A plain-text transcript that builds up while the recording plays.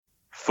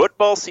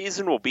Football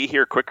season will be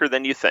here quicker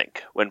than you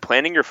think. When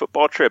planning your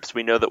football trips,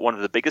 we know that one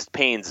of the biggest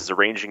pains is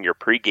arranging your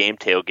pre-game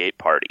tailgate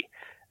party.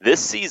 This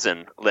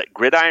season, let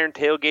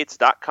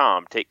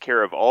GridironTailgates.com take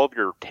care of all of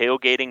your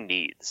tailgating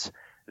needs.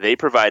 They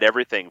provide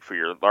everything for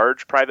your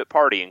large private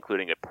party,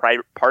 including a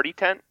party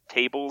tent,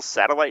 tables,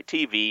 satellite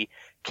TV,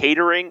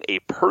 catering, a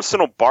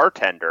personal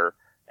bartender,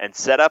 and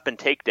setup and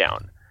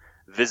takedown.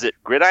 Visit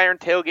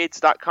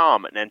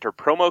GridironTailgates.com and enter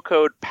promo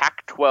code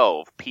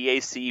PAC12,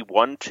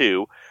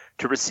 PAC12,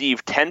 to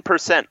receive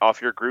 10%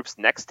 off your group's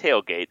next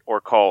tailgate, or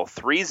call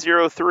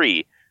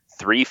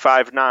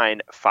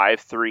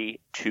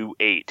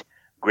 303-359-5328.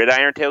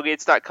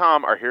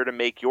 GridironTailgates.com are here to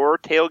make your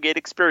tailgate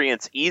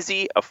experience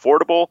easy,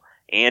 affordable,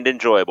 and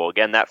enjoyable.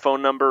 Again, that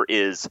phone number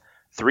is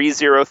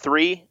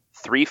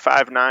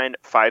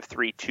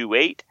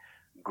 303-359-5328.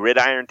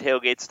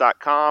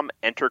 GridironTailgates.com.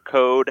 Enter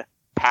code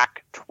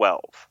PAC12.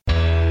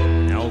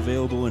 Now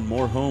available in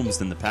more homes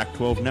than the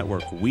Pac-12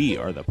 network, we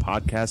are the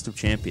podcast of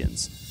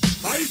champions.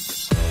 They give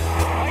it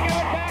back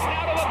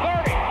now to the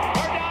 30,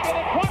 or down to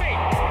the 20.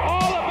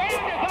 All the band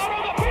is out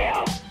on the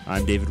field.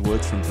 I'm David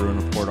Woods from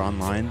Bruin Report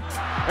Online.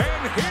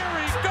 And here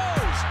he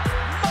goes,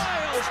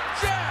 Miles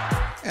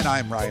Jack. And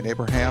I'm Ryan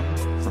Abraham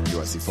from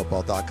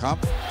USCFootball.com.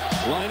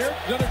 Liner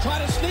going to try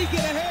to sneak it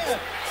ahead.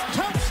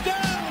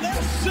 Touchdown,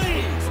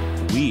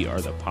 SC. We are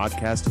the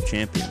podcast of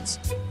champions.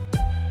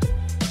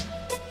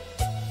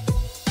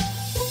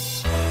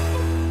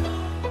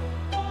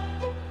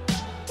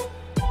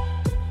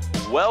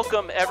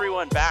 Welcome,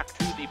 everyone, back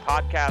to the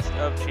podcast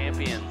of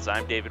champions.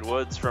 I'm David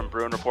Woods from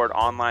Bruin Report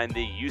Online,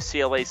 the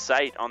UCLA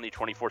site on the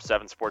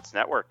 24/7 Sports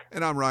Network.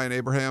 And I'm Ryan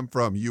Abraham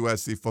from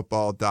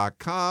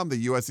USCFootball.com,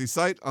 the USC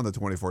site on the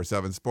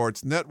 24/7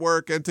 Sports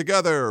Network. And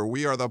together,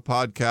 we are the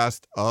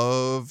podcast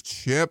of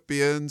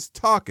champions,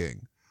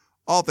 talking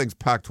all things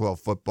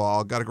Pac-12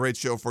 football. Got a great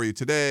show for you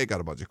today.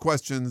 Got a bunch of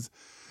questions,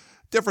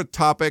 different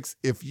topics.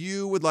 If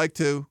you would like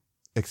to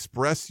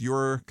express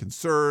your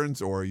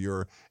concerns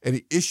or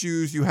any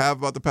issues you have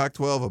about the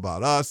Pac-12,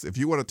 about us, if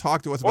you want to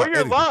talk to us about your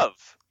anything,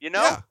 love,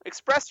 Yeah.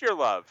 Express your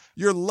love.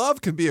 Your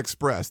love can be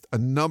expressed a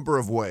number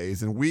of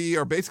ways, and we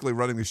are basically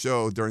running the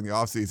show during the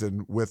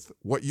offseason with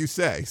what you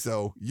say.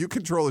 So you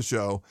control the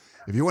show.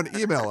 If you want to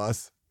email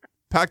us,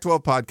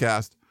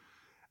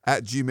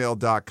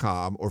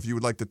 Pac12podcast@gmail.com, or if you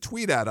would like to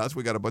tweet at us,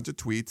 we got a bunch of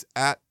tweets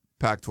at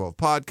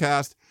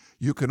Pac12podcast.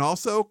 You can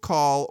also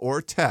call or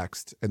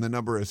text, and the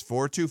number is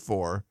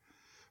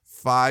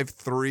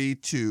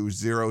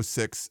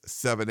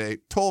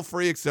 424-532-0678. Toll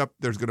free, except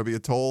there's going to be a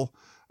toll.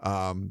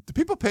 Do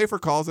people pay for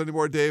calls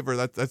anymore, Dave, or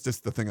that's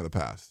just the thing of the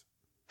past?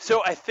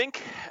 So I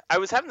think I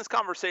was having this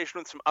conversation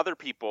with some other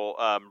people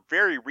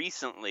very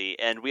recently,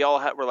 and we all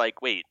were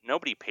like, wait,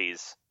 nobody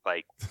pays.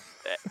 But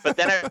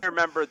then I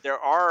remembered there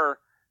are,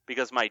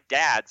 because my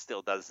dad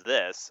still does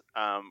this,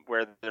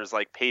 where there's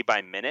like pay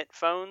by minute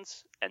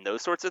phones and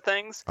those sorts of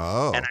things.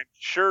 Oh. And I'm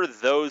sure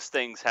those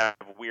things have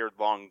weird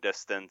long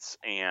distance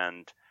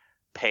and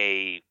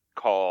pay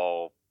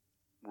call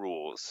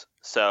rules.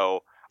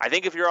 So I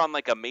think if you're on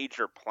like a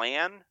major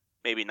plan,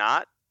 maybe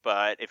not.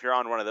 But if you're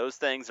on one of those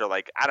things, or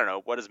like, I don't know,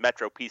 what does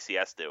Metro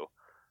PCS do?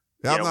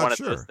 Yeah, I'm not one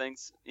sure. of those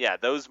things. Yeah,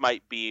 those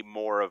might be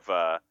more of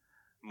a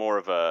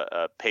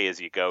pay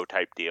as you go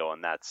type deal,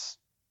 and that's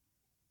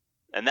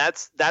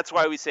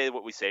why we say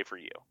what we say for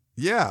you.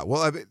 Yeah,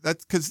 well, I mean,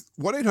 that's because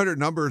 1-800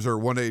 numbers or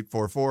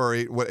 1-844 or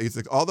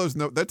 886, all those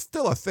that's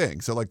still a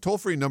thing. So like toll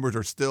free numbers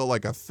are still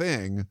like a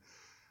thing.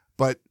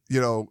 But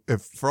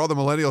if for all the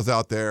millennials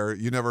out there,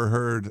 you never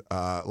heard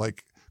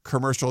like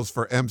commercials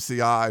for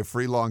MCI,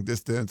 free long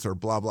distance, or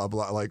blah blah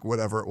blah, like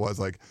whatever it was.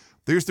 Like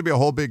there used to be a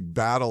whole big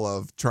battle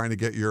of trying to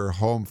get your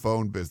home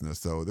phone business.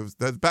 So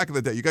that's back in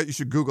the day. You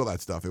should Google that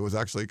stuff. It was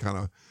actually kind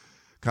of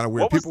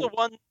weird.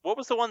 What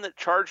was the one that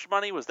charged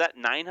money? Was that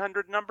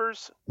 900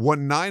 numbers?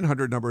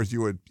 1-900 numbers you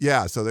would,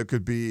 yeah. So there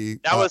could be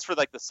that was for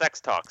like the sex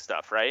talk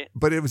stuff, right?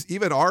 But it was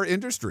even our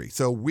industry.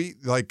 So we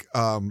like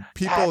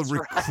people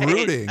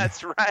recruiting. Right.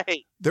 That's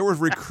right. There was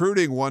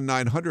recruiting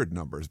 1-900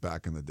 numbers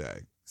back in the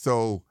day.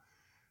 So.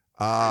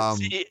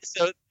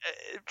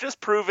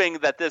 Just proving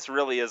that this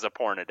really is a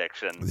porn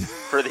addiction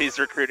for these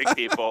recruiting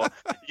people.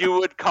 You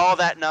would call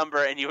that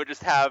number and you would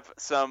just have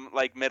some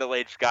like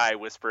middle-aged guy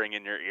whispering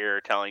in your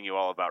ear telling you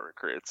all about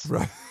recruits.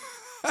 Right.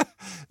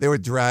 They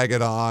would drag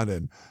it on,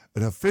 and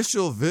an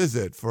official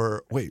visit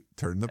for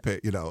turn the page.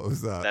 It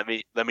was let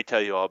me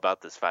tell you all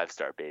about this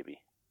 5-star baby.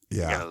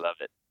 Yeah. You're gonna love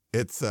it.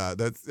 It's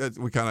that's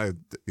we kind of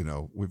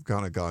we've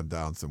kind of gone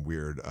down some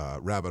weird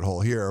rabbit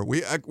hole here.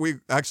 We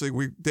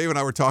Dave and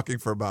I were talking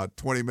for about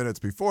 20 minutes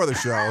before the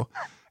show,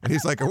 and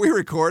he's like, "Are we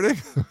recording?"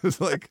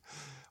 It's like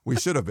we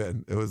should have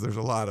been. There's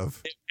a lot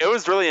of. It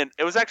was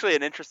actually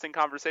an interesting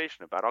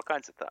conversation about all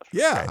kinds of stuff.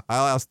 Yeah, right.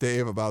 I'll ask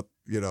Dave about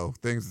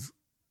things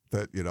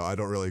that I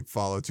don't really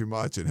follow too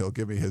much, and he'll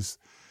give me his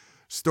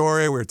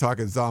story. We were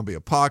talking zombie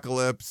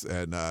apocalypse,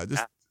 and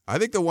just. I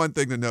think the one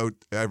thing to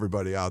note,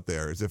 everybody out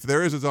there, is if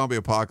there is a zombie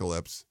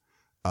apocalypse,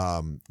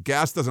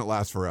 gas doesn't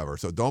last forever.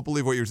 So don't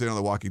believe what you're saying on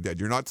The Walking Dead.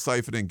 You're not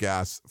siphoning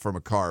gas from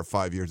a car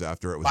 5 years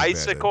after it was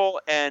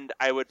bicycle, and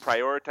I would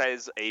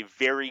prioritize a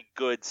very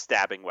good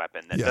stabbing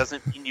weapon. That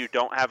doesn't mean you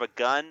don't have a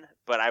gun,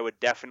 but I would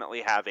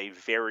definitely have a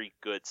very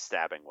good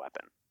stabbing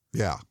weapon.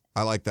 Yeah,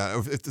 I like that.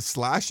 If the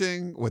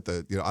slashing with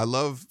the, I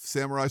love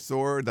samurai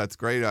sword. That's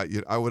great.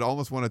 I would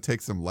almost want to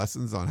take some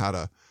lessons on how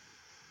to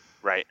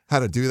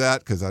do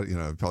that, because I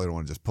probably don't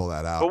want to just pull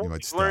that out. But what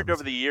we've learned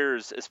over the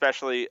years,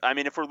 especially, I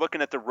mean, if we're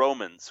looking at the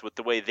Romans with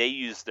the way they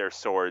use their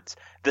swords,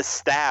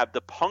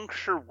 the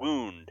puncture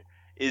wound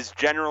is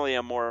generally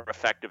a more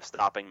effective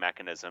stopping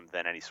mechanism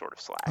than any sort of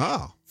slash.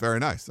 Oh, very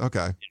nice.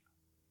 Okay.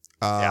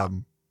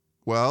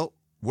 Well,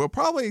 we'll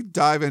probably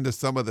dive into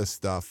some of this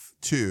stuff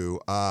too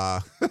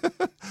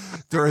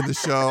during the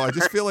show. I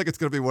just feel like it's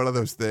going to be one of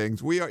those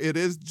things. It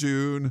is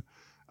June.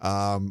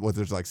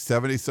 There's like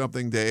 70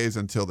 something days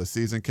until the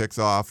season kicks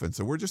off. And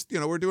so we're just,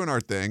 we're doing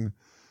our thing,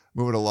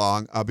 moving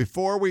along.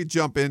 Before we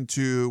jump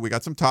into, we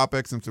got some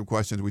topics and some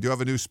questions. We do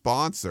have a new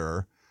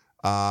sponsor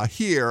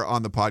here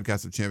on the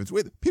Podcast of Champions.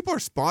 People are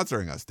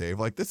sponsoring us, Dave.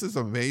 Like, this is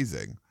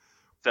amazing.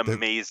 It's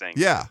amazing.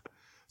 Yeah.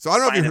 So I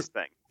don't know if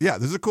thing. Yeah,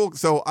 this is cool.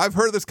 So I've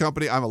heard of this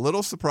company. I'm a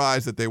little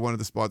surprised that they wanted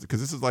to sponsor, because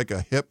this is like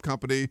a hip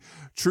company,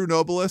 True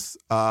Nobilis.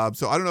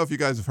 So I don't know if you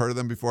guys have heard of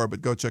them before,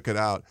 but go check it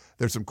out.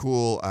 There's some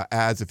cool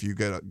ads if you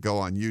go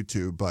on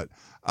YouTube. But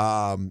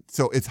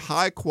so it's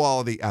high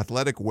quality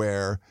athletic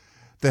wear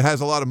that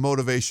has a lot of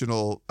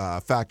motivational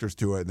factors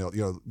to it. And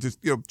they'll, just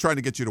trying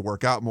to get you to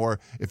work out more.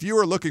 If you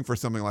are looking for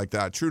something like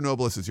that, True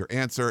Nobilis is your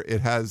answer.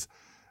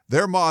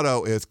 Their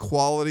motto is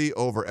quality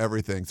over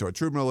everything. So at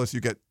True Nobilis,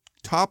 you get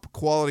top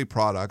quality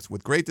products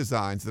with great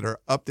designs that are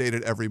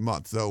updated every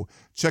month. So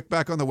check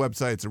back on the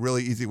website. It's a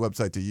really easy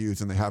website to use,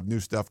 and they have new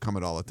stuff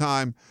coming all the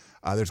time.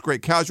 There's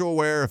great casual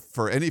wear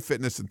for any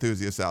fitness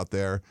enthusiasts out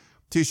there.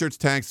 T-shirts,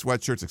 tanks,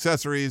 sweatshirts,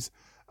 accessories.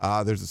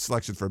 There's a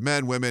selection for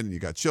men, women, and you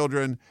got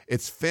children.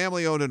 It's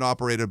family owned and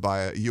operated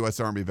by a U.S.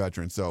 Army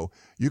veteran. So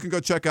you can go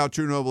check out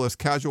True Nobilis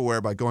casual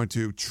wear by going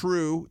to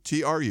true-nobilis,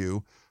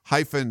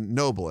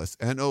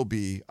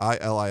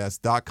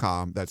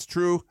 Nobilis.com. That's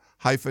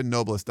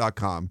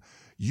true-nobilis.com.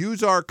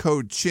 Use our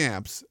code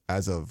CHAMPS,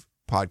 as of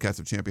Podcast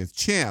of Champions,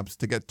 CHAMPS,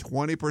 to get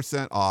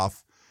 20%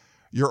 off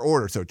your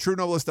order. So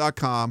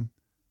true-nobilis.com,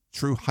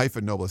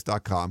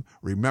 true-nobilis.com.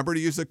 Remember to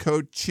use the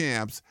code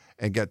CHAMPS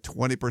and get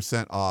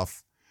 20%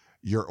 off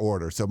your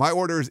order. So my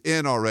order is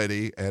in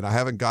already, and I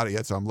haven't got it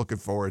yet, so I'm looking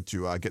forward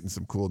to getting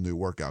some cool new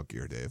workout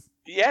gear, Dave.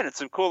 Yeah, and it's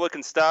some cool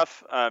looking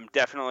stuff.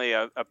 Definitely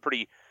a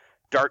pretty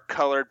dark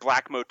colored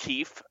black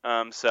motif.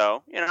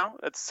 So,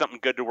 it's something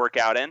good to work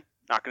out in.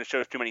 Not going to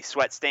show too many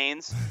sweat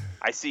stains.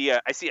 I see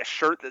a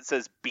shirt that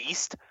says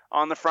Beast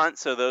on the front.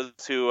 So those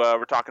who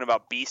were talking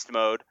about Beast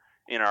mode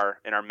in our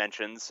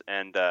mentions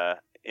and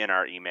in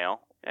our email,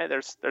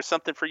 there's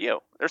something for you.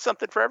 There's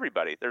something for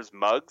everybody. There's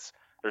mugs,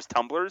 there's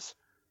tumblers,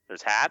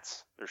 there's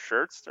hats, there's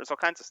shirts, there's all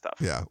kinds of stuff.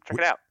 Yeah, check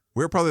it out.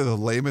 We're probably the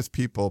lamest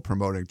people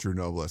promoting True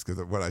Nobilis,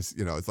 because what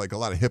it's like a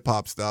lot of hip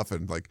hop stuff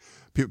and like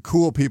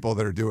cool people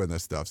that are doing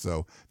this stuff.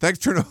 So thanks,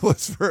 True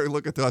Nobilis, for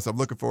looking to us. I'm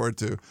looking forward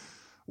to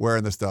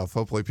wearing this stuff.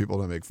 Hopefully people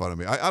don't make fun of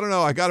me. I don't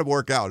know. I got to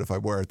work out if I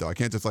wear it, though. I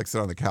can't just like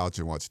sit on the couch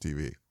and watch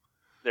TV.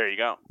 There you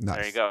go. Nice.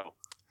 There you go.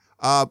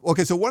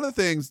 Okay, so one of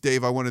the things,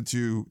 Dave, I wanted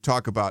to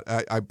talk about,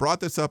 I brought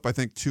this up, I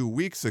think, 2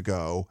 weeks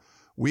ago.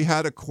 We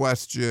had a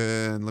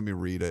question. Let me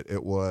read it.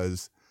 It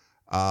was,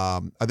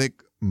 I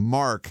think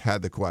Mark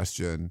had the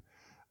question.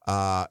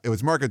 It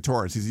was Mark in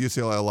Torrance. He's a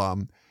UCLA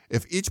alum.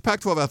 If each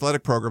Pac-12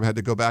 athletic program had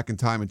to go back in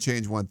time and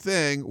change one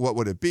thing, what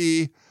would it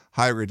be?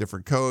 Hire a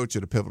different coach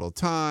at a pivotal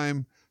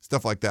time,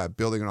 stuff like that,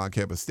 building an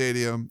on-campus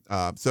stadium.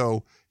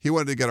 So he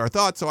wanted to get our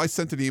thoughts, so I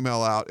sent an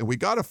email out, and we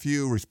got a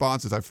few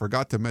responses. I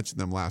forgot to mention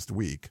them last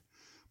week.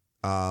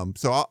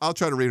 So I'll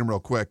try to read them real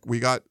quick. We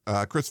got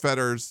Chris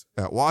Fetters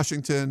at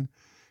Washington.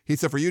 He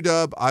said, for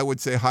UW, I would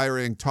say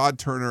hiring Todd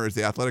Turner as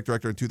the athletic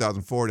director in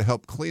 2004 to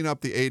help clean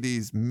up the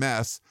 80s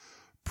mess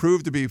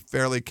proved to be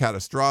fairly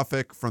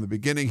catastrophic. From the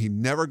beginning, he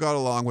never got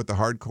along with the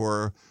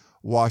hardcore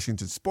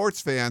Washington sports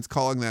fans,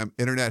 calling them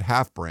internet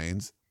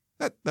half-brains.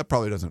 That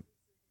probably doesn't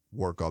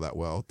work all that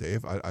well,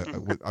 Dave.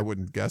 I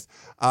wouldn't guess.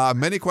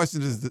 Many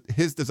questioned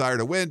his desire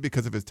to win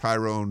because of his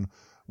Tyrone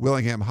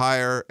Willingham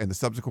hire and the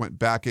subsequent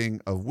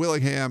backing of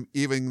Willingham,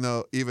 even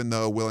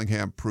though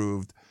Willingham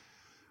proved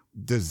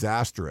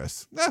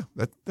disastrous.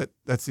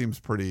 That seems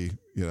pretty,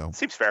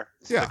 Seems fair.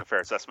 Seems like a fair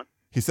assessment.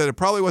 He said it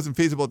probably wasn't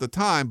feasible at the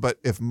time, but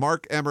if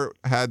Mark Emmert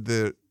had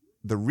the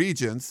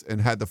regents and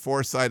had the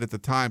foresight at the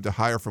time to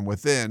hire from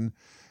within,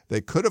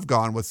 they could have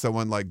gone with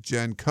someone like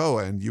Jen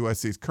Cohen,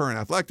 USC's current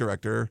athletic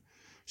director.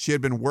 She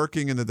had been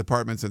working in the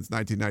department since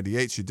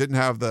 1998. She didn't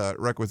have the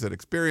requisite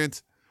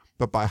experience,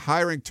 but by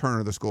hiring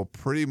Turner, the school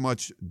pretty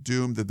much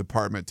doomed the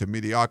department to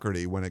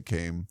mediocrity when it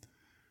came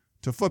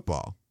to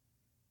football.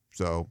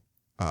 So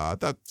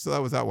that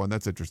was that one.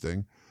 That's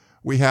interesting.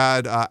 We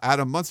had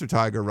Adam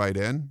Munstertiger write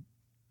in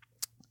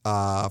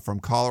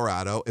from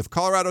Colorado. If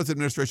Colorado's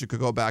administration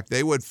could go back,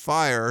 they would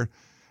fire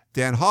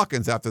Dan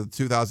Hawkins after the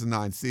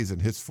 2009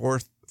 season. His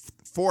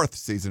fourth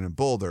season in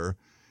Boulder.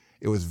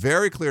 It was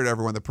very clear to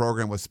everyone the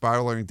program was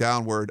spiraling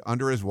downward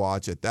under his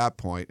watch at that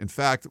point. In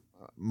fact,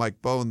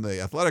 Mike Bohn,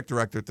 the athletic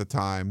director at the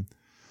time,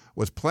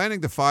 was planning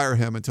to fire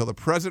him until the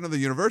president of the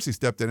university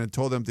stepped in and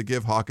told him to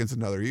give Hawkins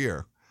another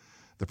year.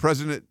 The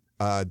president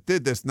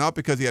did this not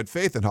because he had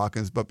faith in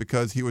Hawkins, but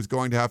because he was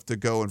going to have to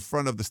go in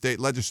front of the state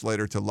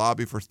legislature to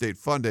lobby for state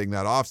funding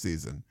that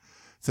offseason.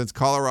 Since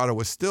Colorado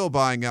was still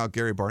buying out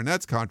Gary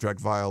Barnett's contract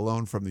via a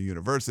loan from the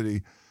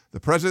university, the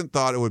president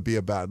thought it would be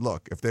a bad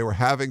look if they were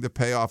having to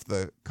pay off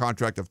the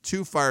contract of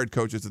two fired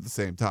coaches at the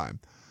same time.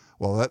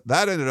 Well,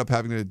 that ended up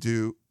having to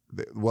do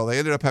they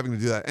ended up having to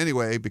do that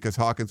anyway because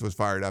Hawkins was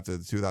fired after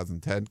the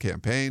 2010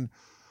 campaign.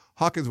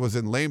 Hawkins was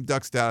in lame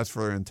duck status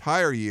for an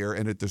entire year,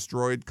 and it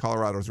destroyed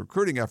Colorado's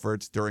recruiting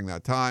efforts during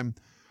that time.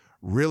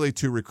 Really,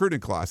 2 recruiting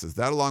classes.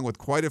 That, along with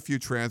quite a few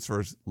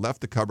transfers,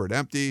 left the cupboard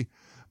empty.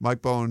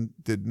 Mike Bohn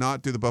did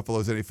not do the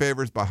Buffaloes any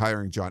favors by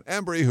hiring John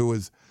Embry, who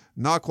was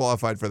not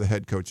qualified for the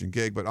head coaching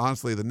gig. But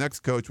honestly, the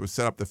next coach was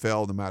set up to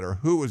fail no matter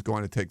who was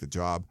going to take the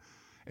job.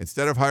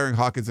 Instead of hiring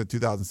Hawkins in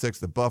 2006,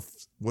 the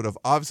Buffs would have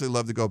obviously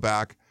loved to go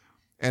back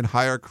and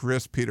hire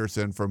Chris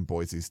Peterson from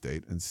Boise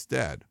State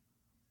instead.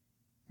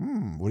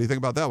 What do you think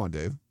about that one,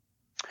 Dave?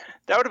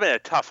 That would have been a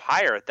tough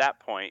hire at that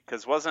point,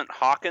 because wasn't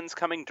Hawkins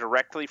coming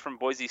directly from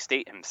Boise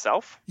State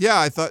himself? Yeah,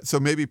 I thought so.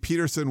 Maybe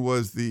Peterson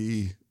was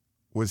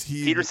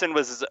Peterson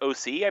was his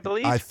OC, I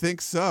believe? I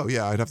think so.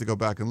 Yeah, I'd have to go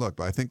back and look,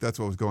 but I think that's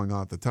what was going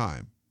on at the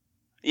time.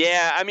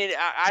 Yeah, I mean,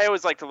 I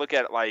always like to look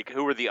at, like,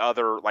 who were the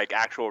other, like,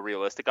 actual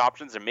realistic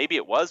options, and maybe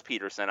it was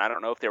Peterson. I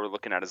don't know if they were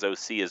looking at his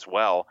OC as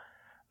well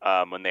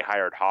when they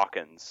hired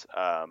Hawkins.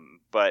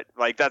 But,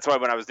 like, that's why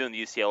when I was doing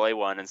the UCLA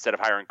one, instead of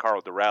hiring Carl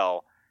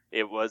Durrell,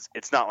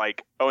 it's not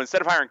like, oh,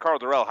 instead of hiring Carl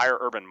Durrell, hire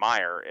Urban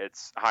Meyer.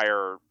 It's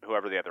hire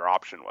whoever the other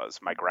option was,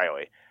 Mike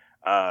Riley.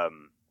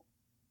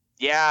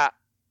 Yeah,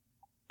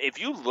 if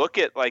you look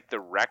at, like, the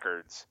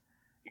records,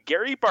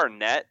 Gary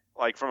Barnett,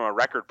 like, from a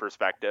record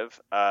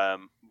perspective,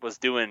 was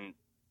doing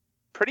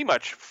pretty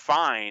much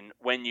fine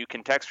when you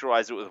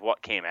contextualize it with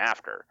what came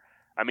after.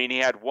 I mean, he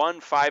had 1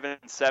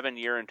 5-7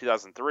 year in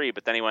 2003,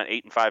 but then he went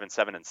 8-5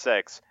 and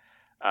 7-6.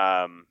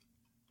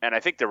 And I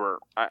think there were,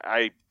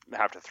 I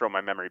have to throw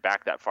my memory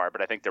back that far,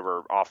 but I think there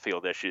were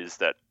off-field issues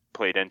that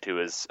played into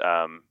his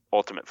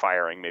ultimate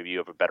firing. Maybe you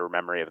have a better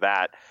memory of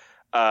that.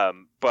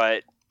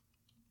 But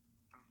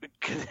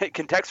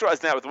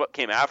contextualizing that with what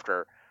came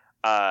after,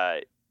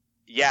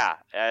 yeah,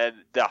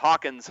 the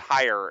Hawkins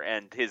hire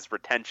and his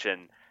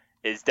retention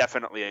is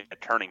definitely a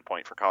turning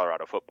point for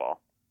Colorado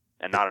football,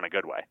 and not in a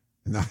good way.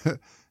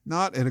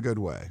 Not in a good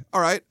way.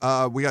 All right,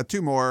 we got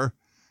 2 more.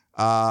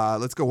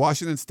 Let's go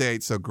Washington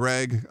State. So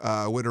Greg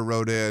Witter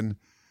wrote in.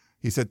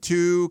 He said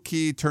 2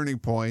 key turning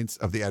points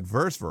of the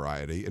adverse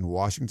variety in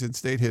Washington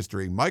State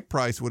history. Mike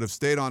Price would have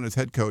stayed on as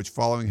head coach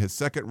following his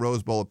second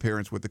Rose Bowl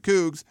appearance with the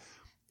Cougs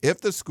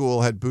if the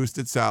school had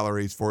boosted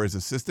salaries for his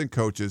assistant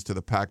coaches to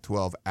the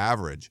Pac-12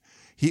 average.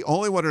 He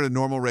only wanted a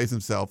normal raise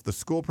himself. The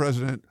school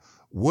president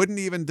wouldn't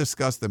even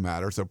discuss the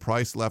matter, so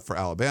Price left for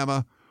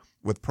Alabama.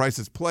 With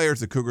Price's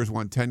players, the Cougars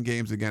won 10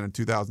 games again in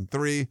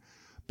 2003,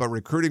 but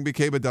recruiting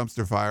became a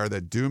dumpster fire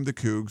that doomed the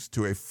Cougs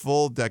to a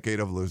full decade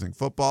of losing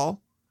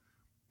football.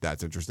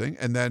 That's interesting.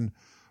 And then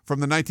from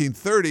the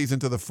 1930s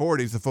into the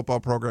 40s, the football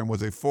program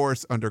was a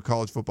force under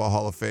College Football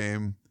Hall of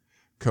Fame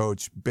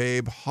coach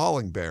Babe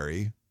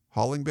Hollingberry.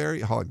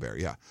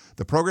 Hollingberry, yeah.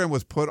 The program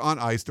was put on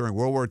ice during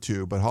World War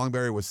II, but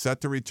Hollingberry was set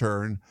to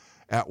return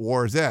at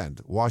war's end.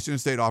 Washington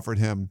State offered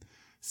him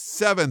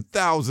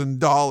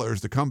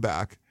 $7,000 to come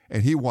back,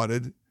 and he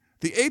wanted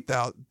the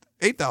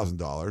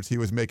 $8,000 he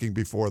was making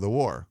before the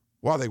war.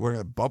 Wow, they were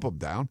going to bump him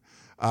down.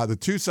 The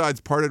 2 sides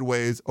parted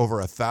ways over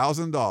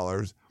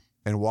 $1,000,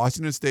 and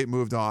Washington State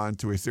moved on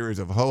to a series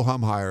of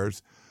ho-hum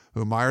hires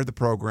who mired the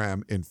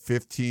program in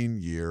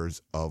 15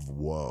 years of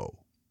woe.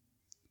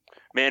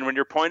 Man, when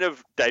your point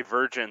of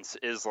divergence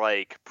is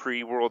like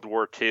pre-World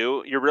War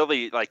II, you're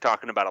really like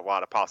talking about a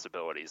lot of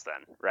possibilities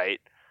then, right?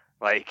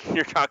 Like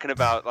you're talking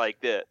about like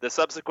the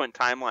subsequent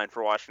timeline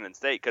for Washington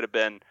State could have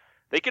been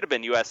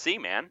USC,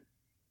 man.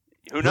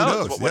 Who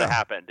knows what would have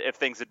happened if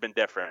things had been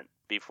different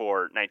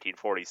before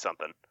 1940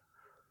 something.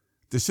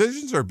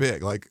 Decisions are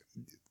big. Like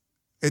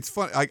it's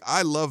fun.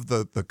 I love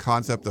the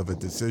concept of a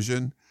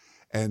decision,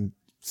 and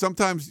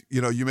sometimes,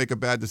 you make a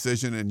bad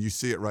decision and you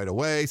see it right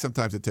away.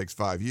 Sometimes it takes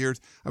 5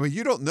 years. I mean,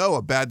 you don't know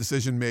a bad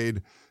decision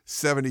made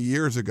 70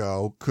 years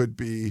ago could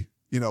be,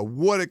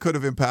 what it could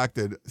have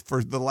impacted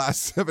for the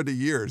last 70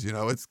 years.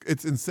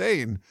 It's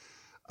insane.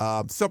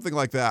 Something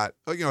like that,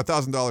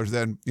 $1,000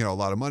 then, a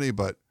lot of money,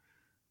 but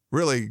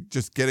really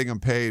just getting him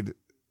paid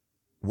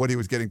what he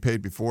was getting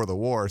paid before the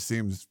war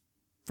seems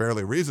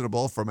fairly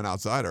reasonable from an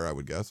outsider, I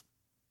would guess.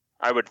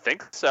 I would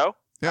think so.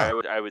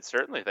 Yeah, I would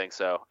certainly think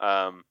so.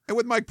 And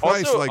with Mike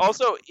Price,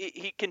 also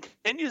he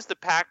continues the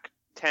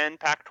Pac-10,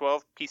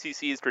 Pac-12,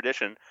 PCC's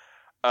tradition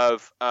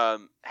of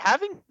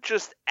having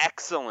just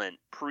excellent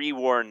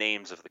pre-war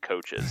names of the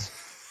coaches.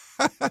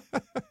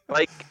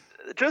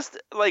 Just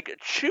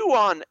chew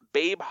on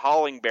Babe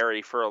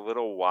Hollingberry for a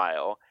little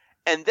while,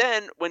 And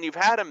then when you've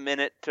had a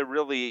minute to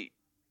really,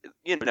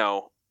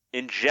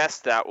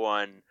 ingest that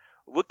one,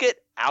 look at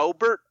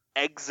Albert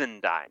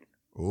Exendine.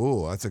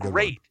 Ooh, that's a good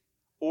Great.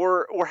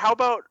 Or how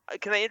about,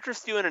 can I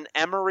interest you in an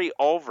Emery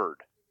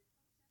Alvord?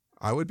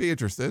 I would be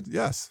interested.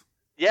 Yes.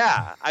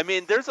 Yeah. I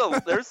mean,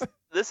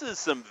 this is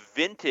some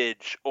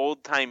vintage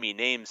old-timey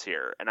names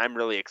here, and I'm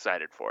really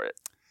excited for it.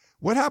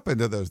 What happened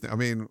to those? I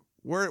mean,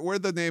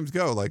 where'd the names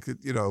go? Like,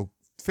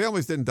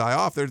 families didn't die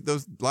off.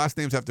 Those last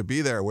names have to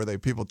be there. Where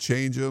people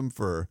change them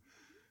for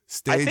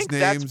stage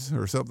names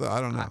or something?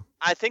 I don't know.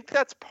 I think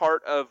that's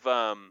part of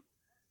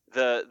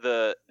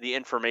the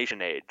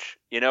information age.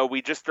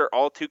 We just are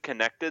all too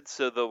connected,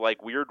 so the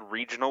weird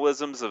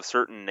regionalisms of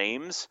certain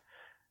names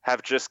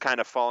have just kind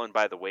of fallen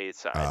by the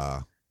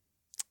wayside.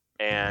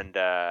 And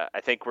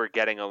I think we're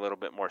getting a little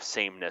bit more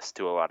sameness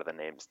to a lot of the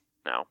names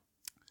now.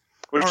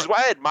 Which is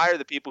why I admire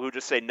the people who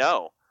just say,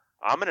 no,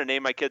 I'm going to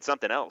name my kid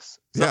something else.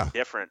 Something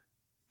different.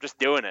 Just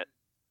doing it.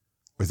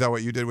 Was that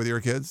what you did with your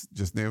kids?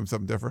 Just name them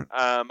something different?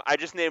 I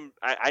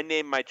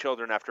named my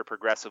children after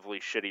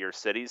progressively shittier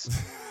cities.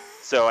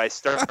 So I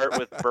start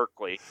with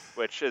Berkeley,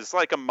 which is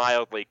like a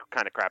mildly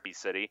kind of crappy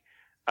city.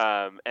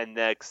 And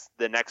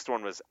the next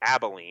one was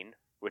Abilene,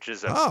 which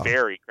is a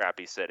very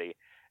crappy city.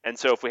 And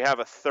so if we have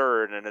a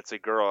third and it's a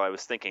girl, I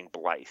was thinking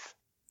Blythe.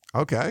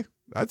 Okay.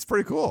 That's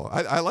pretty cool.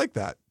 I like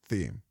that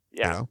theme.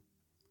 Yeah.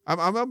 I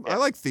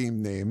like themed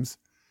names.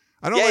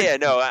 I don't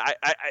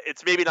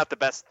it's maybe not the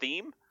best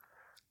theme.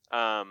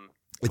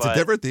 It's a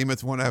different theme.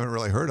 It's one I haven't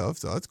really heard of,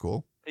 so that's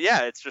cool.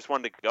 Yeah, it's just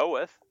one to go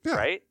with,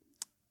 right?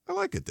 I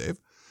like it, Dave.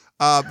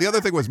 The other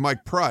thing was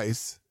Mike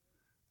Price.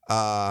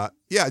 I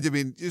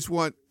mean, you just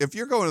want, if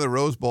you're going to the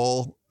Rose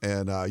Bowl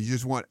and you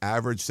just want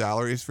average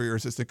salaries for your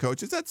assistant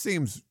coaches, that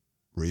seems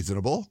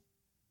reasonable.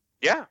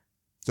 Yeah.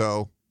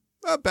 So,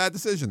 a bad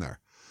decision there.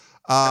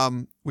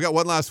 We got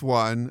one last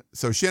one.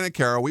 So Shannon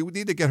Carroll, we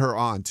need to get her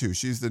on too.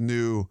 She's the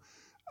new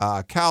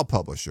Cal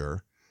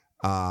publisher.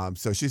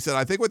 So she said,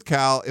 I think with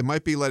Cal, it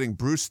might be letting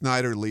Bruce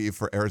Snyder leave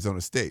for Arizona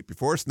State.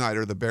 Before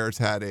Snyder, the Bears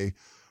had a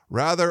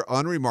rather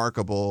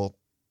unremarkable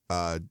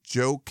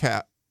Joe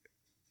Cap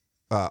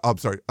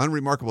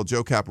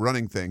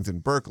running things in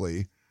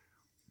Berkeley.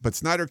 But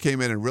Snyder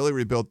came in and really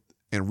rebuilt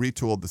and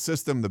retooled the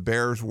system. The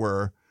Bears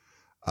were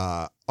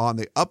on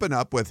the up and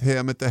up with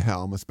him at the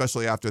helm,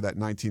 especially after that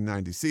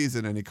 1990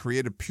 season, and he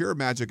created pure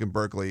magic in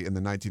Berkeley in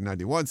the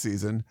 1991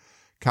 season.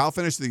 Cal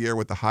finished the year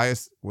with its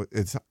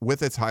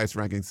highest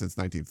ranking since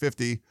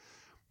 1950,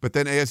 but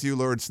then ASU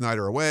lured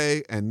Snyder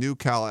away, and new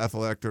Cal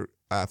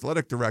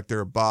athletic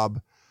director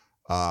Bob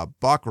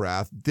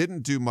Bockrath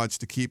didn't do much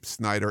to keep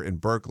Snyder in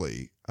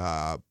Berkeley.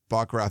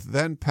 Bockrath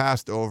then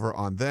passed over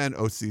on then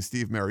OC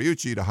Steve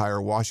Mariucci to hire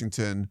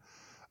Washington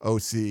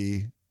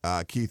OC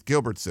Keith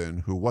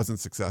Gilbertson, who wasn't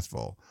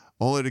successful,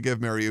 only to give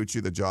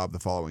Mariucci the job the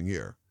following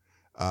year.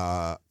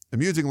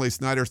 Amusingly,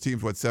 Snyder's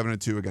teams went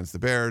 7-2 against the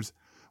Bears.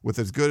 With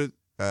as good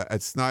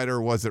as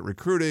Snyder was at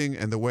recruiting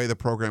and the way the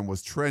program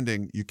was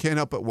trending, you can't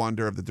help but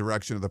wonder if the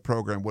direction of the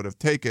program would have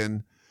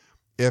taken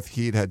if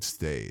he'd had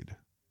stayed.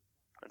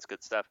 That's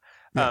good stuff.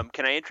 Yeah.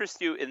 Can I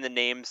interest you in the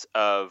names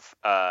of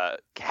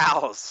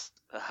Cal's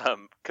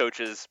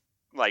coaches,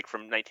 like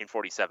from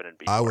 1947 and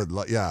before? I would,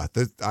 yeah.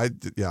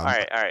 All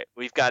right.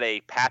 We've got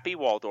a Pappy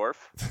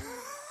Waldorf.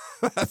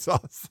 That's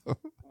awesome.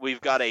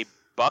 We've got a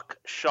Buck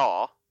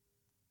Shaw.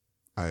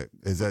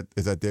 Is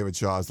that David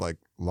Shaw's long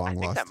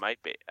lost? I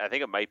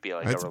think it might be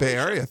like it's a Bay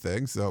Area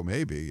thing, so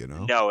maybe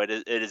No, it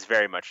is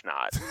very much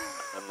not,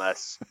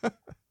 unless.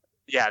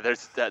 Yeah,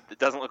 that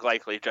doesn't look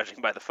likely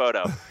judging by the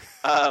photo.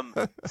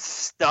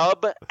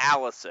 Stub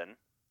Allison.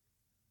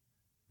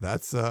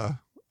 That's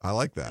I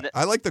like that.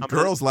 I like the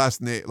girl's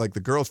last name, like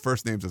the girl's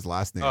first names as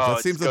last names. That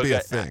seems to be a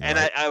thing. And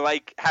right? I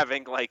like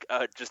having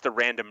just a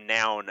random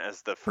noun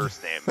as the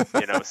first name,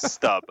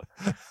 Stub.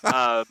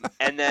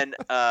 And then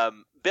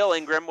Bill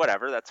Ingram,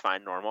 whatever, that's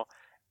fine, normal.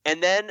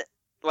 And then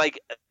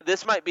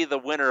this might be the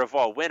winner of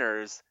all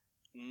winners,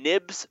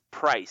 Nibs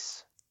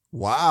Price.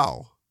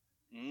 Wow.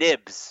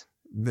 Nibs.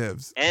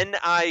 Nibs.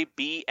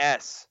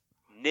 Nibs.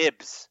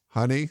 Nibs.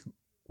 Honey,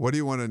 what do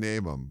you want to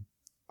name him?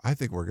 I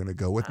think we're going to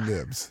go with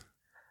Nibs.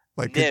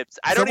 Nibs.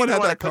 I don't even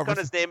want to click on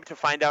his name to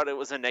find out it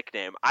was a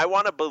nickname. I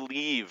want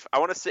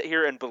to sit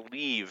here and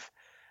believe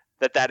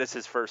that is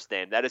his first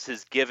name. That is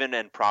his given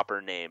and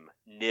proper name,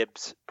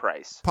 Nibs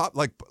Price. Pop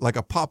like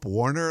a Pop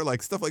Warner,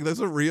 stuff like those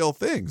are real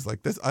things.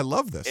 Like this, I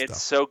love this stuff.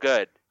 It's so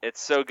good.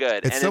 It's so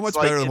good. It's so much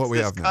better than what we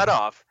have now.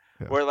 Cutoff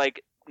where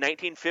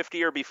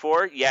 1950 or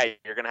before, yeah,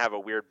 you're gonna have a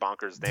weird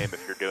bonkers name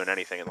if you're doing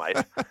anything in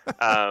life.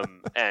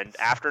 And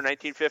after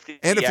 1950,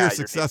 and if you're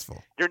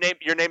successful, your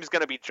name is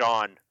gonna be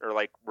John or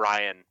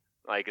Ryan.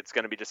 It's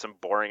gonna be just some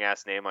boring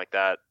ass name like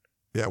that.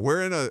 Yeah,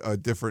 we're in a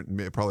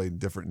probably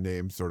different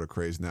name sort of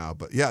craze now,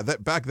 but yeah,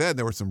 that back then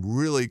there were some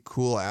really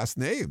cool ass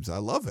names. I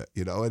love it,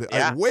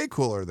 and way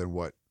cooler than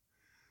what,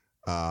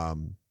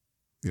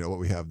 what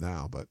we have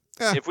now. But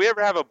if we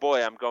ever have a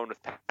boy, I'm going with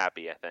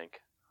Pappy. I think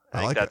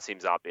that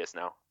seems obvious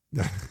now.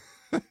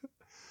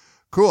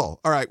 Cool.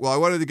 All right. Well, I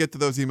wanted to get to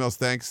those emails.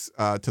 Thanks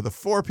to the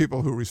 4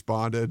 people who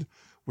responded.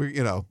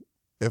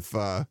 If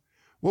what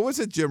was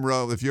it, Jim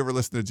Rome? If you ever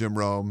listen to Jim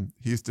Rome,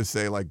 he used to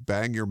say like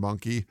 "bang your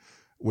monkey,"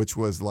 which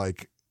was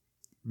like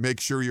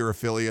make sure your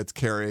affiliates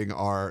carrying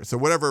our. So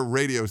whatever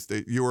radio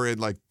station you were in,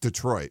 like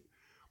Detroit,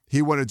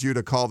 he wanted you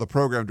to call the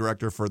program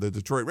director for the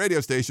Detroit radio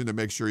station to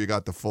make sure you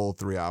got the full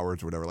 3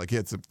 hours, or whatever. Like he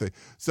had something.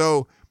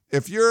 So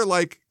if you're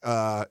like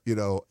a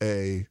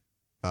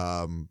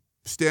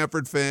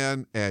Stanford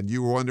fan and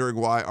you were wondering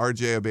why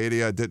RJ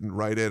Abadia didn't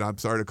write in, I'm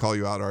sorry to call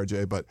you out,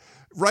 RJ, but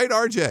write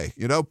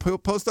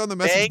RJ, post on the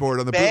message board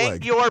on the bootleg.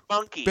 Bang your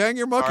monkey. Bang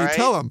your monkey. Right?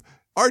 Tell him,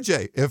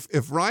 RJ,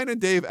 if Ryan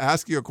and Dave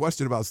ask you a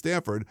question about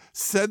Stanford,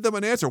 send them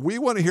an answer. We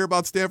want to hear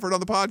about Stanford on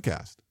the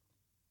podcast.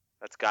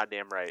 That's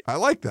goddamn right. I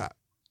like that.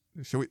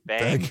 Should we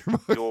bang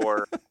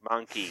your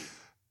monkey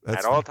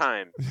at all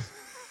times?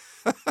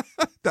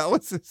 that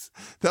was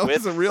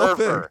a real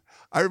fervor. thing.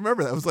 I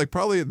remember that. It was like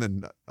probably I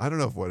don't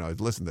know if when I was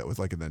listening to it was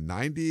like in the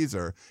 90s,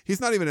 or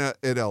he's not even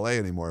in LA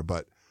anymore,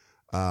 but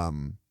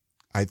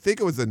I think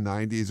it was the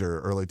 90s or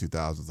early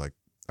 2000s. Like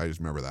I just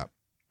remember that.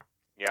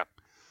 Yeah.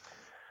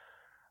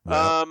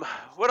 Well,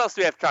 what else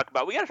do we have to talk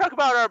about? We got to talk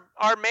about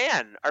our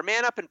man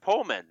up in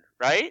Pullman,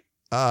 right?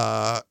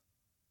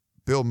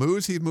 Bill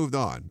Moose, he moved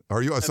on. Or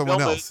are you someone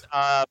Bill else?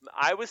 Moose,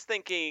 I was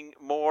thinking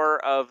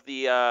more of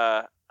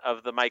the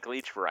Mike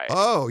Leach variety.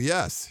 Oh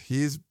yes,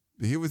 he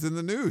was in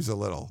the news a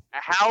little.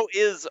 How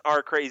is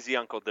our crazy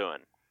uncle doing?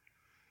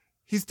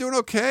 He's doing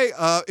okay.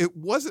 It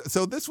wasn't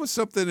so. This was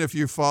something if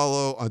you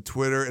follow on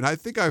Twitter, and I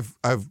think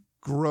I've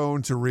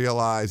grown to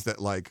realize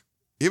that like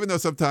even though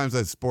sometimes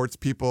as sports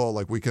people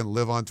like we can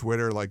live on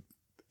Twitter, like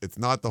it's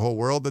not the whole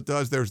world that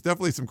does. There's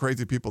definitely some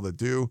crazy people that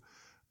do.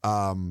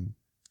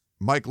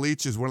 Mike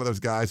Leach is one of those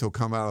guys who'll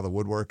come out of the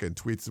woodwork and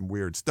tweet some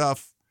weird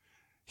stuff.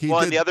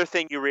 And the other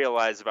thing you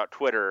realize about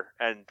Twitter,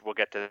 and we'll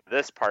get to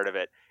this part of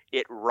it,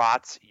 it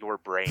rots your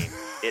brain.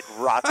 It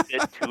rots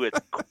it to its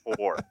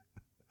core.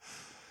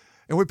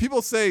 And when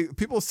people say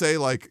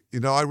like,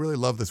 I really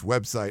love this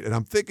website, and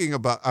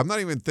I'm not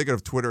even thinking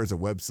of Twitter as a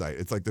website.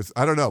 It's like this,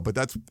 I don't know, but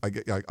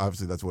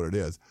obviously that's what it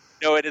is.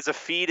 No, it is a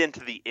feed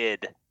into the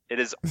id. It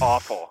is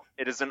awful.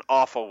 It is an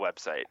awful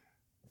website.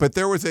 But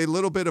there was a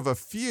little bit of a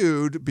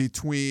feud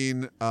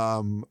between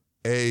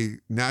a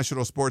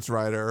national sports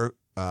writer,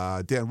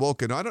 Dan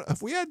Wolken. I don't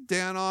have we had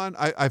Dan on.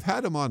 I've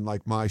had him on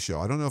like my show.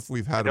 I don't know if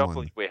we've had him on. I don't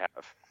believe we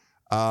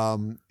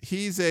have.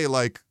 He's a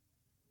like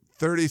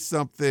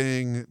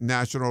 30-something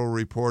national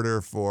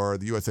reporter for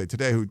the USA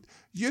Today who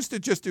used to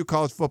just do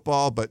college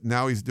football, but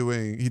now he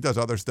does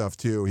other stuff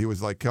too. He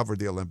was like covered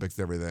the Olympics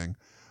and everything.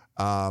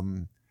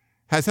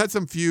 Has had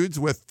some feuds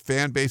with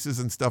fan bases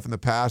and stuff in the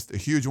past. A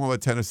huge one with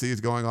Tennessee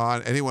is going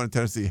on. Anyone in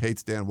Tennessee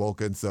hates Dan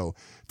Wolken. So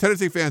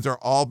Tennessee fans are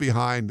all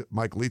behind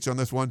Mike Leach on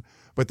this one.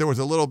 But there was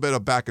a little bit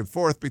of back and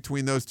forth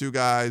between those two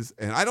guys.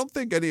 And I don't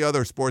think any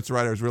other sports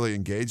writers really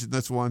engaged in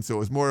this one. So it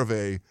was more of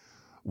a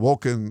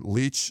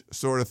Wolken-Leach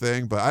sort of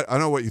thing. But I don't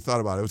know what you thought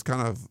about it. It was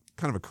kind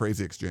of a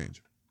crazy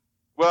exchange.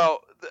 Well,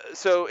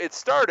 so it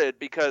started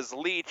because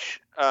Leach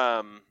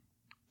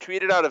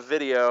tweeted out a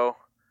video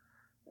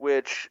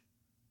which...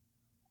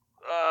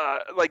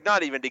 like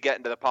not even to get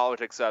into the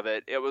politics of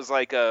it, it was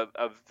like a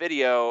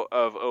video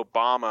of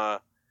Obama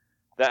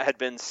that had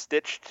been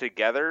stitched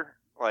together,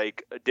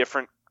 like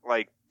different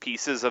like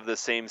pieces of the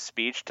same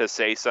speech to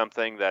say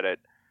something that it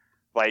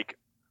like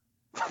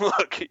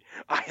look,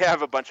 I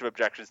have a bunch of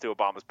objections to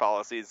Obama's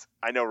policies.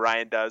 I know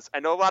Ryan does. I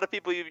know a lot of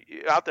people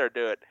out there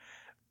do it.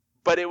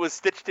 But it was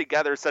stitched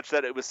together such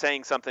that it was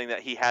saying something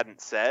that he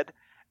hadn't said.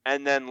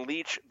 And then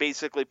Leach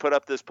basically put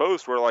up this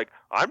post where, like,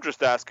 I'm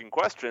just asking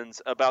questions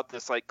about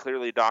this, like,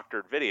 clearly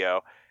doctored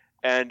video.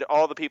 And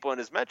all the people in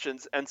his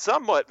mentions, and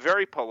somewhat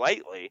very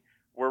politely,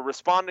 were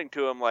responding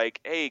to him like,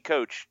 hey,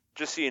 coach,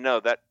 just so you know,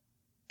 that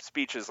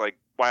speech is, like,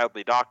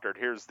 wildly doctored.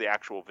 Here's the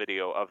actual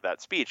video of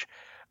that speech.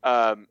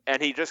 And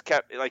he just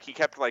kept,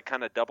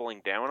 kind of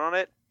doubling down on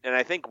it. And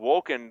I think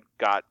Wolken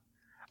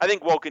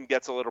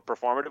gets a little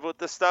performative with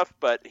this stuff,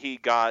 but he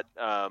got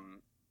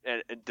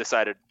and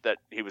decided that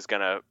he was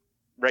going to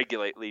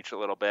regulate Leach a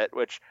little bit,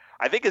 which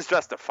I think is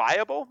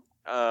justifiable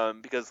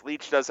because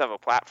Leach does have a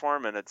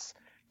platform and it's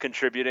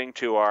contributing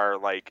to our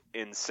like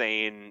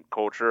insane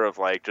culture of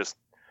like just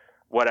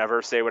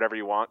whatever, say whatever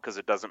you want because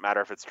it doesn't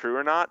matter if it's true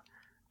or not.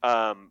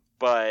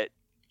 But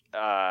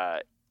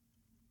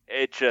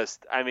it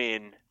just, I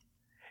mean,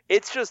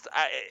 it's just,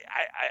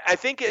 I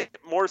think it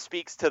more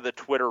speaks to the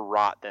Twitter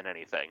rot than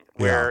anything,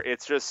 where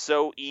it's just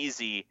so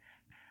easy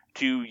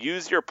to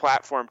use your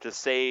platform to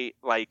say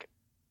like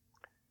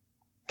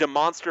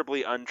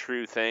demonstrably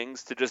untrue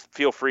things, to just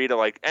feel free to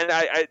like, and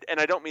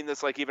I don't mean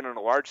this like even in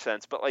a large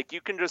sense, but like you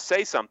can just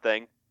say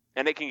something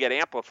and it can get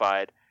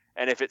amplified,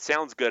 and if it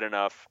sounds good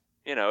enough,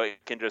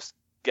 it can just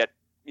get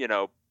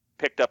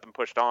picked up and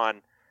pushed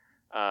on,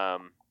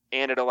 and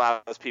it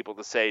allows people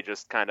to say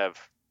just kind of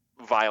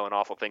vile and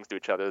awful things to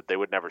each other that they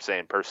would never say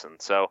in person.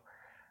 So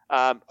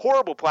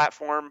horrible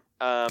platform.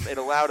 It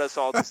allowed us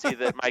all to see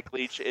that Mike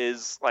Leach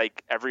is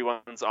like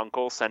everyone's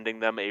uncle, sending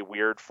them a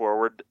weird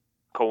forward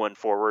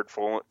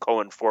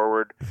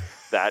 :forward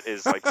that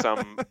is like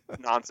some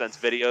nonsense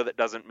video that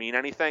doesn't mean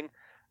anything.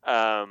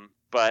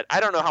 But I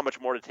don't know how much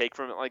more to take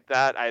from it like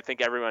that. I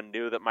think everyone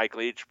knew that Mike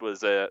Leach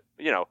was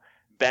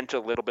bent a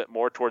little bit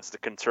more towards the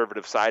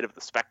conservative side of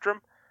the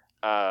spectrum.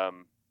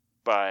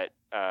 But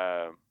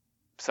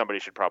somebody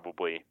should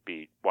probably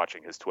be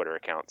watching his Twitter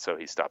account so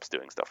he stops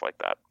doing stuff like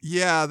that.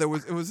 Yeah, it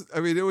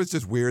was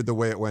just weird the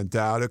way it went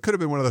down. It could have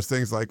been one of those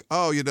things like,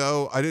 oh,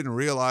 I didn't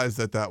realize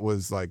that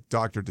was like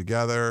doctored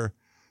together.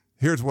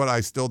 Here's what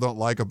I still don't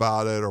like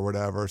about it or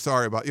whatever.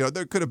 Sorry about,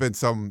 there could have been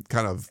some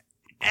kind of.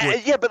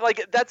 Yeah, but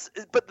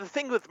but the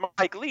thing with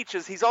Mike Leach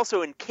is he's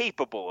also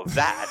incapable of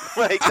that.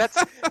 Like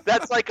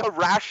that's like a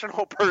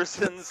rational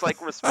person's like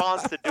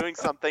response to doing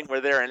something where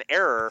they're in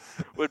error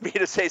would be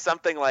to say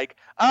something like,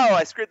 "Oh,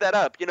 I screwed that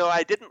up.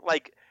 I didn't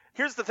like.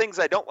 Here's the things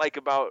I don't like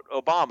about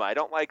Obama. I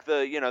don't like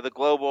the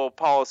global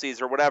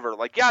policies or whatever.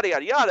 Like yada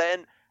yada yada."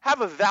 And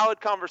have a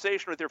valid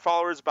conversation with your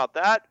followers about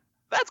that.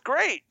 That's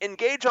great.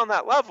 Engage on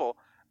that level.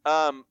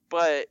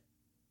 But.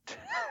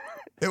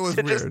 It was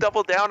to weird. Just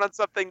double down on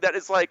something that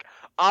is like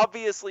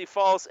obviously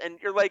false, and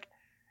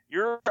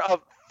you're a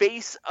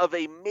face of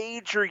a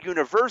major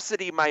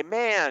university, my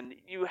man.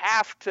 You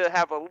have to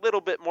have a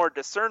little bit more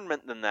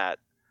discernment than that,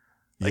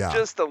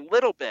 just a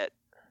little bit.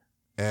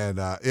 And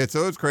it's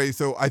crazy.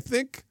 So I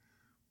think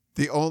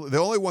the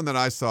only one that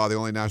I saw, the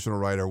only national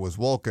writer was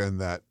Wolken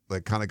that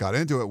like kind of got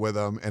into it with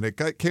him, and it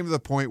came to the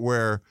point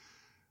where,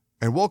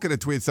 and Wolken had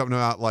tweeted something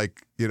about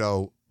like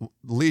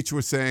Leach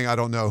was saying, "I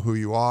don't know who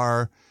you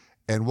are."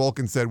 And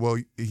Wolken said, well,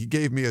 he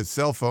gave me his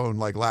cell phone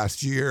like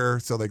last year.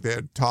 So like they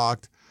had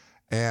talked,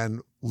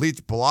 and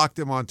Leach blocked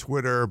him on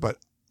Twitter, but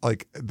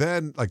like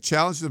then like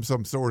challenged him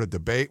some sort of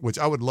debate, which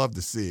I would love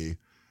to see.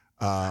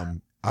 I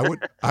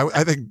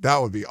think that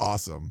would be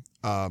awesome.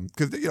 Cause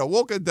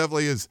Wolken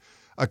definitely is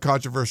a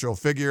controversial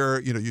figure.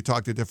 You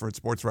talk to different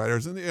sports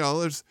writers and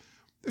there's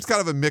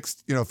kind of a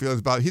mixed, feelings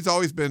about it. He's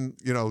always been,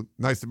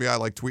 nice to me. I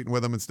like tweeting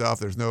with him and stuff.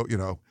 There's no,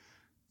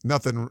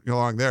 nothing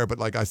wrong there, but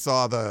like I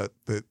saw the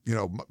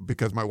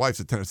because my wife's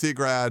a Tennessee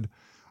grad,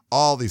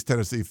 all these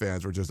Tennessee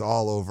fans were just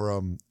all over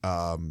him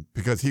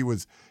because he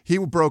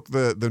broke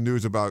the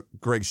news about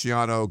Greg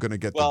Schiano going to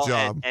get the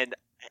job,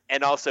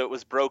 and also it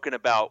was broken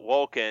about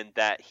Wolken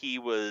that he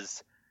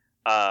was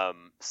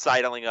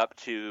sidling up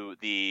to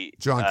the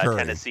John Curry.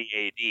 Tennessee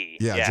AD.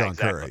 Yeah, John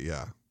exactly. Curry.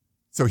 Yeah,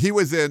 so he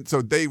was in.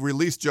 So they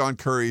released John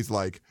Curry's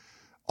like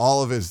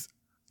all of his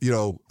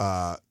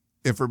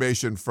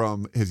information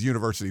from his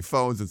university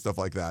phones and stuff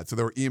like that. So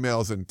there were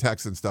emails and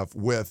texts and stuff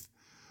with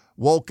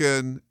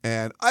Wolken,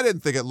 and I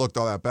didn't think it looked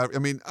all that bad. I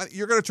mean,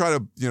 you're going to try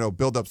to,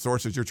 build up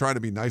sources. You're trying to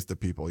be nice to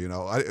people,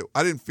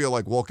 I didn't feel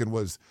like Wolken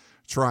was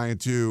trying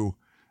to,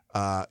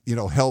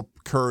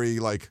 help Curry,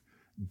 like,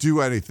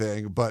 do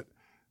anything, but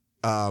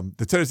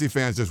the Tennessee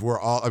fans just were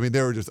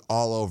they were just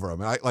all over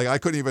him. And I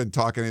couldn't even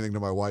talk anything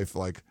to my wife,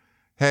 like,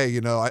 hey,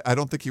 I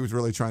don't think he was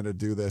really trying to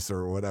do this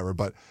or whatever,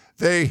 but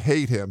they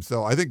hate him.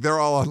 So I think they're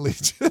all on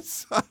Leach's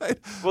side.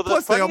 Well,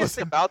 the funniest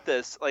thing about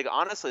this, like,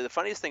 honestly, the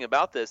funniest thing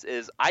about this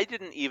is I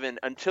didn't even,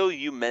 until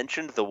you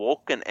mentioned the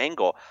Wolken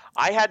angle,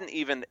 I hadn't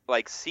even,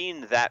 like,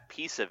 seen that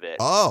piece of it.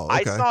 Oh, okay.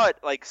 I saw it,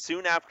 like,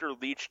 soon after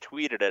Leach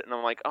tweeted it, and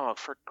I'm like, oh,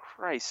 for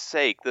Christ's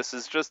sake, this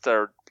is just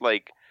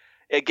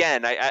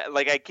again,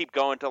 I keep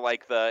going to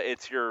like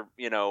it's your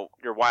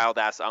wild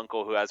ass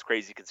uncle who has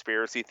crazy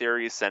conspiracy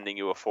theories sending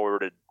you a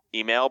forwarded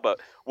email, but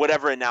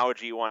whatever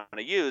analogy you want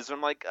to use, I'm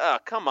like, oh,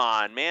 come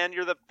on, man,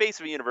 you're the face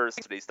of a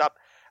university. Stop.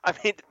 I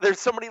mean, there's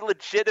so many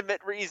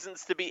legitimate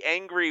reasons to be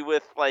angry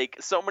with like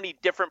so many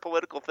different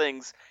political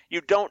things.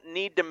 You don't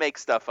need to make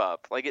stuff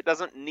up. Like, it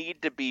doesn't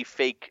need to be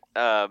fake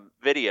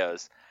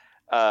videos.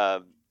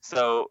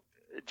 So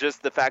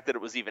just the fact that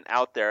it was even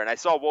out there, and I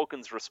saw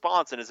Wolken's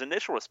response, and his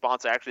initial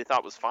response I actually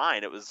thought was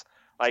fine. It was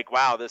like,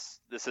 wow, this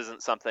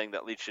isn't something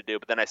that Leach should do.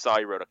 But then I saw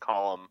he wrote a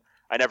column.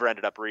 I never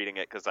ended up reading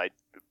it because I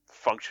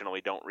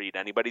functionally don't read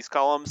anybody's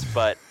columns,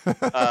 but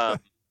I'm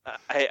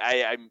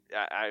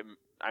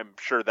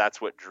sure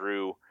that's what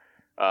drew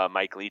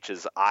Mike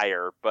Leach's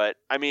ire. But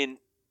I mean,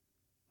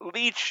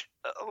 Leach,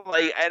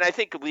 and I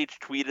think Leach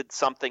tweeted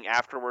something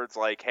afterwards,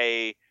 like,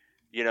 "Hey,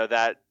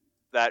 that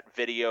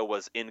video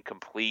was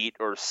incomplete"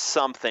 or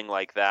something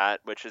like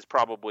that, which is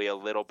probably a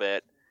little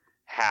bit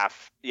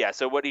half. Yeah.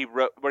 So what he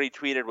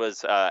tweeted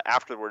was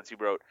afterwards he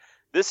wrote,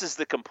 "This is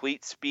the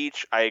complete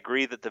speech. I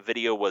agree that the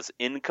video was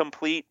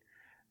incomplete."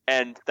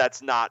 And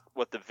that's not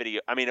what the video...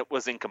 I mean, it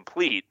was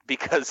incomplete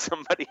because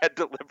somebody had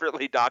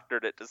deliberately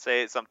doctored it to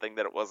say something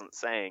that it wasn't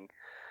saying.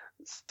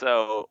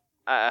 So,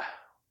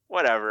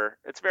 whatever.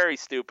 It's very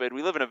stupid.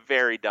 We live in a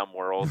very dumb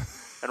world,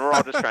 and we're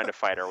all just trying to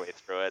fight our way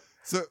through it.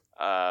 So,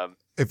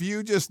 if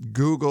you just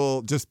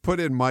put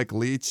in Mike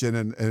Leach,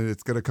 and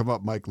it's going to come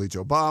up Mike Leach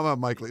Obama,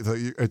 Mike Leach...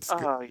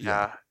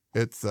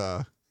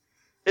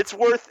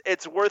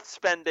 It's worth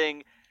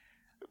spending...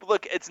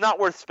 Look, it's not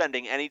worth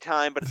spending any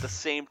time, but at the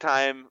same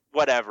time,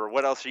 whatever.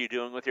 What else are you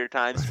doing with your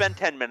time? Spend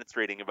 10 minutes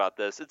reading about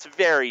this. It's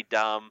very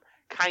dumb,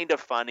 kind of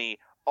funny,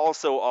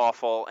 also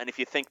awful, and if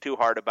you think too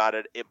hard about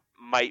it, it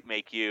might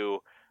make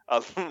you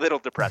a little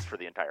depressed for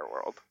the entire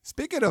world.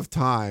 Speaking of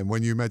time,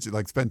 when you mentioned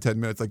like spend 10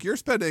 minutes, like you're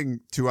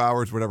spending 2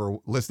 hours, whatever,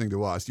 listening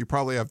to us, you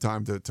probably have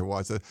time to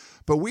watch it.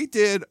 But we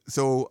did,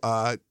 so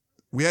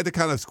we had to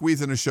kind of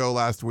squeeze in a show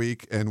last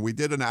week, and we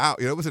did an hour.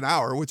 It was an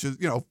hour, which is,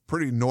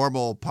 pretty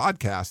normal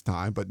podcast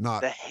time, but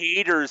not. The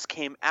haters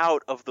came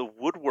out of the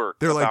woodwork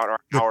They're about like our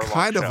the hour-long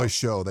kind show. of a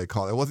show they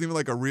call it. It wasn't even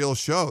like a real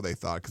show, they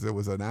thought, because it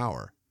was an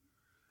hour.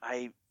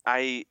 I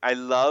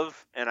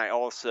love, and I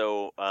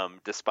also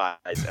despise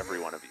every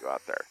one of you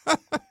out there.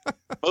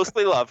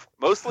 Mostly love,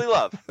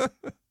 but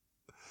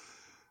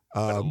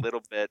a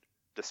little bit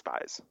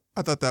despise.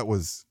 I thought that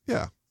was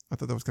kind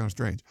of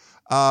strange.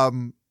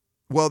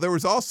 Well, there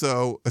was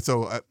also,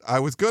 I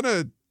was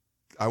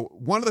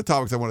one of the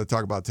topics I wanted to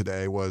talk about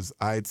today was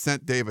I had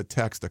sent Dave a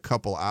text a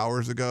couple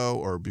hours ago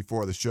or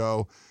before the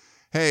show.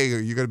 Hey,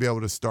 are you going to be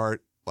able to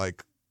start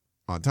like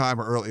on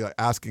time or early, like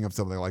asking him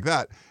something like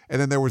that?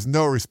 And then there was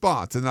no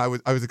response. And I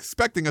was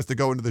expecting us to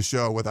go into the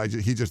show with,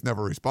 he just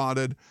never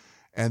responded.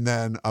 And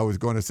then I was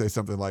going to say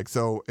something like,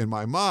 so in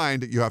my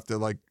mind, you have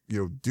to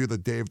do the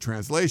Dave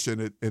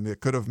translation. And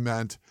it could have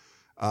meant,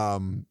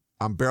 I'm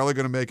barely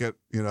going to make it,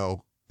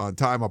 on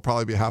time. I'll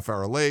probably be a half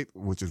hour late,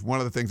 which is one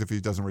of the things if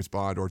he doesn't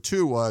respond. Or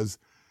two was,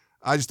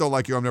 I just don't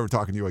like you. I'm never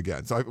talking to you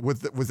again. So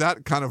was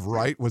that kind of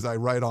right? Was I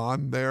right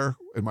on there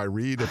in my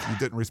read if you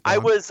didn't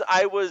respond?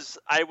 I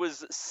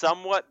was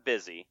somewhat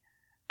busy,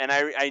 and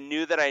I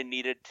knew that I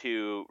needed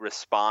to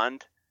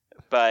respond,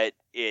 but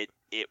it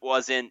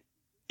wasn't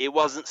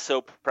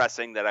so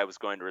pressing that I was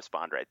going to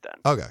respond right then.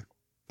 Okay,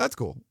 that's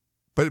cool.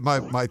 But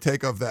my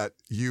take of that,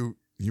 you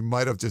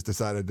might have just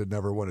decided to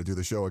never want to do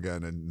the show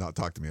again and not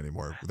talk to me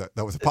anymore.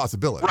 That was a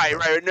possibility. Right.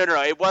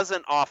 No. It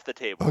wasn't off the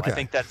table. Okay. I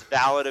think that's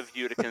valid of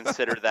you to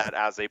consider that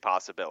as a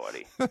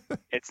possibility.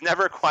 It's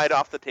never quite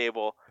off the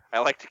table. I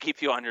like to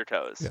keep you on your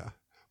toes. Yeah.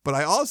 But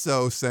I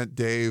also sent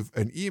Dave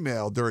an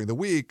email during the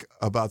week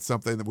about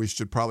something that we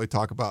should probably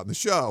talk about in the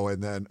show.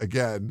 And then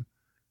again,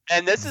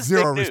 and this is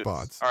zero big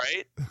response. News, all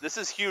right. This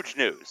is huge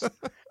news. All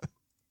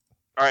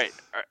right.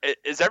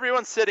 Is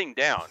everyone sitting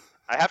down?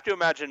 I have to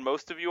imagine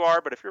most of you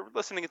are, but if you're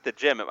listening at the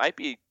gym, it might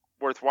be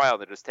worthwhile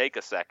to just take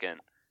a second,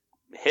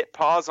 hit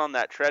pause on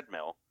that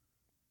treadmill,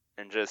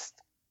 and just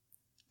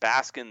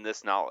bask in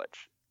this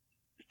knowledge.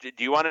 Do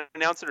you want to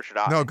announce it, or should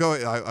I? No, go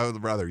ahead. I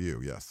would rather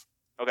you, yes.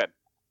 Okay.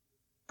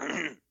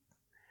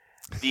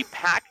 The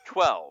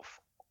Pac-12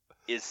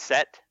 is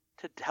set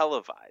to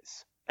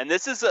televise. And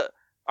this is all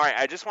right,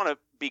 I just want to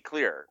be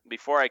clear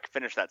before I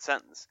finish that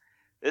sentence.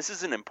 This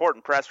is an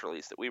important press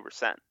release that we were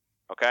sent,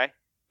 okay?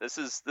 This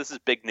is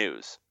big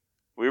news.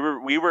 We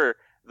were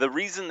the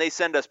reason they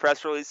send us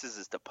press releases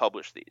is to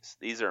publish these.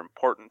 These are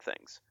important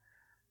things.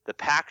 The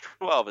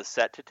Pac-12 is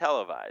set to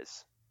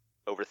televise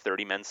over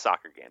 30 men's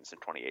soccer games in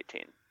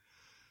 2018.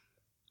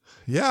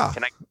 Yeah.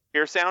 Can I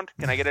cheer sound?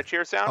 Can I get a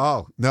cheer sound?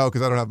 Oh, no,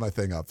 because I don't have my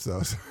thing up.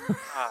 So,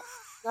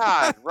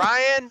 God,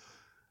 Ryan.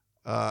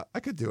 I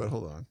could do it.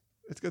 Hold on.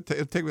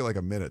 It'll take me like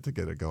a minute to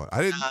get it going.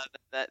 I didn't.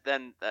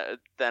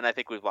 Then I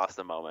think we've lost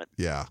the moment.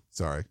 Yeah,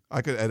 sorry.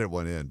 I could edit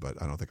one in,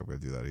 but I don't think I'm going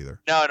to do that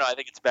either. No, I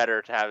think it's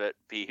better to have it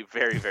be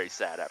very, very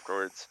sad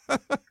afterwards.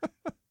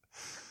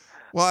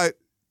 Well,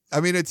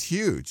 I mean, it's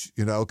huge,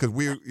 because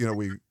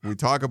we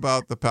talk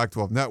about the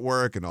Pac-12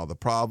 network and all the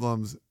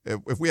problems.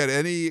 If we had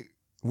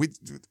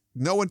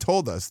no one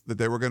told us that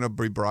they were going to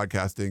be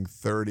broadcasting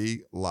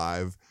 30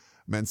 live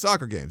men's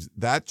soccer games.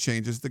 That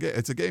changes the game.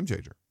 It's a game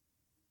changer.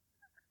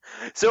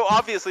 So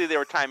obviously they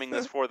were timing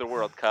this for the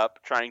World Cup,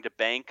 trying to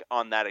bank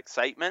on that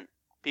excitement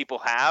people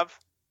have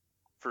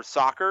for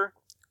soccer.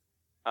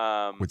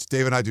 Which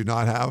Dave and I do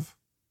not have.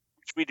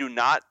 Which we do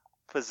not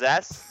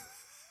possess.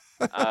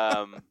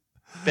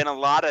 Been a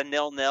lot of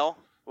 0-0,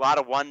 a lot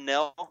of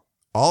 1-0.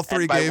 All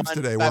three games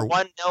today were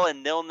 1-0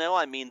 and 0-0.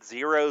 I mean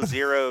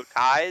 0-0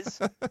 ties.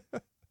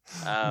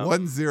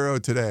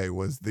 1-0 today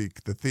was the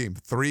theme.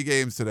 3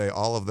 games today,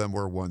 all of them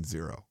were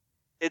 1-0.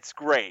 It's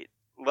great.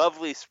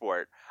 Lovely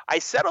sport. I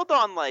settled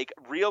on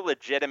real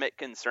legitimate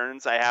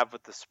concerns I have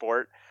with the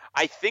sport.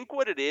 I think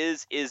what it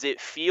is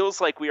it feels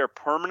like we are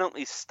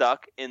permanently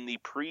stuck in the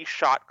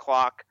pre-shot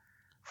clock,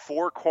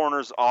 4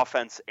 corners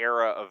offense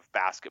era of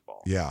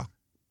basketball. Yeah.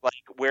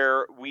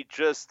 Where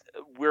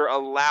we're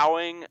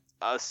allowing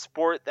a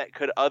sport that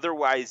could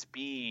otherwise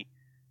be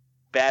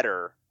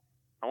better,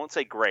 I won't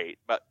say great,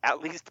 but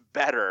at least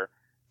better,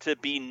 to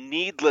be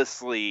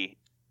needlessly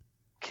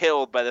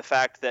killed by the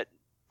fact that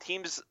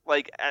teams,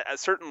 at a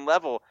certain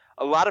level,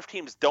 a lot of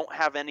teams don't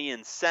have any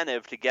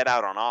incentive to get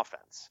out on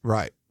offense.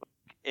 Right.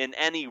 In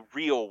any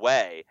real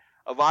way.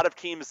 A lot of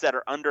teams that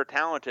are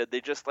under-talented,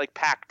 they just,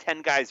 pack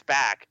 10 guys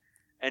back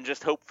and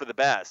just hope for the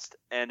best.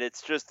 And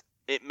it's just,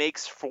 it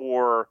makes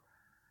for,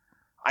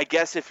 I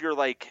guess if you're,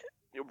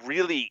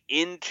 really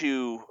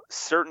into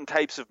certain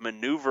types of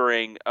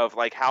maneuvering of,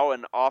 how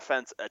an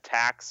offense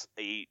attacks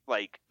a,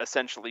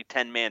 essentially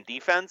 10-man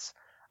defense,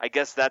 I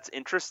guess that's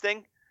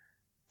interesting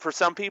for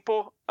some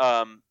people.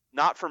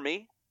 Not for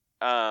me.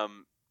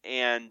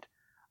 And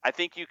I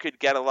think you could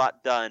get a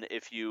lot done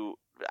if you,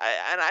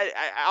 I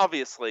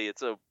obviously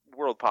it's a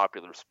world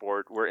popular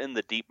sport. We're in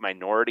the deep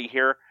minority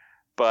here,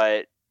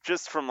 but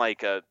just from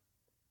like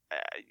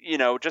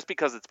just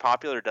because it's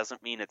popular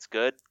doesn't mean it's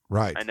good.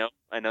 Right.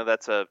 I know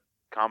that's a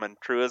common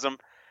truism.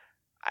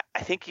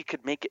 I think you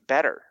could make it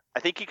better. I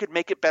think you could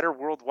make it better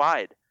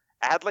worldwide.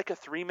 Add like a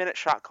 3-minute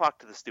shot clock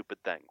to the stupid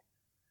thing.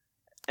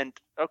 And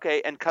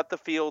cut the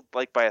field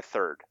like by a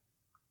third.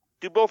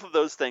 Do both of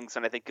those things,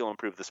 and I think you'll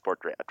improve the sport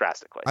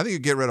drastically. I think you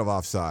get rid of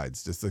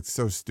offsides. Just like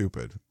so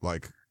stupid.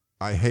 Like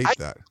I hate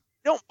that. I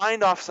don't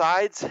mind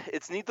offsides.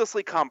 It's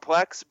needlessly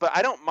complex, but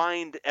I don't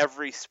mind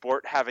every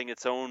sport having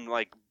its own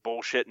like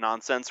bullshit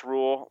nonsense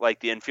rule, like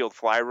the infield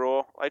fly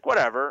rule. Like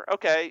whatever.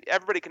 Okay,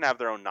 everybody can have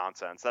their own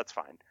nonsense. That's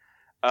fine.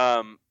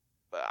 I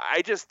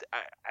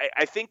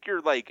think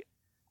you're like,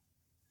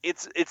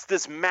 it's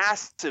this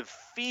massive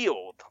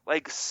field,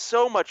 like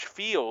so much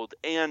field,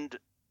 and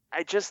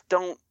I just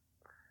don't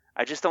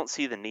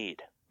see the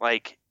need.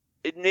 Like,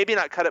 maybe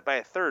not cut it by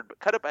a third, but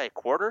cut it by a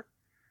quarter.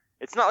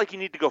 It's not like you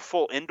need to go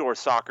full indoor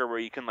soccer where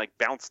you can like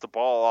bounce the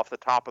ball off the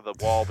top of the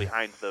wall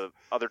behind the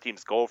other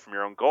team's goal from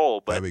your own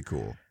goal. But that'd be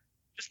cool.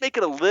 Just make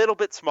it a little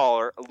bit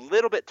smaller, a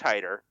little bit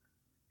tighter,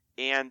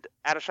 and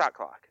add a shot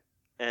clock.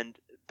 And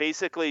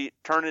basically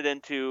turn it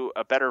into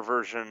a better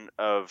version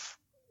of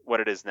what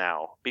it is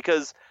now.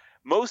 Because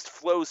most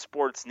flow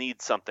sports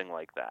need something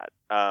like that.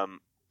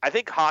 I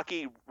think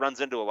hockey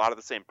runs into a lot of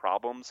the same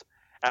problems.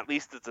 At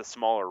least it's a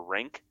smaller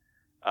rink,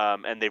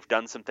 and they've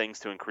done some things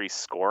to increase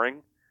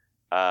scoring.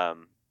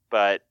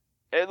 But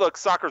look,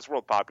 soccer's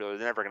world popular.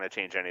 They're never going to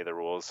change any of the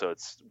rules, so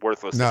it's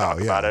worthless to talk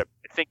about it.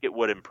 I think it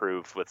would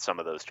improve with some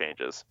of those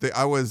changes.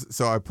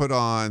 I put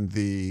on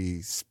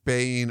the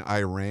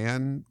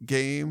Spain-Iran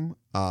game,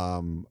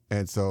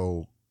 and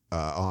so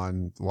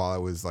while I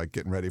was like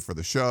getting ready for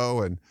the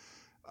show, and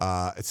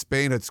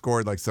Spain had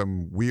scored like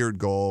some weird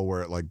goal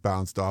where it like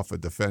bounced off a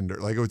defender.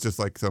 Like it was just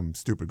like some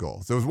stupid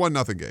goal. So it was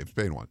 1-0 game.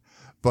 Spain won.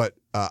 But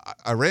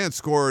Iran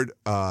scored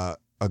a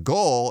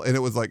goal, and it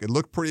was like, it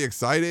looked pretty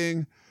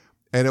exciting.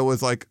 And it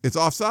was like, it's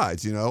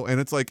offsides,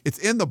 and it's like, it's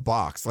in the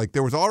box. Like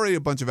there was already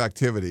a bunch of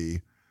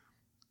activity.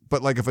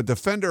 But like if a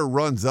defender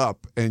runs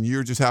up and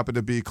you just happen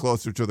to be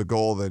closer to the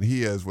goal than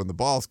he is when the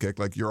ball's kicked,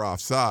 like you're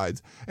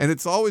offsides. And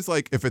it's always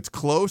like if it's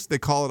close, they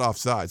call it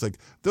offsides. Like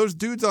those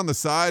dudes on the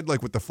side,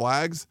 like with the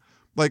flags,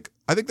 like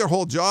I think their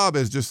whole job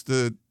is just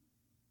to,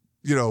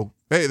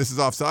 hey, this is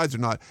offsides or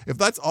not. If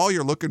that's all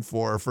you're looking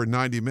for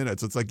 90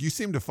 minutes, it's like you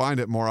seem to find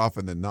it more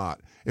often than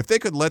not. If they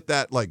could let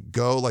that like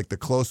go, like the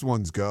close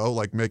ones go,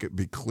 like make it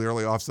be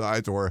clearly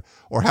offsides or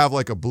have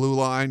like a blue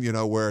line,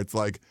 where it's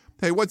like,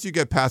 hey, once you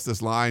get past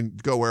this line,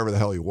 go wherever the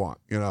hell you want,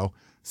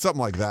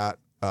 something like that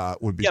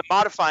would be. Yeah,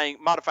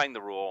 modifying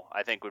the rule,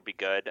 I think would be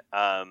good.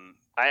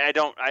 I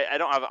don't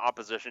have an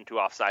opposition to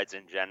offsides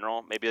in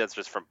general. Maybe that's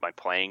just from my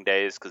playing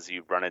days because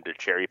you run into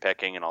cherry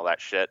picking and all that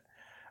shit.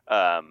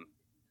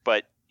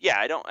 But yeah,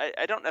 I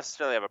don't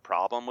necessarily have a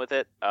problem with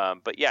it.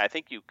 But yeah, I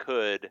think you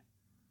could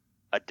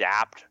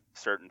adapt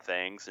certain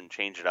things and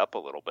change it up a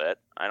little bit.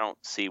 I don't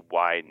see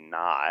why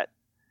not.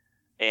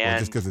 And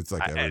just because it's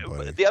like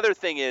everybody. The other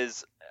thing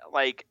is,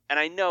 like, and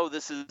I know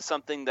this is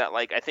something that,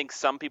 like, I think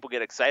some people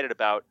get excited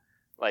about,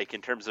 like, in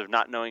terms of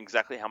not knowing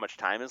exactly how much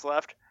time is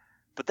left,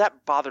 but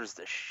that bothers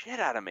the shit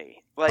out of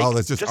me. Like,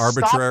 that's just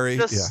arbitrary.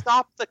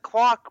 Stop the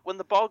clock when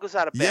the ball goes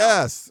out of bounds.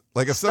 Yes,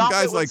 like if some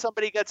guy's like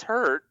somebody gets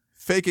hurt,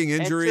 faking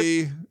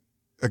injury,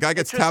 a guy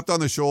gets tapped on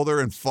the shoulder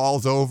and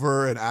falls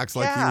over and acts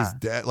like he was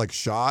dead, like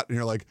shot, and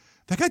you're like,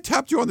 that guy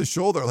tapped you on the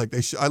shoulder. Like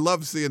I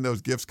love seeing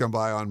those GIFs come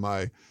by on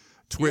my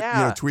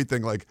tweet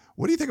thing. Like,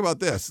 what do you think about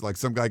this? Like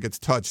some guy gets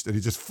touched and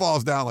he just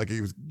falls down like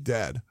he was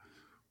dead.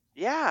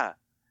 Yeah.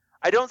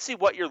 I don't see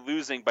what you're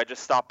losing by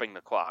just stopping the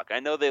clock. I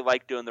know they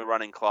like doing the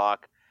running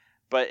clock,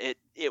 but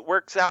it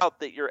works out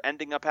that you're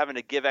ending up having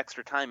to give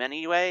extra time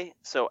anyway.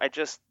 So I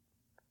just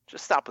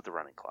stop with the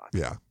running clock.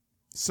 Yeah.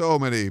 So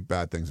many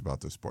bad things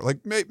about this sport. Like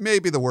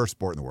maybe the worst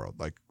sport in the world.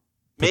 Like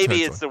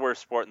maybe it's the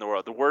worst sport in the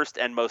world, the worst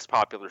and most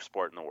popular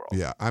sport in the world.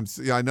 Yeah.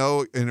 I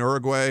know in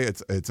Uruguay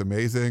it's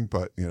amazing,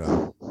 but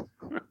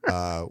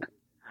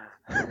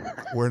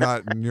we're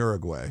not in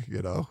Uruguay,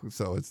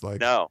 so it's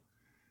like no.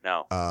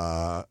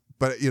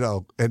 But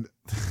and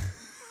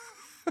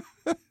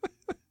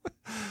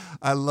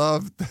I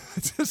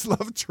just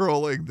love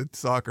trolling the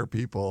soccer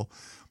people.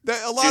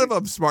 A lot of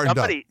them smartened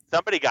up.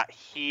 Somebody got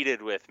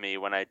heated with me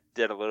when I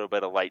did a little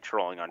bit of light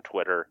trolling on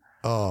Twitter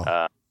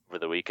over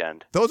the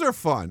weekend. Those are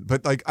fun,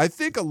 but like I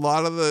think a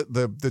lot of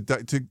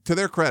the to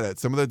their credit,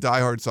 some of the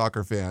diehard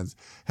soccer fans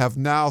have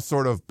now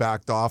sort of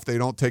backed off. They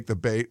don't take the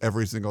bait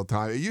every single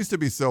time. It used to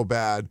be so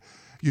bad.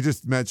 You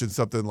just mentioned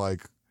something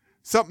like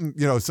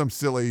some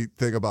silly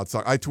thing about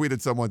soccer. I tweeted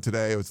someone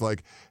today. It was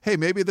like, hey,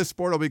 maybe this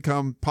sport will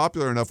become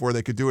popular enough where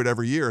they could do it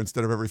every year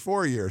instead of every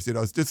 4 years.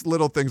 It's just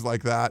little things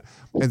like that.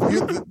 And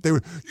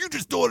you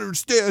just don't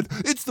understand.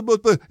 It's the most,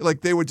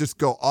 like they would just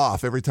go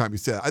off every time you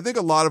said it. I think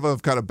a lot of them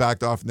have kind of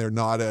backed off and they're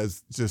not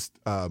as just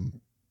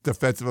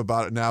defensive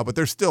about it now, but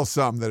there's still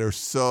some that are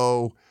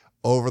so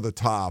over the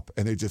top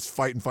and they just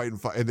fight and fight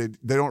and fight. And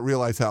they don't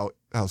realize how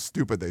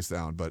stupid they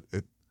sound, but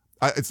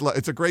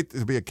It's a great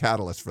to be a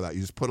catalyst for that.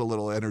 You just put a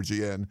little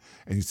energy in,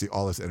 and you see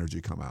all this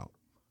energy come out.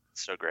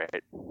 So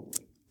great.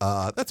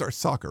 That's our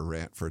soccer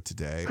rant for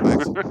today.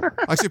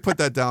 I actually put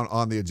that down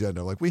on the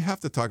agenda. Like, we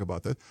have to talk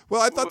about this.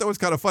 Well, I thought that was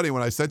kind of funny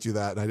when I sent you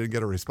that, and I didn't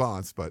get a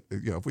response. But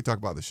if we talk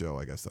about the show,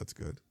 I guess that's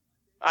good.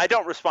 I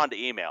don't respond to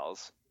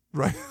emails.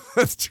 Right,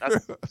 that's true.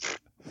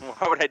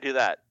 Why would I do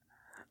that?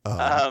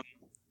 All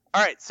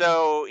right,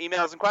 so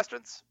emails and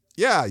questions.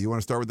 Yeah, you want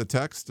to start with the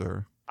text,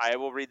 or I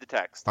will read the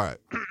text. all right?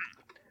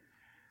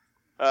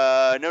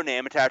 No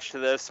name attached to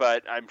this,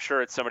 but I'm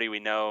sure it's somebody we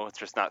know. It's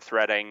just not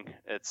threading.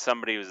 It's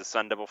somebody who's a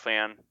Sun Devil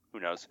fan. Who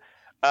knows?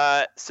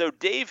 So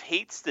Dave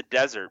hates the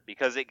desert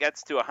because it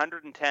gets to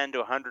 110 to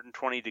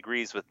 120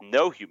 degrees with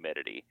no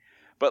humidity,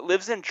 but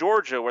lives in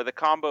Georgia where the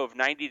combo of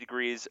 90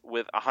 degrees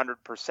with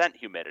 100%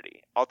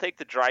 humidity. I'll take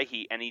the dry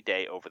heat any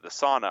day over the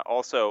sauna.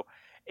 Also,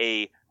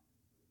 a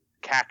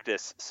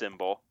cactus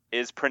symbol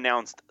is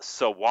pronounced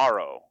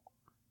saguaro.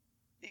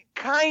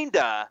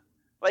 Kinda,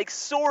 like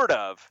sort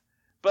of.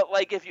 But,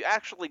 like, if you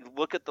actually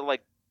look at the,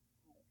 like,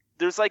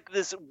 there's, like,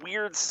 this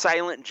weird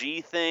silent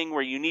G thing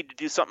where you need to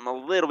do something a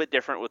little bit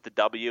different with the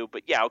W.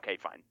 But, yeah, okay,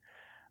 fine.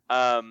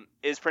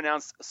 Is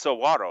pronounced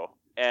saguaro.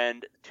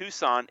 And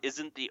Tucson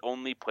isn't the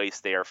only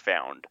place they are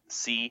found.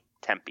 See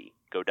Tempe.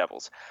 Go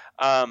Devils.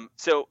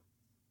 So,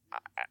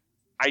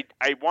 I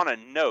want to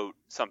note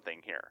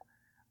something here.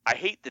 I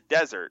hate the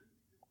desert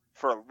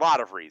for a lot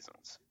of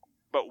reasons.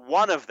 But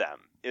one of them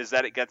is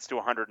that it gets to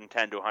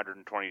 110 to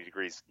 120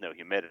 degrees, no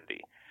humidity.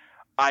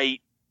 I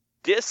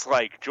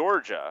dislike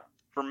Georgia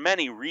for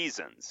many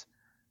reasons.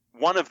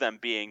 One of them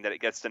being that it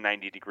gets to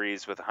 90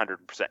 degrees with 100%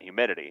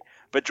 humidity.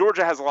 But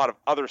Georgia has a lot of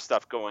other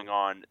stuff going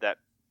on that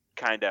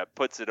kind of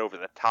puts it over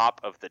the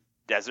top of the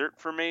desert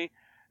for me.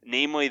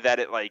 Namely that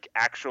it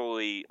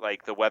actually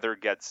the weather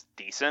gets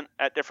decent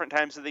at different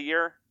times of the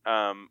year.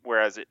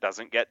 Whereas it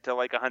doesn't get to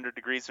 100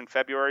 degrees in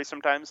February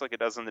sometimes like it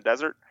does in the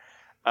desert.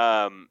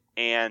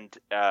 And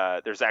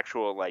there's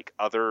actual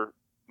other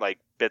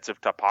bits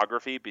of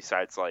topography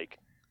besides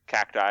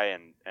cacti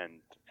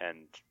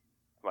and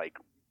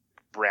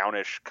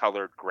brownish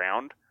colored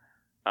ground.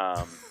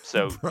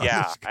 So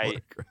yeah,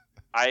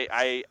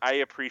 I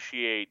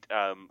appreciate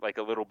a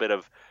little bit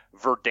of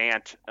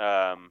verdant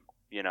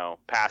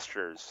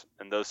pastures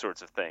and those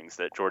sorts of things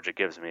that Georgia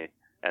gives me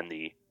and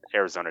the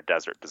Arizona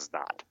desert does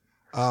not.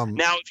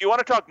 Now, if you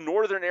want to talk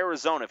northern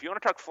Arizona, if you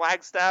want to talk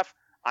Flagstaff,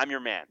 I'm your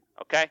man.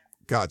 Okay.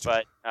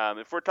 Gotcha. But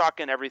if we're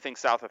talking everything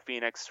south of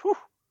Phoenix,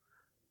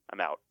 I'm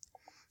out.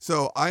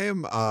 So I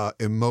am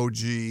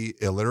emoji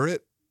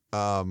illiterate.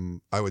 I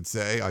would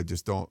say I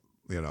just don't,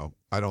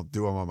 I don't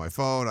do them on my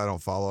phone. I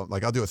don't follow them.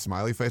 I'll do a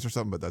smiley face or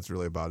something, but that's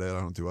really about it. I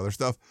don't do other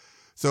stuff.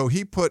 So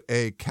he put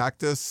a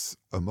cactus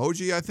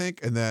emoji, I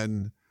think, and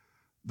then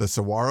the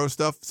saguaro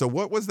stuff. So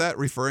what was that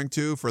referring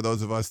to for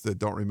those of us that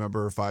don't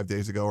remember 5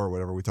 days ago or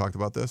whatever we talked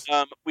about this?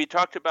 We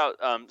talked about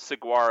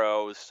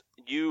saguaros.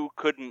 You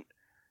couldn't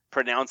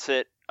pronounce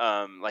it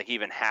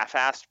even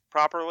half-assed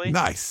properly.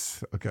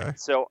 Nice. Okay.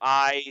 So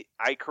I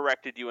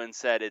corrected you and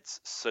said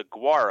it's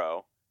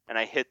saguaro, and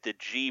I hit the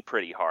G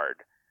pretty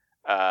hard,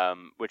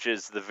 which is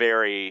it's the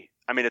very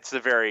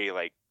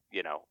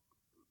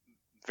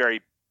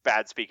very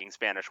bad-speaking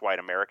Spanish white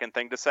American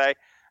thing to say,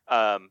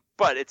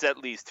 but it's at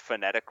least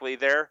phonetically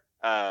there.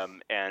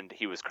 And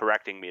he was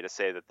correcting me to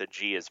say that the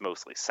G is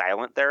mostly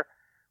silent there,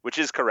 which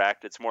is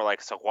correct. It's more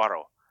like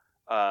saguaro,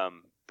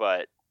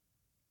 but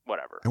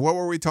whatever. And what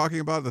were we talking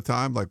about at the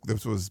time?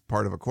 This was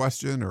part of a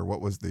question, or what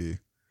was the...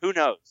 Who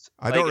knows?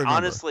 I don't remember.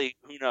 Honestly,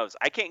 who knows?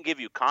 I can't give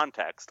you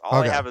context.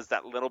 All I have is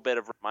that little bit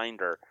of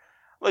reminder.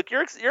 Look,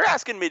 you're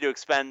asking me to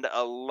expend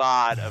a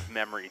lot of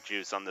memory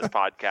juice on this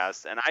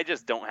podcast, and I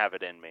just don't have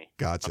it in me.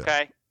 Gotcha.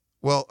 Okay?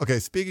 Well, okay,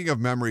 speaking of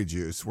memory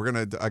juice, I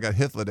got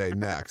Hythloday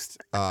next.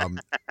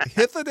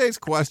 Hythloday's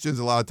questions,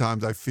 a lot of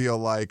times I feel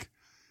like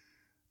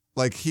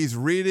he's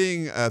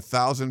reading a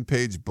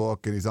 1,000-page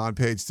book and he's on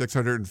page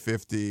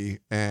 650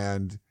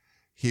 and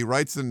he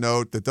writes a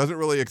note that doesn't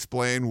really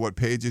explain what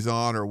page he's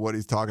on or what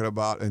he's talking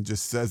about and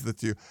just says that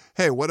to you,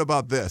 hey, what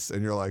about this?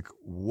 And you're like,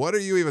 what are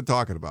you even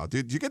talking about?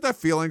 Dude, do you get that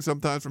feeling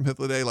sometimes from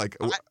Hythloday?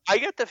 I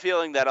get the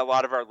feeling that a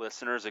lot of our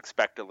listeners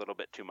expect a little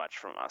bit too much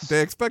from us.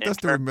 They expect us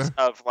to remember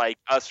of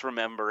us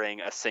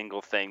remembering a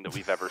single thing that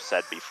we've ever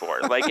said before.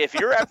 If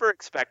you're ever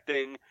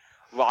expecting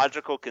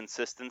logical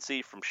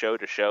consistency from show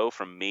to show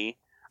from me,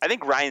 I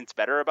think Ryan's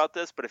better about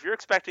this, but if you're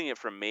expecting it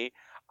from me,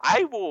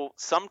 I will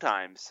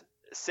sometimes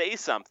say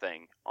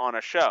something on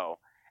a show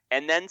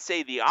and then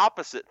say the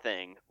opposite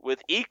thing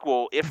with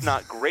equal, if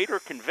not greater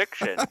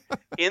conviction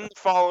in the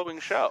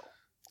following show.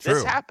 True.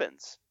 This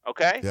happens,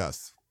 okay?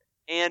 Yes.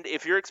 And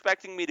if you're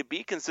expecting me to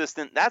be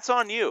consistent, that's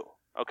on you,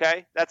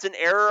 okay? That's an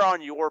error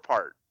on your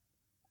part.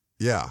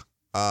 Yeah.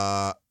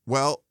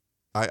 Well,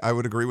 I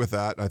would agree with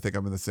that. I think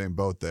I'm in the same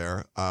boat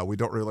there. We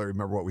don't really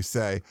remember what we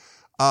say.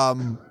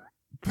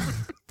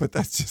 But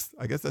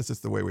I guess that's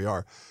just the way we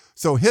are.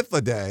 So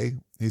Hythloday,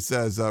 he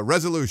says,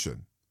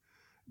 resolution.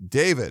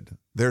 David,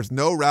 there's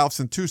no Ralphs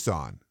in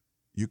Tucson.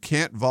 You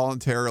can't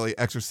voluntarily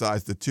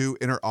exercise the two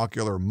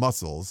interocular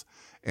muscles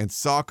and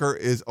soccer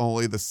is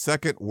only the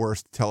second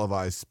worst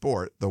televised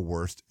sport. The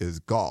worst is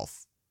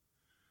golf.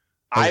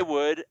 I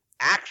would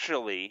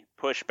actually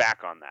push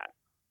back on that.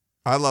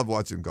 I love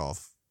watching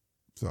golf.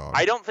 So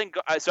I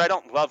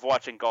don't love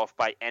watching golf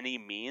by any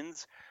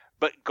means,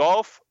 but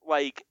golf,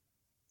 like,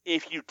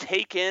 if you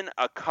take in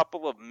a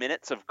couple of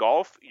minutes of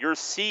golf, you're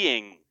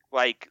seeing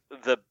like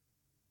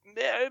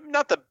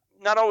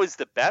not always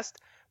the best,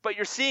 but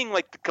you're seeing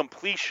like the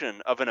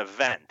completion of an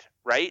event,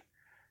 right?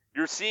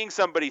 You're seeing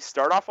somebody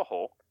start off a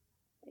hole,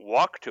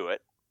 walk to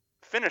it,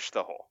 finish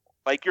the hole.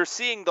 Like, you're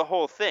seeing the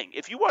whole thing.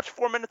 If you watch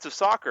 4 minutes of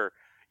soccer,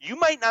 you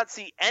might not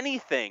see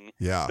anything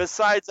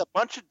besides a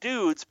bunch of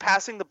dudes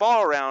passing the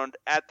ball around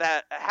at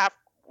that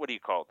what do you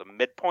call it? The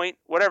midpoint?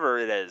 Whatever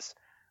it is.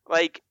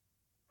 Like,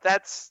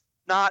 that's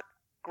not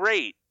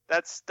great.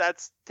 That's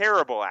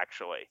terrible,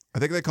 actually. I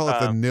think they call it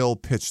the nil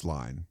pitch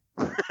line.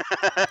 I'm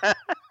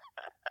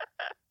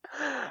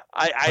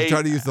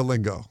trying to use the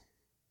lingo.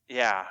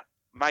 Yeah.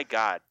 My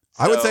God.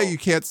 I would say you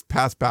can't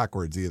pass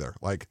backwards either.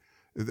 Like,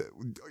 like,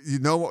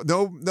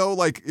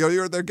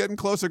 they're getting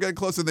closer,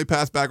 and they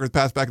pass backwards,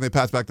 pass back, and they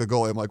pass back to the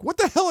goalie. I'm like, what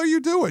the hell are you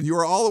doing? You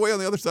are all the way on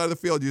the other side of the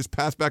field. You just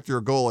pass back to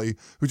your goalie,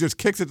 who just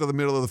kicks it to the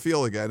middle of the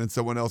field again, and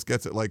someone else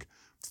gets it. Like,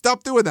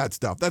 stop doing that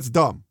stuff. That's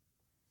dumb.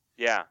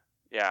 Yeah.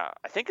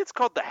 I think it's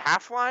called the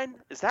half line.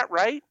 Is that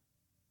right?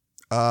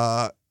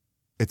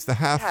 It's the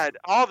half. God,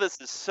 all this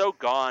is so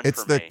gone.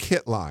 It's for the me.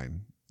 kit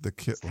line. The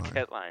kit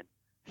line.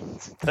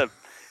 It's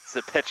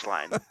the pitch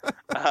line.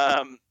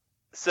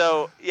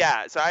 So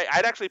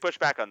I'd actually push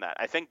back on that.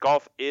 I think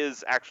golf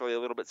is actually a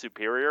little bit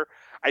superior.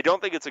 I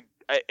don't think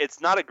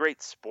it's not a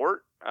great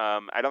sport.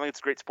 I don't think it's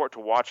a great sport to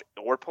watch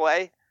or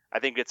play. I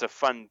think it's a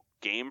fun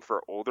game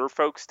for older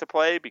folks to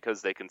play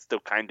because they can still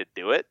kind of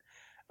do it.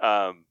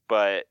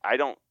 But I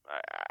don't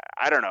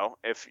know.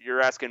 If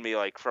you're asking me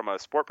like from a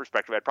sport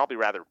perspective, I'd probably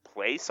rather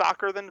play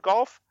soccer than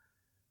golf.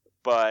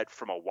 But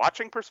from a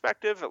watching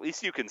perspective, at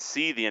least you can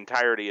see the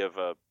entirety of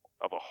a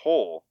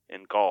hole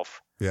in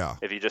golf. Yeah.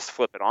 If you just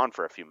flip it on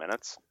for a few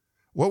minutes.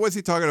 What was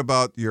he talking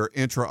about? Your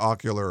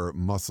intraocular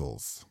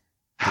muscles.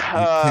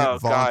 Oh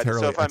God!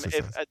 So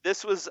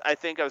I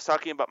think I was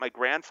talking about my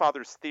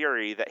grandfather's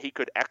theory that he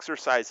could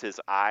exercise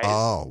his eyes.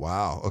 Oh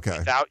wow! Okay.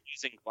 Without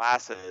using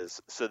glasses,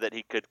 so that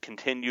he could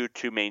continue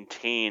to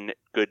maintain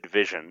good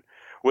vision.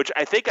 Which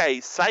I think I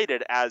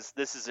cited as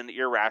this is an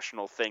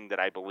irrational thing that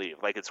I believe.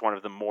 Like, it's one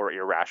of the more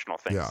irrational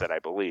things that I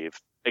believe,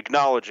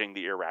 acknowledging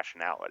the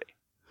irrationality.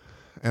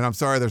 And I'm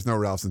sorry there's no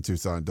Ralph's in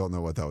Tucson. Don't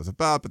know what that was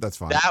about, but that's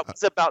fine. That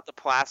was about the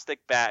plastic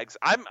bags.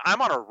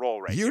 I'm on a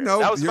roll right here.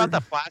 That was about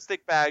the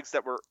plastic bags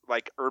that were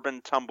like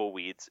urban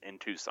tumbleweeds in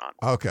Tucson.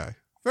 Okay.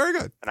 Very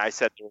good. And I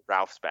said they were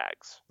Ralph's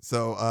bags.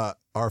 So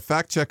our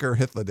fact checker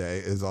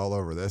Hitladay is all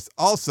over this.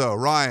 Also,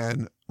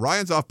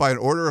 Ryan's off by an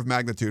order of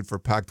magnitude for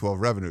Pac-12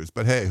 revenues,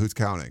 but hey, who's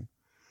counting?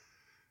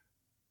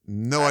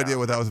 No idea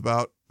what that was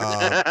about.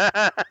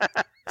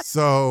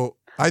 So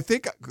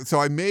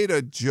I made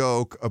a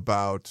joke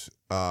about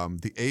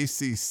the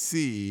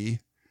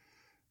ACC,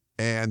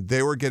 and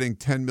they were getting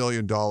 $10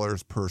 million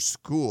per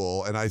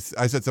school, and I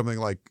said something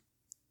like,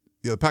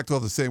 the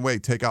Pac-12 the same way,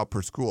 take out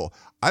per school.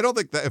 I don't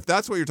think that if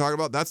that's what you're talking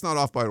about, that's not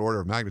off by an order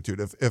of magnitude.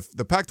 If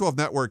the Pac-12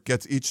 network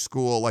gets each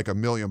school like $1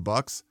 million,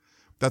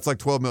 that's like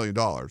 $12 million.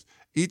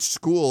 Each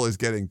school is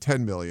getting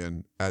 $10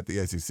 million at the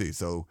ACC.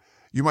 So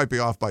you might be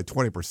off by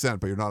 20%,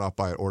 but you're not off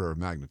by an order of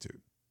magnitude.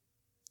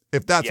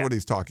 If that's what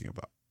he's talking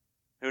about.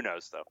 Who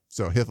knows though?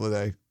 So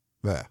Hitladay,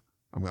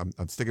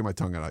 I'm sticking my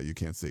tongue out. You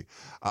can't see.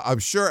 I'm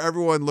sure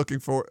everyone's looking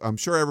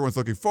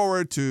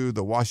forward to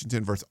the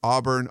Washington versus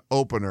Auburn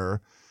opener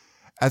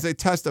as a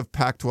test of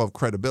Pac-12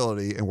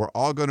 credibility, and we're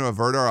all going to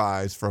avert our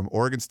eyes from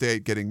Oregon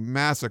State getting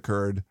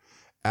massacred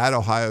at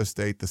Ohio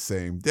State the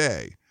same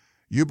day.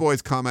 You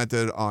boys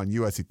commented on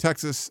USC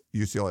Texas,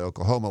 UCLA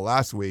Oklahoma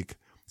last week,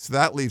 so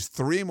that leaves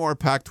 3 more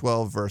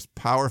Pac-12 versus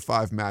Power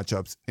 5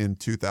 matchups in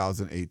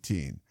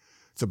 2018.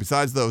 So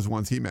besides those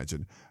ones he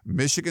mentioned,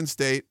 Michigan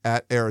State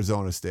at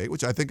Arizona State,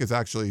 which I think is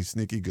actually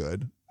sneaky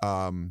good.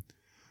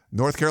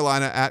 North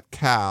Carolina at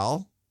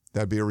Cal.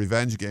 That'd be a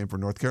revenge game for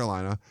North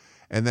Carolina.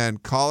 And then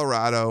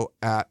Colorado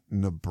at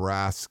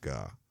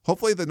Nebraska.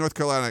 Hopefully the North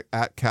Carolina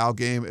at Cal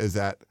game is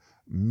at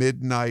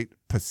midnight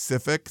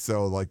Pacific.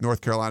 So like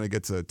North Carolina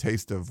gets a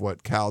taste of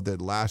what Cal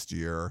did last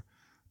year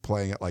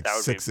playing at like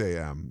 6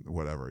 a.m.,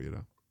 whatever,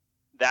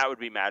 That would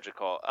be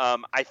magical.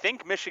 I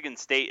think Michigan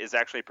State is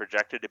actually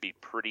projected to be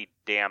pretty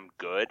damn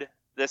good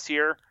this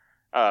year.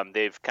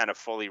 They've kind of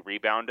fully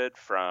rebounded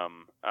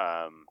from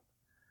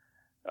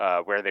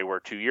where they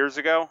were 2 years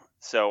ago.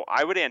 So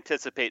I would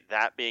anticipate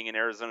that being an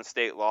Arizona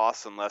State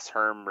loss unless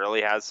Herm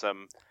really has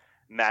some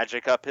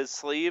magic up his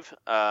sleeve.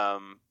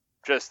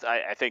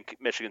 I think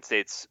Michigan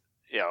State's,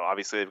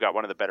 obviously they've got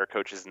one of the better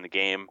coaches in the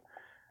game.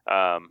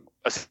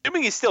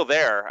 Assuming he's still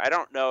there, I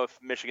don't know if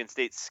Michigan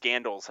State's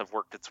scandals have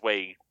worked its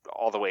way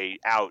all the way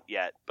out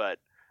yet, but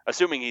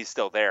assuming he's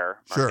still there,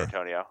 Mark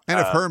Antonio. And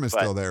if Herm is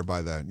still there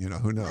by then,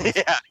 who knows?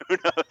 Yeah, who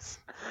knows?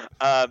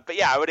 But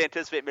yeah, I would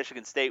anticipate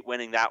Michigan State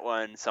winning that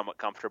one somewhat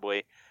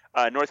comfortably.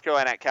 North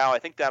Carolina at Cal, I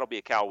think that'll be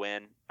a Cal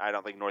win. I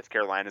don't think North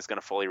Carolina is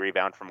going to fully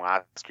rebound from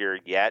last year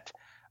yet.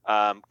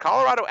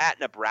 Colorado at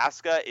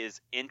Nebraska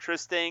is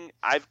interesting.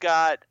 I've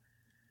got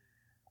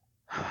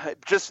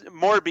just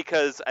more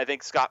because I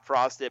think Scott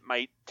Frost, it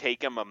might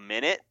take him a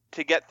minute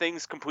to get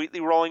things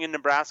completely rolling in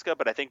Nebraska,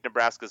 but I think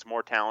Nebraska's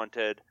more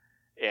talented,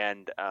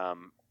 and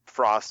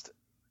Frost,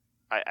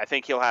 I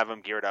think he'll have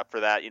him geared up for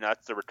that.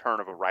 That's the return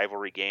of a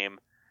rivalry game.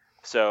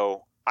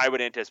 So I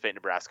would anticipate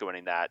Nebraska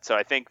winning that. So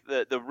I think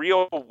the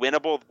real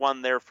winnable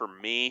one there for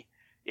me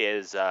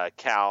is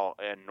Cal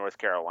and North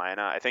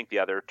Carolina. I think the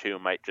other two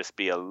might just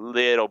be a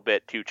little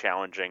bit too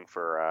challenging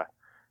for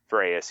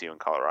ASU and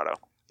Colorado.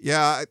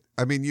 Yeah,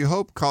 I mean, you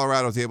hope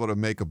Colorado's able to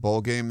make a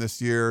bowl game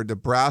this year.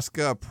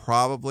 Nebraska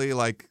probably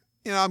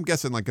I'm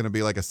guessing going to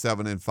be like a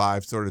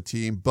 7-5 sort of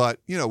team,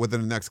 but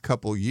within the next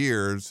couple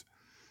years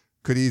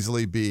could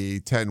easily be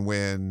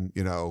 10-win,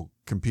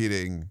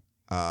 competing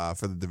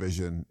for the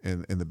division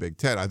in the Big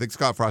Ten. I think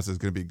Scott Frost is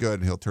going to be good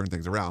and he'll turn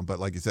things around, but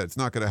like you said, it's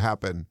not going to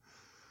happen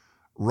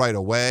right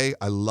away.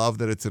 I love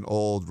that it's an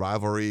old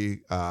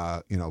rivalry.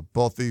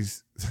 Both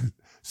these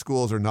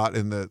schools are not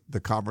in the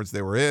conference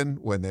they were in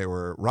when they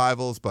were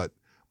rivals, but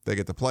they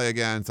get to play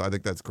again. So I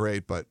think that's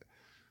great, but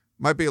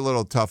might be a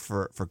little tough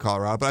for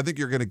Colorado. But I think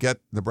you're going to get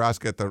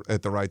Nebraska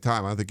at the right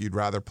time. I think you'd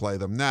rather play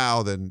them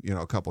now than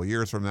a couple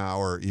years from now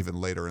or even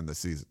later in the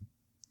season.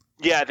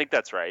 Yeah, I think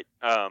that's right.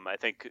 I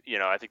think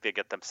they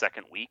get them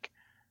second week.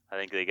 I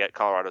think they get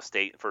Colorado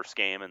State first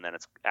game, and then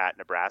it's at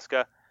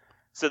Nebraska.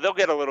 So they'll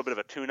get a little bit of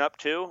a tune-up,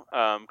 too.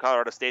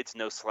 Colorado State's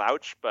no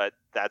slouch, but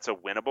that's a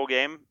winnable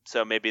game.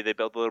 So maybe they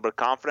build a little bit of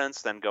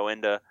confidence, then go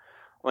into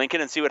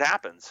Lincoln and see what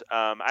happens.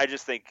 I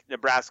just think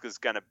Nebraska's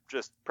going to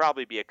just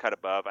probably be a cut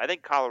above. I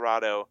think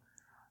Colorado,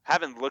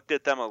 having looked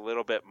at them a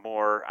little bit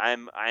more,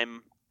 I'm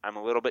a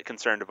little bit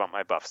concerned about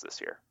my Buffs this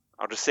year.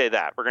 I'll just say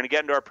that. We're going to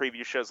get into our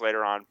preview shows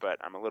later on, but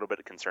I'm a little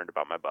bit concerned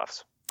about my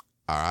Buffs.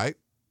 All right.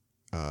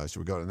 Should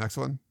we go to the next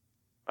one?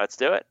 Let's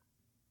do it.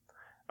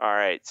 All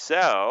right.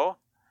 So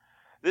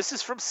this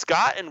is from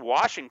Scott in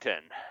Washington.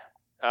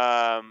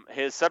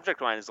 His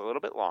subject line is a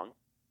little bit long.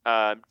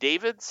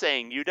 David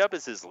saying UW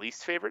is his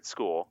least favorite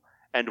school,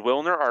 and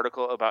Wilner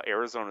article about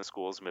Arizona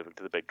schools moving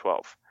to the Big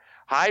 12.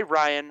 Hi,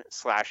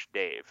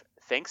 Ryan/Dave.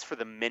 Thanks for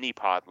the mini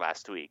pod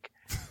last week.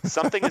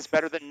 Something is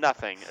better than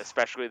nothing,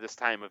 especially this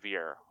time of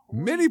year.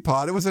 Mini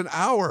pod? It was an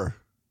hour.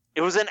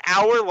 It was an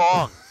hour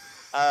long.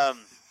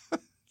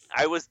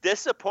 I was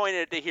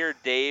disappointed to hear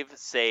Dave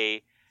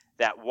say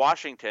that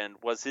Washington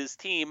was his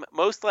team.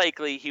 Most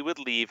likely he would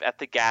leave at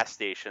the gas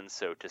station,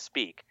 so to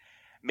speak.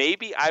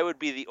 Maybe I would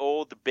be the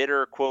old,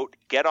 bitter, quote,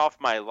 get off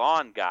my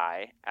lawn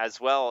guy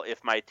as well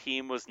if my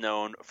team was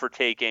known for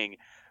taking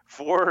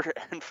 4-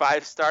 and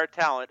 5-star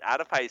talent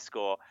out of high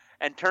school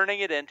and turning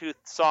it into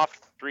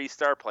soft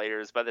 3-star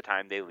players by the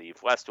time they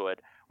leave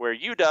Westwood, where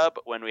UW,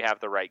 when we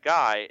have the right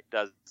guy,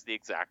 does the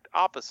exact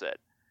opposite.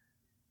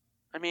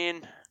 I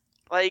mean,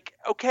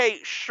 okay,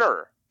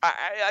 sure.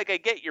 I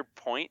get your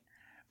point,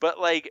 but,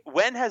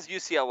 when has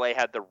UCLA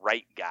had the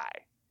right guy?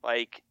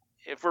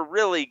 If we're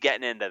really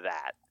getting into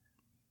that.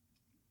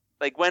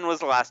 When was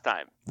the last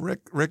time?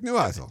 Rick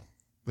Neuheisel.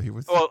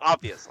 Well,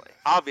 obviously.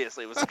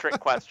 Obviously, it was a trick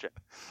question.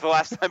 The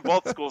last time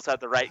both schools had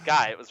the right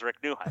guy, it was Rick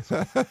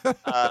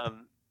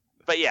Neuheisel.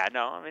 But yeah,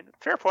 no, I mean,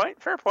 fair point.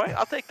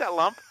 I'll take that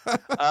lump.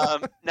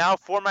 Now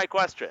for my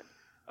question.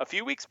 A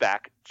few weeks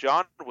back,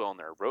 John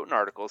Wilner wrote an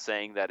article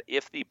saying that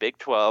if the Big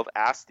 12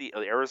 asked the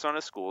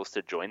Arizona schools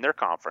to join their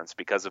conference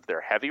because of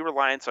their heavy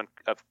reliance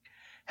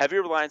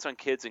on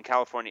kids in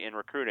California in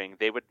recruiting,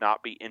 they would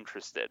not be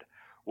interested.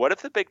 What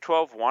if the Big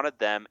 12 wanted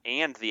them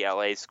and the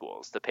LA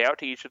schools to pay out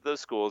to each of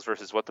those schools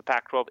versus what the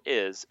Pac-12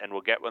 is and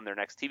will get when their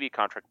next TV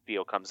contract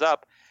deal comes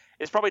up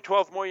is probably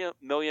 $12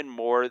 million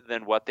more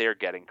than what they are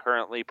getting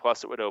currently,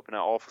 plus it would open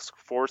all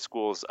 4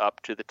 schools up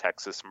to the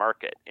Texas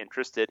market.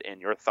 Interested in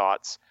your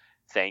thoughts?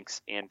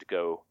 Thanks, and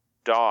go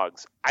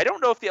Dogs. I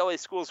don't know if the LA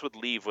schools would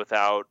leave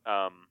without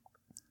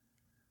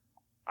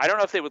I don't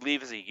know if they would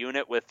leave as a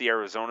unit with the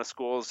Arizona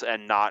schools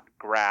and not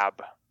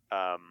grab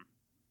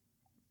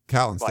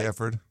Cal and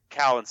Stanford.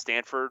 Cal and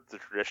Stanford, the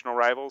traditional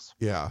rivals.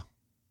 Yeah.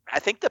 I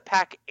think the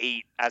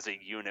Pac-8 as a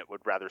unit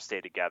would rather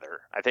stay together.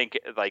 I think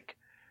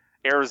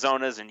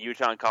Arizona's and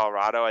Utah and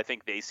Colorado, I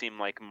think they seem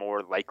like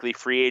more likely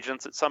free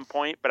agents at some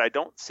point, but I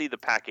don't see the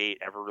Pac-8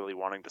 ever really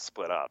wanting to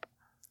split up.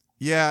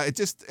 Yeah,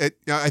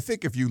 I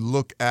think if you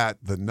look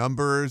at the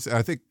numbers,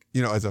 I think,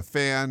 as a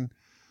fan,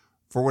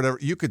 for whatever,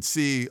 you could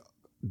see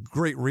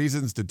great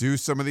reasons to do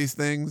some of these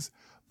things,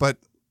 but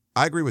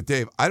I agree with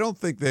Dave. I don't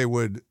think they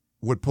would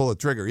pull a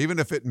trigger, even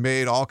if it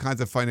made all kinds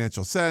of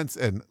financial sense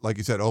and, like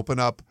you said, open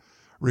up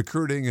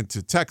recruiting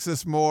into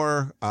Texas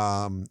more.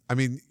 I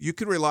mean, you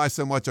can rely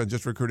so much on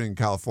just recruiting in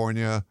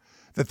California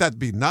that'd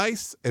be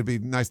nice. It'd be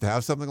nice to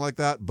have something like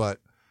that, but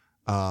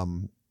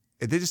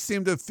they just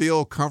seem to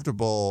feel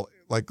comfortable,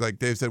 like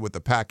Dave said, with the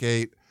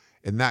Pac-8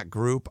 in that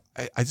group.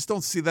 I just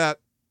don't see that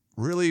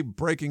really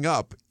breaking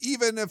up.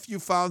 Even if you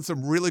found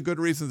some really good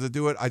reasons to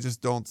do it, I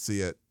just don't see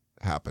it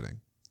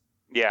happening.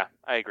 Yeah,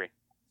 I agree.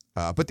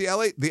 But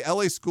the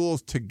LA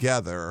schools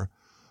together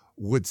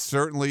would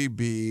certainly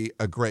be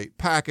a great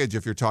package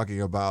if you're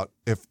talking about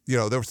if,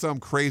 there was some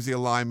crazy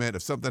alignment,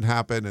 if something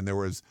happened and there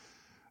was,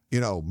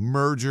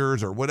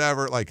 mergers or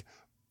whatever, like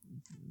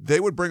they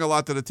would bring a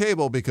lot to the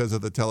table because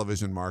of the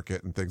television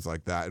market and things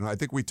like that. And I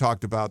think we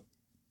talked about,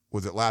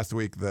 was it last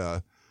week,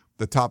 the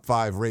top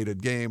 5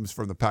 rated games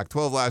from the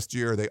Pac-12 last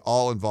year, they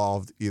all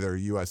involved either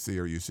USC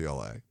or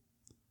UCLA.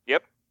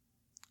 Yep.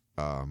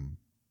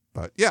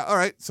 But yeah, all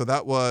right. So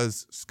that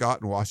was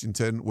Scott in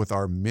Washington with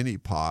our mini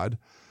pod.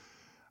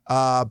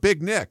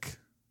 Big Nick.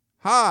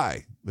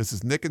 Hi, this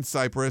is Nick in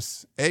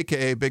Cyprus,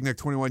 a.k.a. Big Nick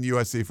 21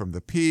 USC from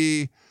the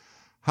P.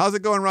 How's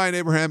it going, Ryan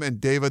Abraham and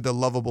David, the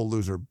lovable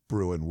loser,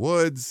 Bruin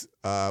Woods?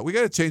 We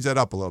got to change that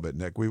up a little bit,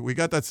 Nick. We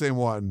got that same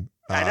one.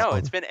 I know.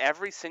 It's been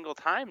every single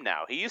time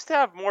now. He used to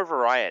have more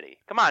variety.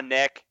 Come on,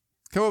 Nick.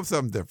 Come up with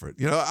something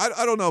different.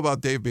 I don't know about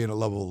Dave being a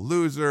lovable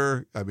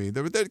loser. I mean,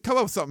 they come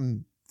up with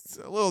something,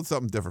 a little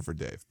something different for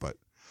Dave. But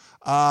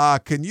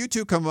can you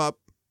two come up?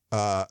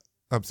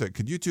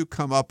 Could you two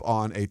come up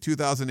on a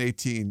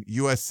 2018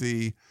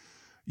 USC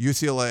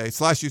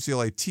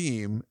UCLA/UCLA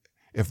team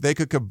if they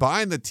could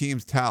combine the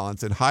team's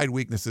talents and hide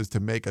weaknesses to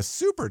make a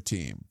super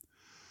team?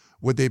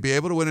 Would they be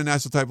able to win a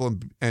national title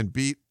and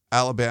beat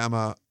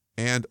Alabama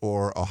and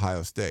or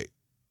Ohio State?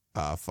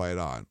 Fight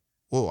on.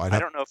 Oh, I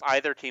don't know if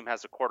either team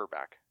has a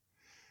quarterback.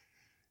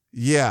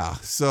 Yeah,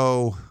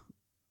 so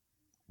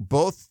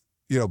both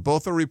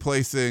are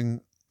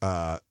replacing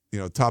top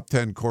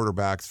 10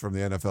 quarterbacks from the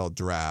NFL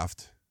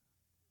draft.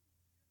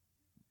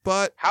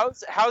 But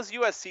how's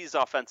USC's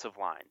offensive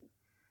line?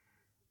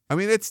 I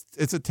mean,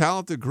 it's a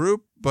talented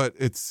group, but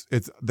it's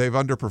they've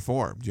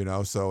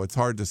underperformed, so it's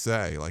hard to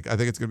say. Like, I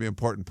think it's going to be an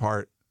important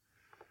part.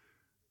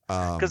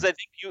 Because I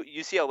think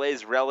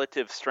UCLA's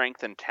relative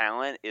strength and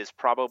talent is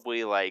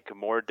probably like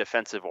more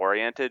defensive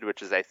oriented,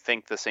 which is I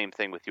think the same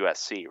thing with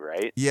USC,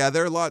 right? Yeah,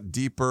 they're a lot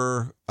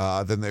deeper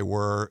than they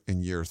were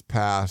in years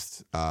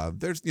past.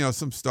 There's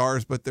some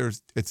stars, but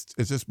it's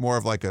just more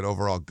of like an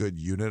overall good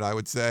unit, I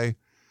would say.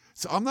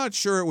 So I'm not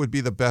sure it would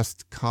be the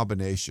best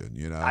combination,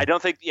 I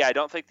don't think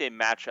they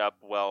match up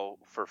well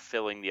for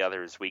filling the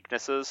other's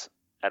weaknesses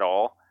at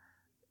all.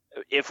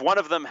 If one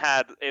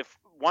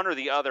or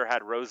the other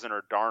had Rosen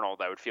or Darnold,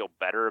 I would feel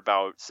better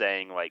about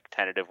saying like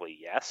tentatively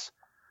yes.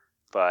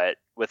 But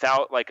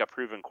without like a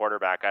proven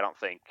quarterback, I don't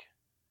think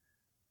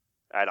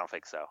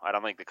so. I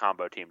don't think the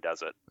combo team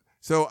does it.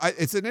 So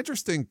it's an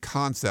interesting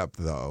concept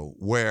though,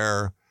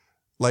 where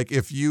like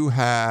if you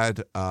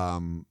had,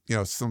 some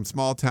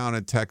small town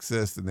in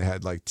Texas and they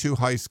had like 2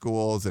 high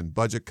schools and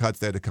budget cuts,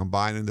 they had to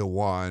combine into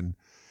one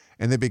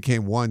and they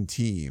became one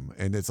team.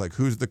 And it's like,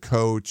 who's the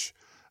coach?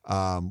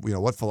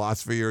 What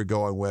philosophy you're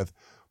going with,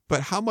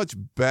 but how much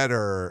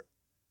better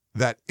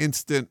that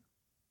instant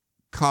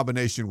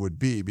combination would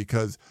be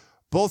because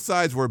both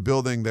sides were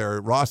building their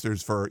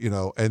rosters for,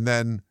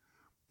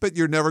 but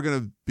you're never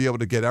going to be able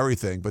to get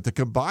everything. But to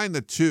combine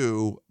the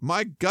two,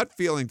 my gut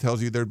feeling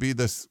tells you there'd be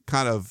this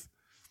kind of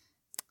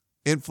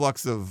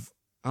influx of,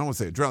 I don't want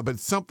to say a drought, but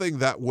something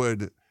that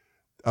would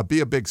be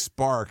a big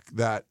spark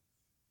that,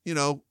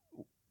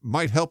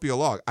 might help you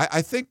along.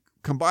 I think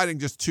combining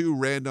just 2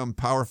 random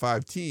Power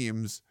 5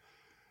 teams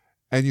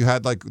and you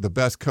had like the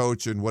best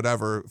coach and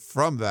whatever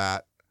from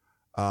that,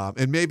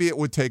 and maybe it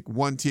would take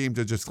one team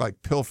to just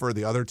like pilfer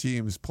the other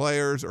team's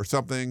players or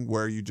something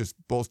where you just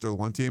bolster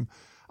one team.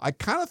 I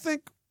kind of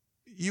think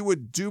you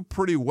would do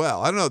pretty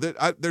well. I don't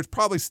know. There's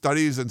probably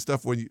studies and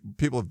stuff when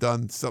people have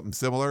done something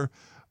similar,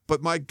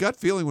 but my gut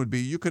feeling would be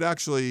you could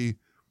actually,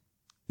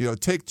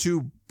 take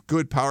 2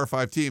 good Power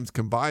 5 teams,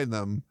 combine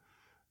them,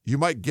 you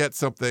might get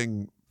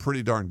something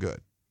pretty darn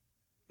good.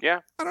 Yeah.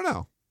 I don't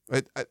know.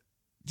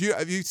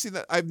 Have you seen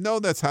that? I've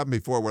known that's happened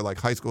before where like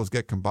high schools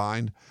get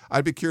combined.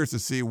 I'd be curious to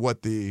see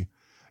what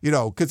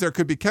because there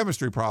could be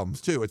chemistry problems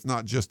too. It's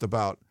not just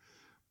about,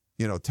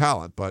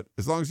 talent, but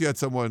as long as you had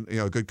someone,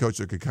 a good coach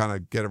that could kind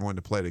of get everyone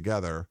to play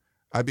together,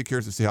 I'd be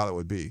curious to see how that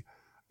would be.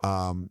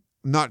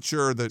 Not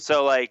sure that.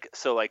 So like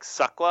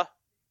Suckla?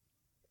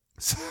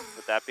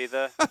 Would that be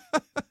the?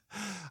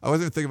 I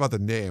wasn't even thinking about the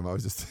name. I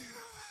was just.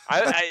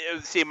 I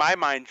see. My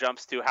mind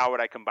jumps to how would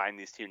I combine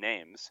these 2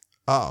 names?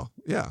 Oh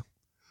yeah.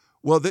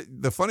 Well,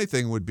 the funny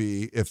thing would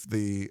be if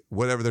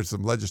there's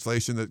some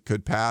legislation that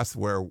could pass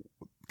where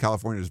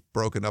California is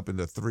broken up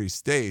into 3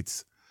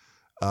 states,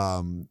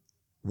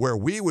 where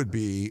we would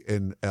be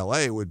in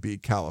LA would be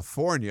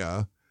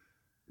California,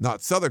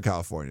 not Southern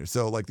California.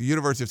 So like the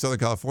University of Southern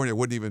California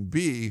wouldn't even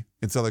be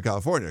in Southern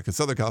California because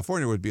Southern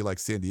California would be like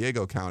San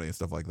Diego County and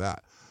stuff like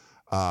that.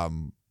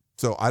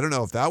 So I don't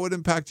know if that would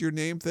impact your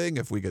name thing.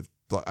 If we get,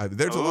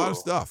 there's a lot of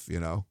stuff,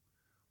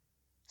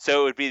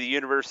 So it would be the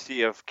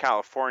University of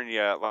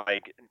California,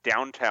 like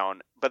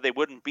downtown, but it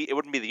wouldn't be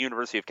the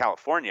University of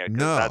California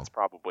because that's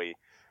probably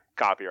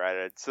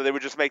copyrighted. So they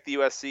would just make the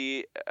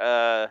USC.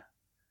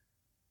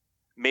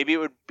 Maybe it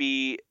would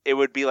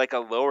be like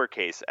a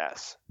lowercase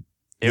s.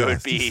 It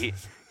would be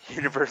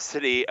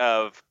University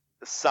of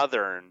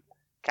Southern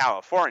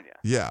California.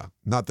 Yeah,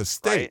 not the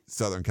state, right?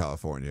 Southern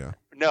California.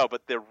 No,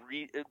 but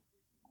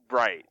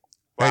Right.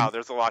 Wow, And-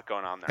 there's a lot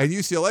going on there. And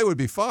UCLA would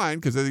be fine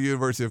because they're the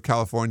University of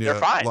California.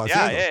 They're fine. Los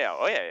Yeah. Angeles.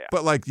 Oh, yeah.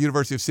 But like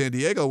University of San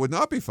Diego would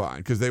not be fine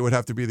because they would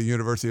have to be the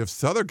University of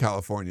Southern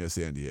California,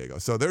 San Diego.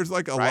 So there's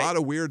like a Right. lot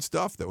of weird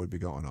stuff that would be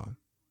going on.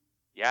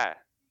 Yeah.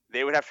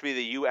 They would have to be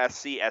the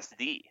USC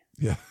SD.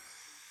 Yeah.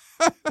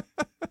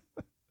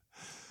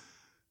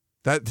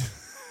 That.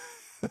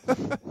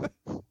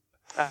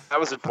 That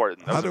was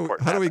important. That How was do,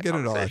 important how to do we have get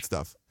into all that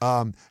conversation.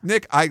 stuff?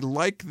 Nick, I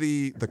like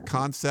the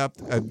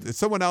concept.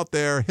 Someone out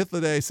there,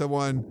 Hitladay,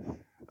 someone,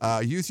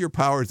 use your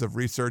powers of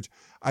research.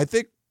 I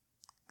think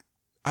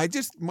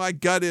my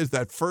gut is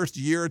that first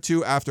year or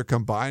two after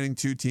combining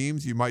two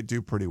teams, you might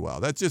do pretty well.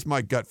 That's just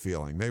my gut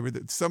feeling. Maybe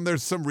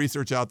there's some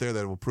research out there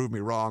that will prove me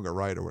wrong or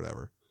right or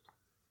whatever.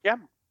 Yeah.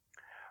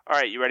 All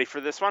right, you ready for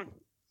this one?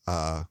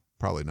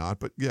 Probably not,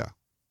 but yeah.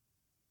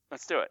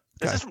 Let's do it.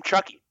 This Okay. is from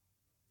Chucky.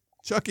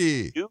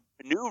 Chucky.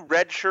 New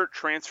red shirt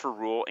transfer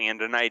rule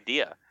and an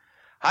idea.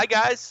 Hi,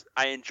 guys.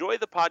 I enjoy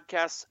the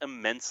podcasts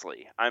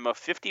immensely. I'm a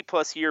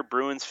 50-plus year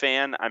Bruins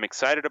fan. I'm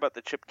excited about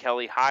the Chip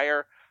Kelly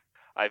hire.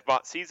 I've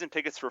bought season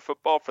tickets for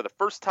football for the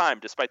first time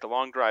despite the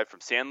long drive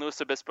from San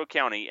Luis Obispo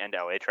County and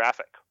LA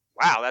traffic.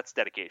 Wow, that's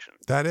dedication.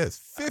 That is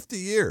 50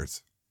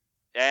 years.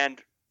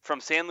 And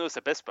from San Luis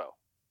Obispo.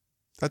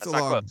 That's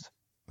Not long. close.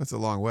 That's a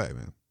long way,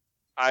 man.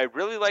 I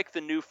really like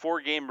the new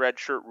 4-game red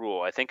shirt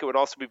rule. I think it would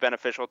also be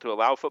beneficial to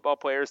allow football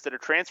players that are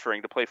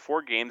transferring to play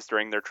 4 games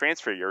during their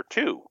transfer year,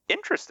 too.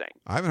 Interesting.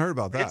 I haven't heard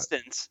about that.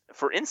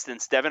 For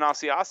instance, Devin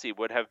Asiasi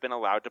would have been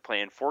allowed to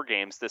play in 4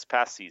 games this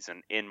past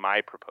season in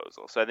my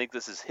proposal. So I think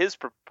this is his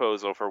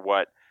proposal for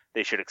what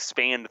they should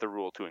expand the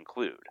rule to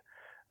include.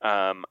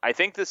 I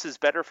think this is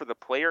better for the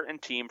player and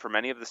team for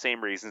many of the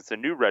same reasons the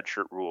new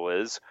redshirt rule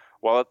is,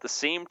 while at the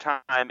same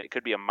time it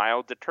could be a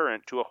mild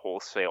deterrent to a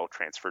wholesale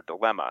transfer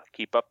dilemma.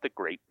 Keep up the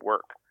great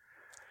work.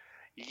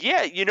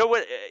 Yeah, you know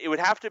what? It would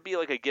have to be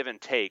like a give and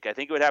take. I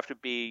think it would have to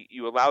be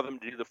you allow them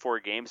to do the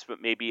 4 games,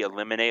 but maybe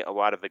eliminate a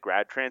lot of the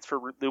grad transfer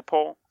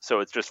loophole. So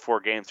it's just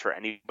 4 games for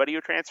anybody who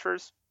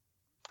transfers.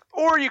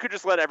 Or you could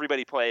just let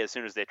everybody play as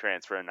soon as they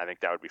transfer, and I think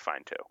that would be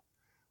fine too.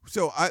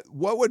 So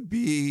what would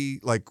be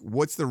like,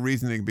 what's the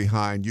reasoning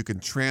behind you can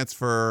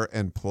transfer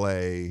and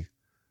play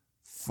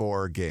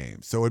 4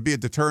 games? So it would be a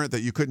deterrent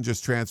that you couldn't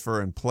just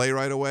transfer and play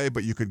right away,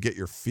 but you could get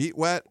your feet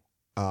wet.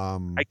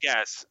 I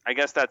guess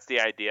that's the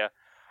idea.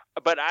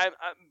 But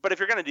but if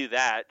you're going to do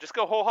that, just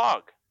go whole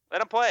hog. Let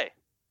them play.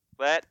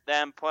 Let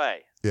them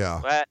play. Yeah.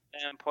 Let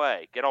them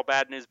play. Get all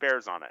bad news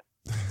bears on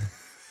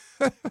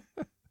it.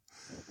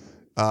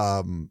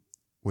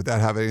 Would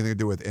that have anything to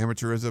do with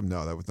amateurism?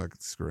 No, that would not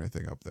screw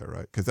anything up there,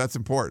 right? Because that's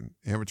important.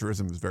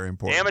 Amateurism is very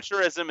important.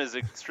 Amateurism is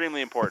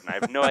extremely important. I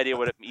have no idea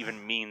what it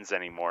even means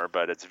anymore,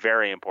 but it's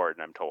very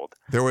important, I'm told.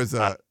 There was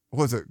what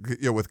was it?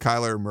 With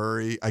Kyler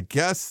Murray. I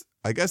guess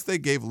they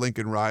gave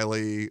Lincoln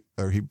Riley,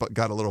 or he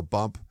got a little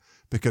bump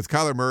because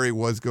Kyler Murray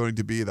was going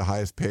to be the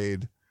highest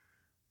paid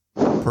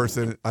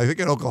person, I think,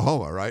 in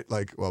Oklahoma, right?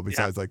 Like, well,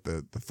 besides like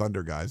the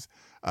Thunder guys,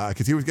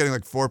 because he was getting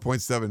like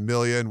 $4.7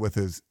 million with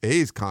his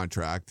A's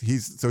contract.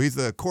 He's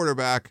the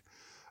quarterback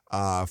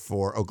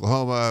for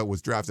Oklahoma.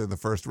 Was drafted in the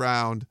first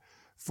round,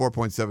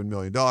 $4.7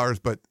 million.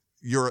 But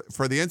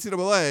for the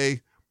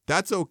NCAA,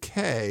 that's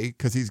okay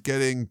because he's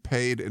getting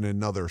paid in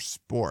another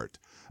sport.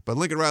 But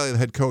Lincoln Riley, the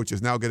head coach,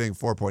 is now getting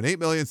 $4.8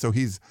 million. So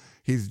he's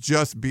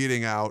just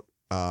beating out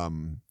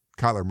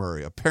Kyler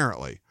Murray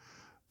apparently.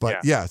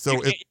 But yeah, so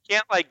you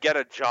can't like get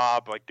a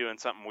job like doing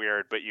something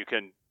weird, but you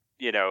can,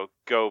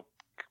 go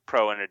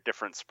pro in a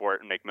different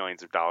sport and make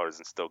millions of dollars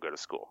and still go to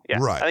school. Yeah,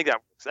 right. I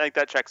think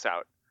that checks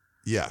out.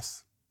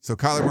 Yes. So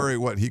Kyler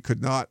Murray, he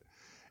could not.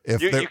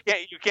 If you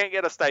can't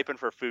get a stipend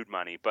for food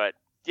money, but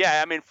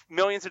yeah, I mean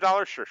millions of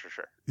dollars, sure.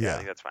 Yeah, I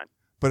think that's fine.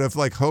 But if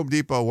like Home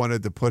Depot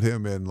wanted to put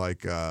him in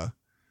like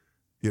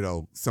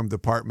some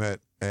department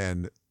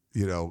and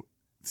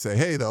say,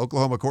 hey, the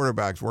Oklahoma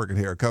quarterback's working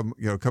here. Come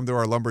to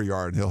our lumber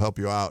yard and he'll help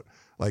you out.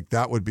 Like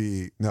that would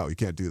be, no, you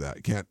can't do that.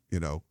 You can't,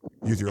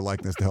 use your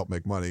likeness to help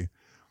make money.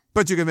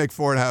 But you can make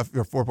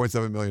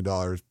 $4.7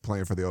 million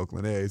playing for the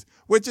Oakland A's,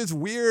 which is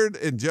weird.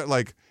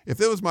 Like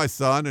if it was my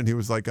son and he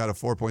was like got a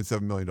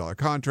 $4.7 million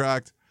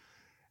contract,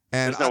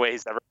 and there's no way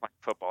he's ever playing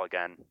football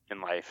again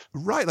in life.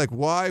 Right? Like,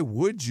 why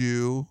would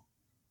you?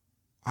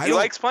 He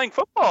likes playing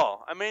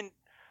football. I mean,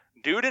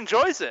 dude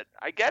enjoys it.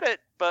 I get it,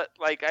 but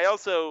like, I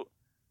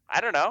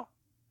don't know.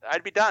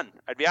 I'd be done.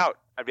 I'd be out.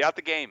 I'd be out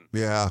the game.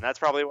 Yeah. And that's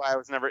probably why I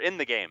was never in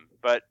the game.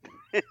 But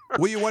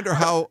well, you wonder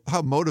how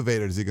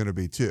motivated is he going to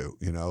be too?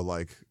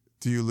 Like,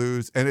 do you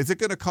lose? And is it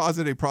going to cause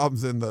any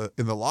problems in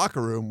the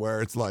locker room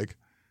where it's like,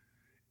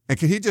 and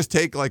can he just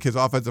take like his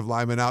offensive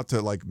lineman out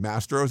to like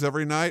Mastros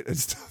every night and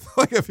stuff?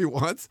 Like if he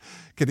wants,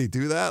 can he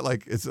do that?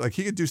 Like it's like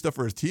he could do stuff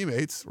for his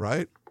teammates,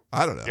 right?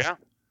 I don't know. Yeah.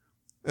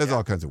 There's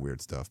all kinds of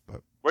weird stuff,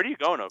 but where do you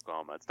go in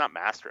Oklahoma? It's not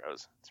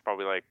Mastros. It's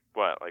probably like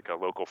what, like a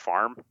local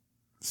farm?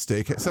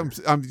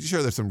 I'm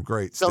sure there's some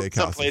great steakhouses.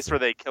 Some place where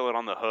they kill it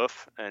on the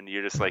hoof and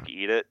you just like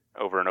eat it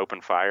over an open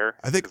fire.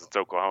 I think it's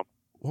Oklahoma.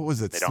 What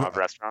was it? They don't have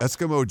restaurants.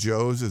 Eskimo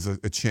Joe's is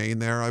a chain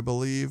there, I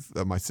believe.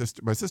 My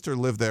sister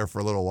lived there for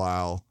a little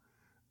while,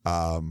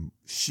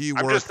 She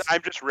I'm worked.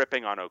 I'm just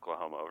ripping on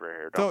Oklahoma over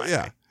here. Don't So mind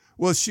yeah, me.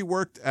 well, she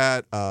worked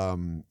at.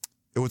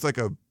 It was like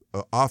a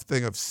off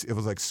thing of. It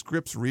was like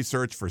Scripps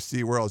Research for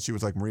SeaWorld. She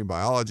was like marine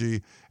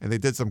biology, and they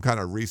did some kind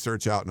of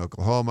research out in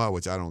Oklahoma,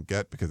 which I don't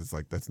get because it's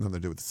like that's nothing to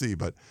do with the sea.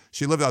 But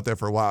she lived out there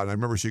for a while, and I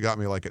remember she got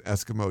me like an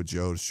Eskimo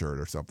Joe's shirt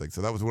or something.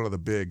 So that was one of the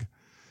big,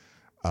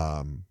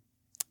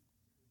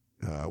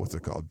 what's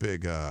it called?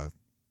 Big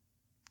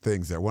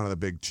things there. One of the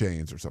big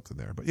chains or something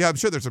there. But yeah, I'm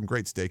sure there's some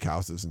great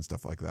steakhouses and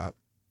stuff like that.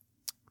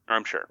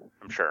 I'm sure.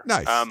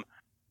 Nice. I'm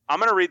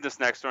going to read this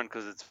next one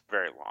because it's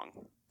very long.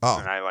 Oh,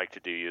 And I like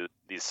to do you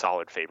these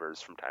solid favors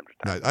from time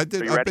to time. nice. I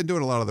did. Are you I've ready? been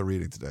doing a lot of the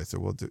reading today, so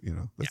we'll do.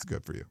 That's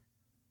good for you.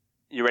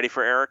 You ready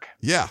for Eric?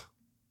 Yeah.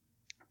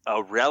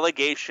 A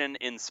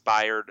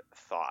relegation-inspired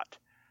thought.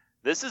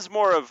 This is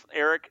more of,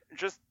 Eric,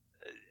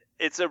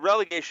 it's a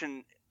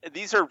relegation.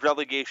 These are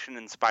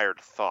relegation-inspired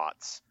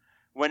thoughts.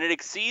 When it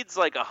exceeds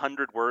like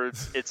 100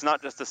 words, it's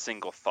not just a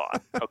single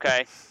thought,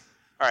 okay?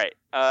 All right.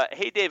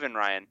 Hey, Dave and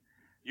Ryan.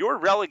 Your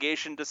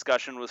relegation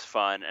discussion was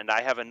fun, and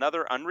I have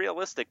another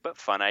unrealistic but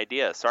fun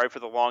idea. Sorry for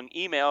the long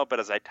email, but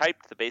as I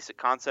typed the basic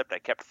concept, I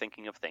kept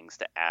thinking of things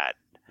to add.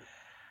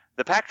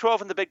 The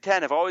Pac-12 and the Big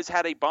Ten have always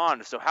had a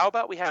bond, so how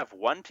about we have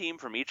one team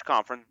from each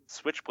conference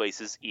switch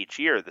places each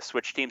year? The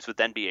switch teams would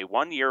then be a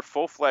one-year,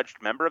 full-fledged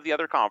member of the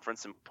other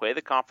conference and play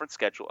the conference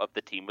schedule of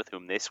the team with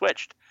whom they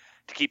switched.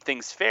 To keep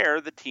things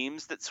fair, the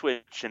teams that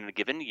switch in a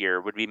given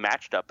year would be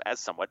matched up as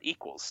somewhat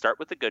equals. Start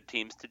with the good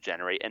teams to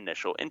generate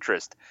initial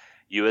interest.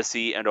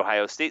 USC and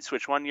Ohio State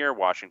switch one year,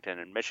 Washington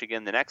and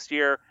Michigan the next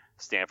year,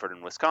 Stanford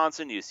and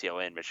Wisconsin,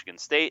 UCLA and Michigan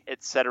State,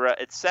 etc.,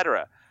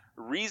 etc.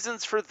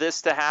 Reasons for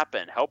this to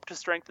happen: help to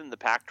strengthen the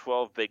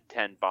Pac-12 Big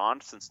Ten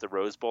bond since the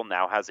Rose Bowl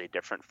now has a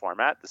different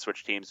format. The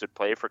switch teams would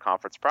play for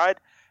conference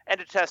pride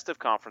and a test of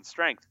conference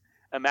strength.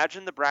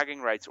 Imagine the bragging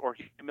rights or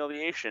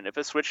humiliation if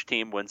a switch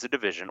team wins a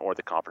division or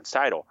the conference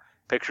title.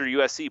 Picture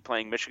USC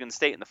playing Michigan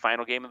State in the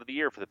final game of the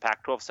year for the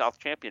Pac-12 South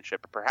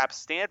Championship, or perhaps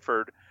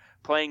Stanford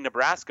playing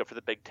Nebraska for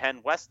the Big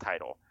Ten West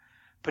title.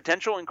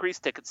 Potential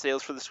increased ticket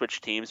sales for the switch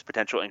teams,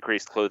 potential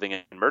increased clothing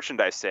and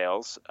merchandise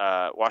sales.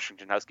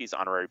 Washington Huskies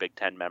honorary Big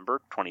Ten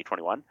member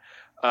 2021.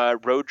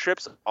 Road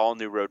trips, all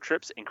new road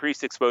trips,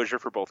 increased exposure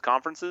for both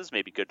conferences,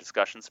 maybe good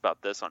discussions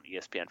about this on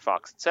ESPN,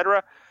 Fox,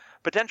 etc.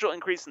 Potential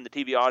increase in the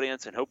TV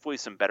audience and hopefully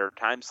some better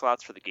time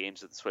slots for the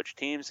games of the switch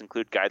teams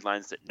include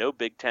guidelines that no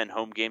Big Ten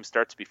home game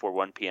starts before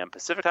 1 p.m.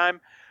 Pacific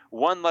time.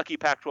 One lucky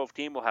Pac-12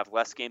 team will have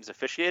less games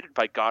officiated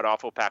by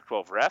god-awful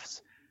Pac-12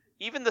 refs.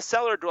 Even the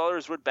cellar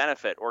dwellers would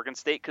benefit. Oregon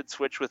State could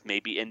switch with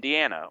maybe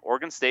Indiana.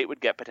 Oregon State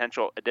would get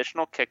potential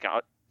additional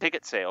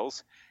ticket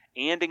sales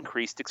and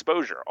increased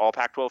exposure. All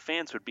Pac-12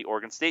 fans would be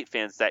Oregon State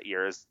fans that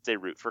year as they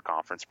root for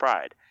conference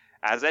pride.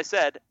 As I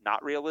said,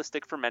 not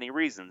realistic for many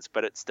reasons,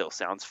 but it still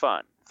sounds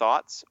fun.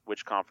 Thoughts?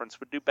 Which conference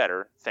would do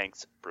better?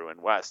 Thanks,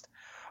 Bruin West.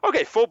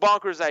 Okay, full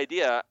bonkers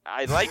idea.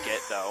 I like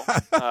it, though.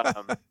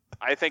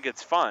 I think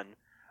it's fun.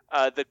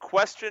 The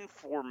question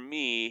for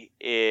me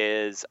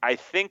is, I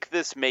think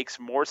this makes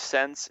more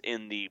sense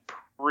in the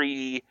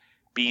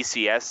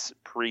pre-BCS,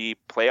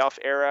 pre-playoff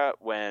era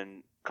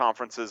when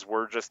conferences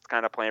were just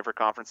kind of playing for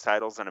conference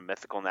titles and a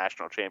mythical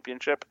national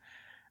championship.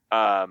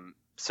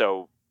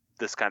 So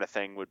this kind of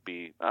thing would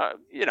be,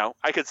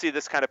 I could see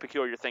this kind of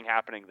peculiar thing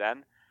happening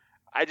then.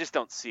 I just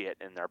don't see it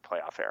in their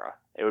playoff era.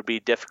 It would be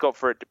difficult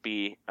for it to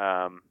be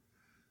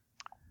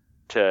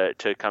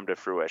to come to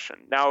fruition.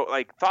 Now,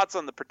 like, thoughts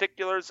on the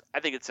particulars, I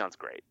think it sounds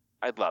great.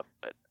 I'd love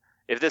it.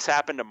 If this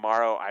happened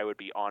tomorrow, I would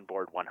be on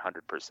board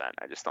 100%.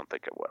 I just don't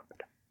think it would.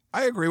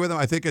 I agree with him.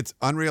 I think it's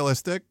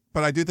unrealistic,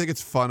 but I do think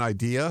it's a fun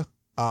idea.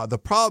 The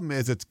problem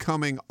is it's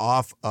coming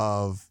off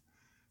of,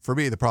 for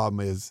me, the problem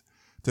is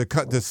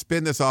to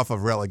spin this off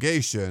of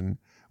relegation,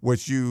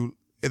 which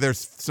there's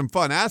some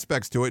fun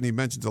aspects to it, and he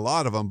mentions a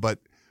lot of them, but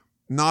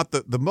not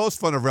the most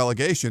fun of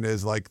relegation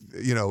is like,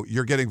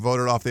 you're getting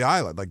voted off the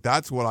island. Like,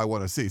 that's what I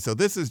want to see. So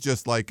this is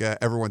just like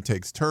everyone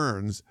takes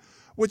turns,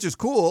 which is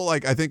cool.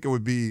 Like, I think it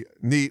would be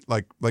neat,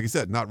 like I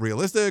said, not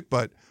realistic,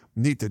 but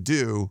neat to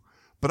do.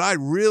 But I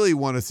really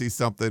want to see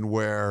something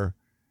where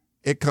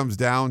it comes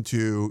down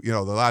to,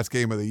 the last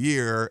game of the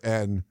year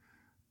and,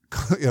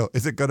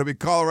 is it going to be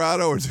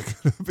Colorado or is it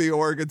going to be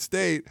Oregon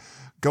State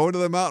going to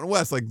the Mountain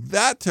West? Like,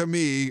 that to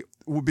me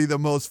would be the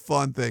most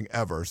fun thing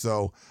ever.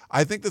 So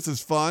I think this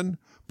is fun,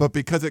 but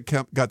because it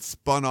got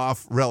spun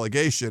off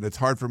relegation, it's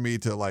hard for me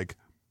to like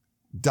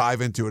dive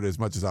into it as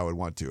much as I would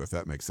want to, if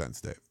that makes sense,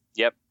 Dave.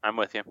 Yep, I'm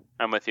with you.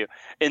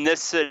 In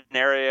this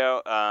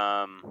scenario,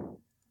 I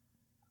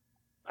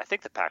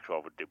think the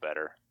Pac-12 would do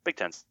better. Big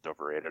Ten's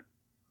overrated.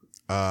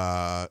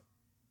 Yeah,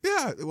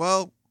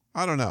 well,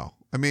 I don't know.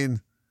 I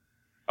mean,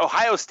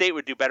 Ohio State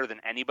would do better than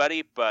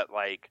anybody, but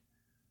like,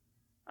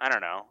 I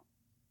don't know.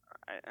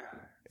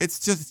 It's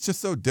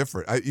just so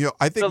different. I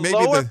think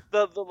maybe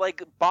the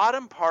like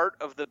bottom part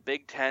of the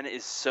Big Ten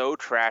is so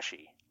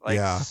trashy, like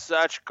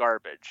such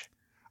garbage.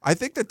 I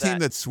think the team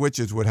that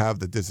switches would have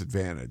the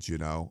disadvantage.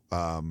 Now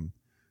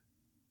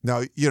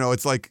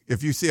it's like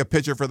if you see a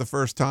pitcher for the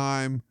first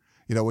time,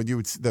 when you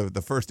would see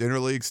the first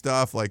interleague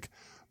stuff, like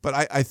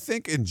But I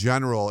think in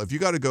general, if you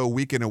got to go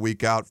week in and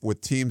week out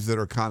with teams that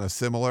are kind of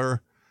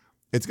similar,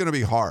 it's going to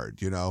be hard.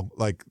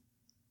 Like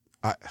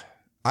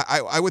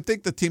I would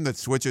think the team that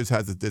switches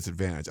has a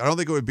disadvantage. I don't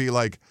think it would be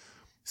like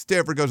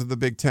Stanford goes to the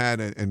Big Ten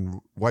and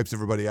wipes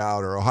everybody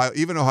out, or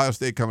Ohio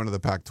State coming to the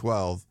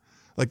Pac-12.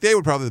 Like they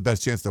would probably have the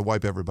best chance to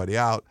wipe everybody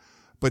out.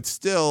 But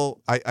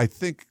still, I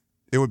think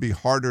it would be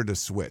harder to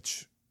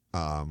switch.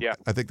 I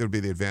think that would be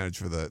the advantage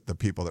for the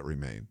people that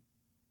remain.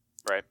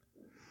 Right.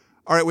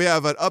 All right, we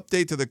have an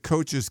update to the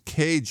Coach's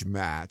Cage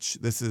match.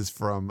 This is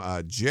from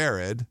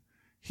Jared.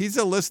 He's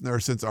a listener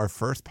since our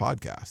first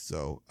podcast.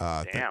 So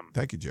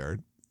thank you,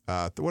 Jared.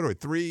 What are we,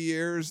 3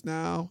 years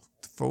now?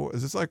 4?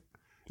 Is this like...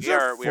 We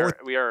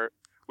are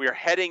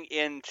heading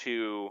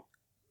into...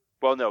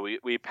 Well, no,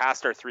 we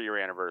passed our 3-year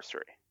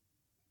anniversary.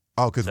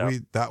 Oh,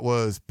 because that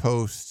was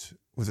post...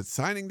 Was it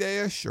signing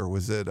day-ish, or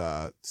was it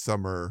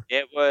summer?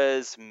 It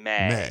was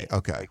May.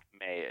 Okay. Like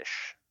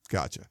May-ish.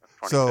 Gotcha.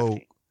 So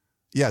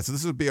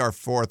this would be our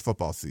 4th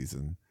football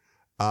season.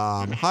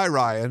 Hi,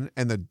 Ryan,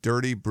 and the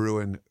Dirty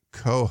Bruin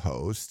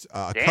co-host.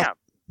 Damn.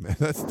 Man,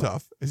 that's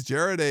tough. Is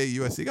Jared a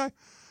USC guy?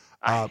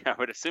 I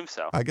would assume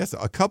so. I guess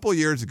a couple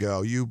years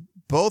ago, you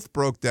both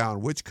broke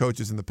down which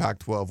coaches in the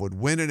Pac-12 would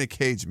win in a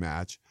cage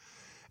match,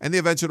 and the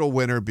eventual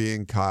winner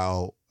being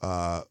Kyle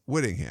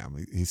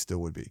Whittingham. He still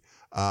would be.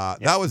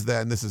 That was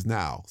then. This is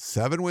now.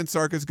 7-win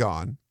Sark is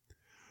gone.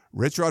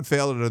 Rich Rod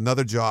failed at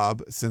another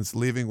job since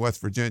leaving West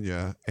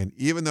Virginia, and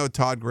even though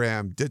Todd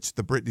Graham ditched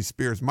the Britney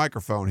Spears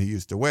microphone he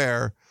used to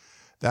wear,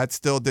 that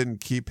still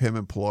didn't keep him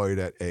employed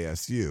at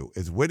ASU.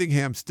 Is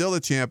Whittingham still the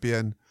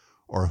champion,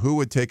 or who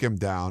would take him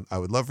down? I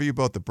would love for you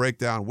both to break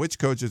down which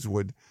coaches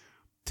would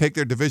take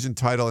their division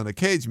title in a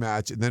cage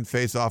match and then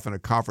face off in a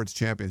conference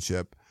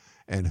championship,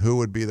 and who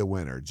would be the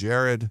winner.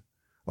 Jared,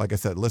 like I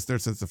said, listener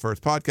since the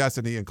first podcast,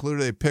 and he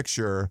included a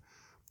picture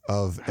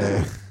of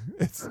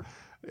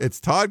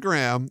it's Todd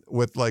Graham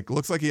with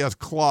looks like he has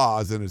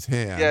claws in his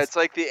hands. Yeah, it's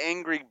like the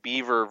angry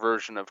beaver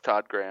version of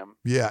Todd Graham.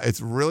 Yeah,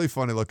 it's really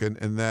funny looking.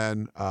 And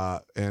then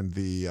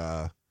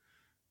the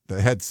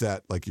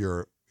headset, like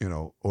you're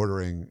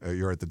ordering,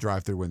 you're at the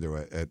drive-thru window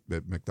at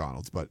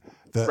McDonald's. But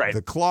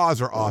the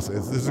claws are awesome.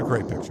 This is a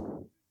great picture.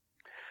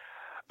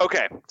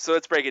 Okay, so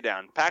let's break it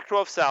down.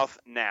 Pac-12 South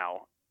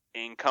now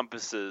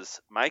encompasses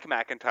Mike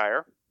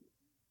McIntyre,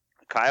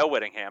 Kyle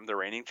Whittingham, the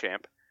reigning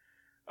champ,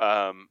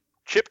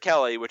 Chip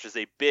Kelly, which is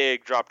a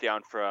big drop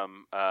down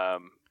from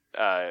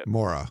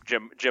Mora,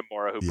 Jim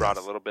Mora, who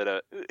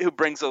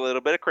brings a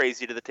little bit of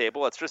crazy to the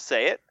table. Let's just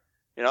say it,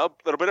 a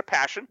little bit of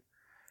passion.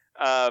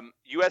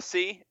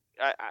 USC,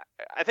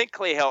 I think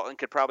Clay Helton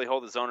could probably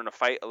hold his own in a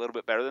fight a little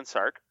bit better than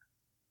Sark.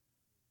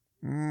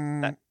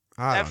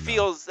 That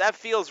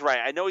feels right.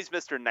 I know he's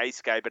Mr.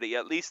 Nice Guy, but he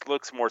at least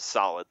looks more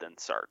solid than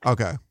Sark.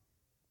 Okay.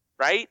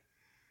 Right?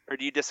 Or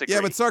do you disagree?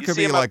 Yeah, but Sark could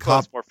be like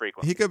more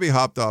frequently. He could be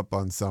hopped up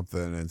on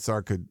something, and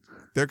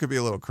there could be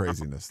a little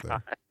craziness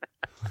there.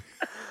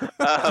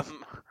 All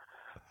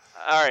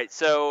right,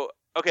 so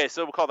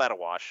we'll call that a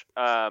wash.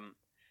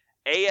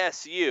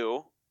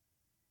 ASU.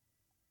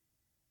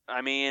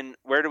 I mean,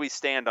 where do we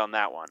stand on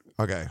that one?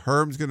 Okay,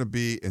 Herm's going to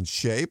be in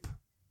shape.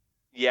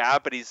 Yeah,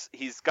 but he's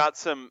got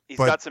some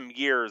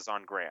years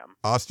on Graham.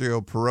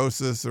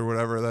 Osteoporosis or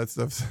whatever that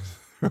stuff.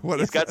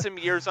 He's got some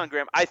years on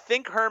Graham. I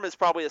think Herm is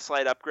probably a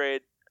slight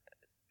upgrade.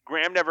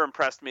 Graham never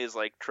impressed me as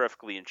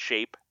terrifically in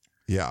shape.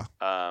 Yeah.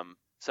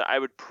 So I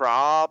would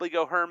probably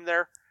go Herm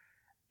there.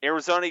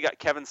 Arizona, you got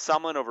Kevin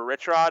Sumlin over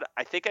Rich Rod.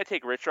 I think I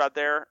take Rich Rod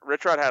there.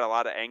 Rich Rod had a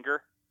lot of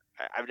anger.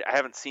 I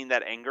haven't seen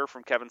that anger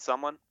from Kevin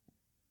Sumlin.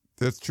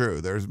 That's true.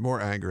 There's more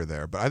anger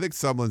there, but I think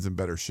Sumlin's in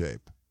better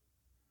shape.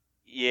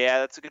 Yeah,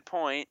 that's a good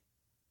point.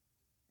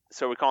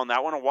 So are we calling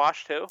that one a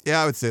wash too?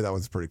 Yeah, I would say that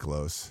one's pretty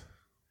close.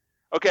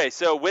 Okay,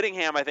 so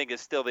Whittingham, I think,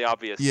 is still the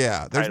obvious.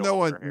 Yeah, there's no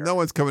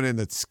one's coming in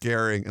that's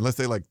scaring unless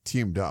they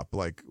teamed up.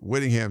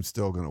 Whittingham's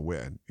still going to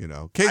win.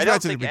 Cage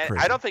matches would be crazy.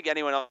 I don't think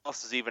anyone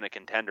else is even a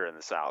contender in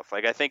the South.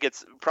 I think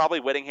it's probably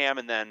Whittingham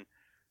and then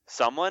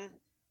Sumlin.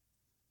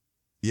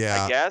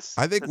 Yeah, I guess.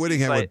 I think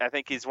Whittingham. I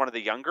think he's one of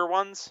the younger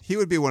ones. He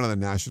would be one of the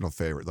national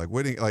favorites.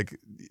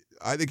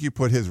 I think you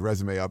put his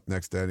resume up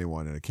next to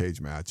anyone in a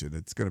cage match, and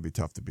it's going to be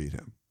tough to beat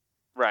him.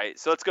 Right.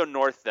 So let's go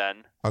North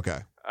then.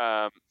 Okay.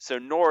 So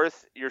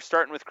North, you're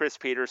starting with Chris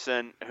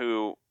Peterson,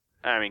 who,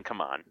 I mean,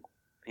 come on,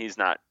 he's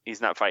not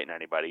fighting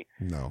anybody.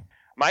 No.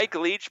 Mike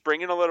Leach,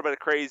 bringing a little bit of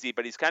crazy,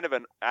 but he's kind of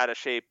an out of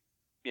shape,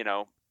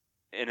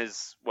 in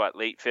his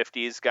late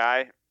 50s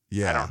guy.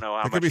 Yeah. I don't know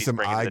how there much could be he's some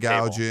bringing eye to the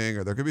table. gouging,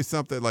 or there could be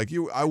something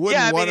I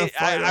wouldn't want to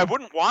fight him. I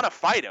wouldn't want to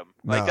fight him.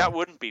 No. That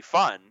wouldn't be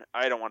fun.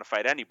 I don't want to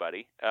fight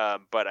anybody.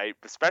 But I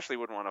especially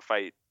wouldn't want to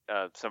fight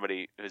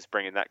somebody who's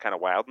bringing that kind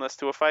of wildness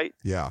to a fight.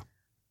 Yeah.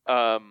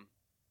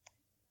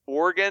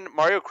 Oregon,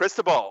 Mario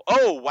Cristobal.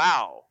 Oh,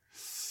 wow.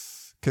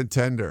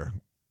 Contender.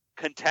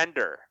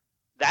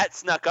 That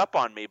snuck up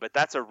on me, but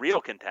that's a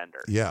real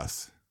contender.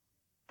 Yes.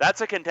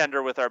 That's a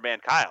contender with our man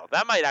Kyle.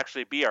 That might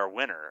actually be our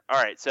winner.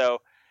 All right,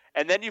 so,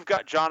 and then you've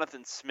got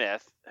Jonathan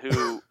Smith,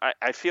 who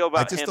I feel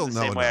about him the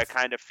same way I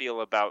kind of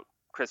feel about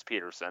Chris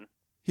Peterson.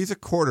 he's a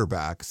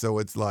quarterback, so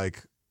it's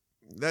like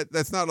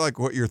that's not like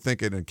what you're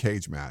thinking in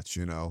cage match,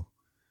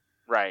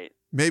 Right.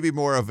 Maybe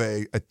more of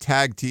a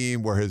tag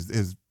team where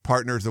his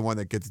partner's the one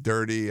that gets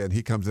dirty and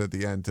he comes in at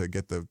the end to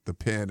get the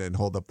pin and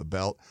hold up the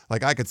belt.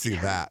 Like I could see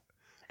that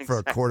for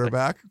a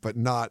quarterback, but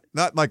not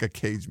like a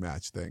cage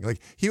match thing.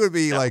 Like he would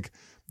be like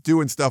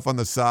doing stuff on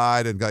the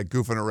side and like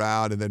goofing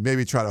around and then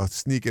maybe try to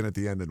sneak in at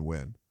the end and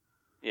win.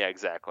 Yeah,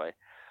 exactly.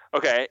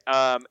 Okay,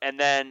 and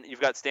then you've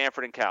got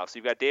Stanford and Cal. So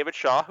you've got David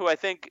Shaw, who I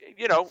think,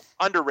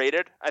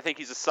 underrated. I think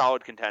he's a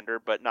solid contender,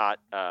 but not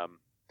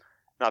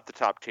the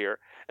top tier.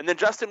 And then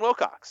Justin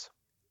Wilcox.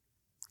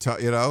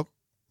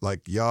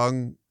 Like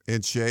young,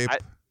 in shape.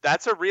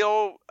 That's a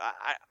real.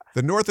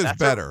 The North is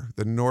better.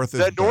 The North is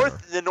better.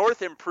 The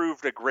North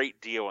improved a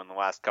great deal in the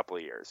last couple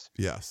of years.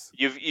 Yes.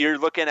 You're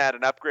looking at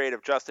an upgrade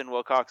of Justin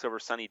Wilcox over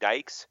Sonny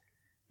Dykes.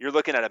 You're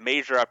looking at a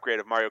major upgrade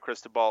of Mario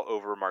Cristobal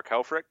over Mark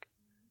Helfrich.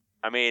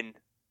 I mean,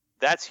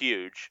 that's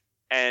huge.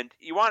 And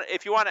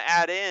if you want to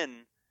add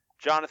in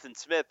Jonathan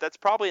Smith, that's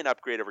probably an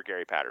upgrade over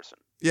Gary Patterson.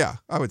 Yeah,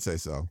 I would say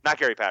so. Not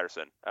Gary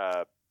Patterson.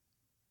 Gary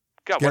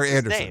what's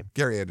Anderson. his name?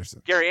 Gary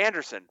Anderson. Gary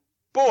Anderson.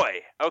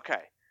 Boy,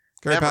 okay.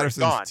 Gary Memory,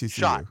 Patterson's gone, TCU.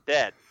 shot,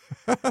 dead.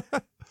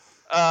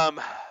 All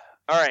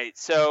right,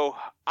 so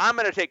I'm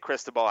going to take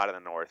Cristobal out of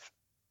the North.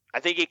 I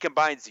think he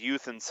combines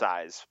youth and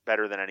size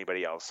better than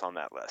anybody else on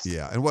that list.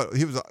 Yeah, and what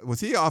was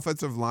he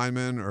offensive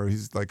lineman or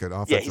he's like an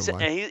offensive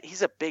lineman? Yeah,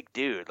 he's a big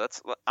dude.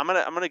 I'm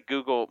gonna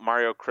Google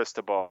Mario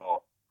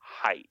Cristobal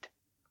height.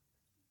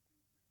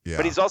 Yeah.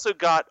 But he's also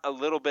got a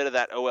little bit of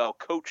that OL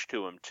coach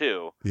to him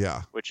too.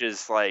 Yeah. Which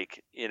is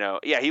like, he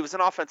was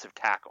an offensive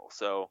tackle,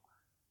 so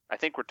I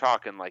think we're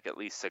talking like at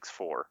least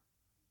 6'4".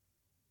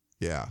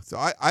 Yeah. So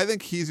I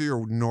think he's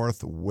your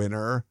North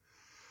winner.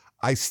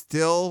 I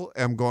still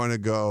am going to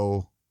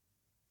go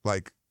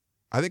like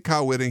I think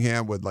Kyle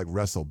Whittingham would like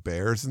wrestle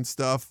bears and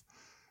stuff.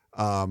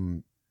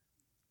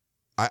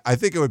 I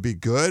think it would be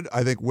good.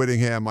 I think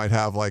Whittingham might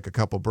have like a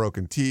couple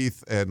broken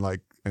teeth and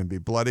be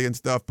bloody and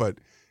stuff, but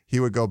he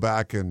would go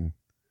back and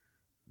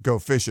go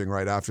fishing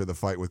right after the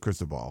fight with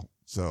Cristobal.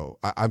 So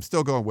I'm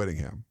still going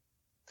Whittingham.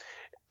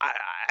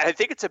 I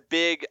think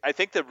I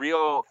think the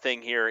real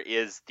thing here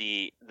is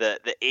the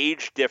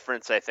age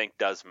difference. I think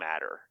does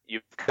matter.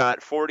 You've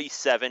got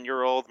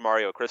 47-year-old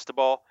Mario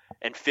Cristobal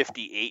and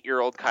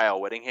 58-year-old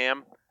Kyle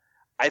Whittingham.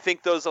 I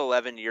think those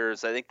 11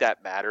 years, I think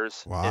that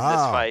matters in this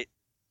fight.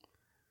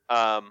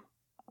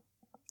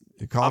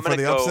 You calling for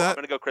the upset? I'm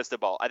going to go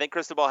Cristobal. I think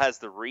Cristobal has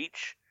the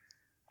reach.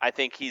 I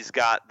think he's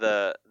got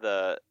the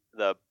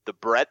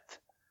breadth.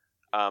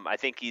 I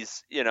think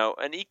he's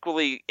an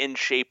equally in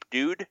shape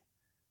dude.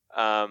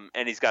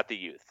 And he's got the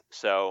youth.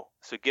 So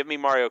give me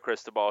Mario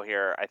Cristobal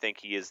here. I think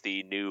he is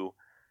the new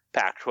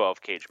Pac-12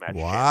 cage match.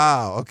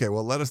 Wow. champion. Okay.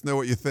 Well, let us know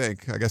what you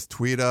think. I guess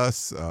tweet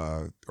us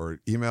or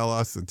email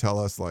us and tell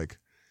us like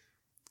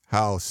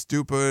how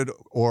stupid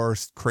or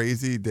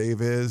crazy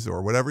Dave is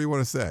or whatever you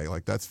want to say.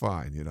 Like that's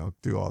fine.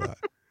 Do all that.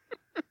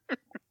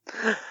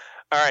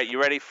 All right.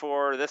 You ready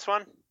for this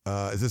one?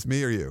 Is this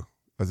me or you?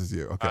 Oh, this is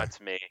you. Okay. It's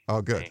me.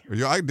 Oh, good.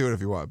 Me. I can do it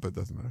if you want, but it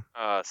doesn't matter.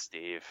 Oh,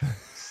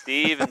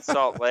 Steve in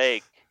Salt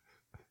Lake.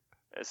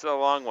 This is a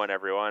long one,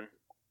 everyone.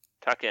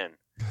 Tuck in.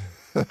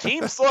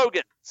 Team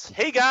slogans.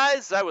 Hey,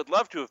 guys, I would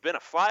love to have been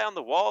a fly on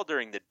the wall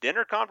during the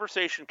dinner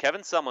conversation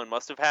Kevin Sumlin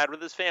must have had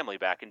with his family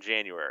back in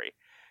January.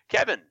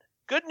 Kevin,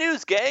 good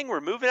news, gang. We're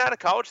moving out of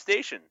College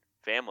Station.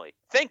 Family,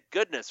 thank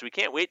goodness. We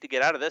can't wait to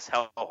get out of this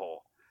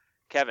hellhole.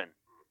 Kevin,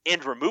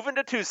 and we're moving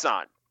to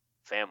Tucson.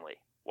 Family,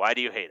 why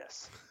do you hate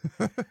us?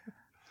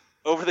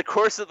 Over the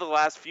course of the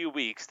last few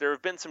weeks, there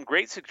have been some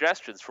great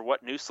suggestions for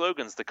what new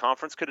slogans the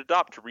conference could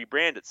adopt to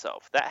rebrand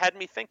itself. That had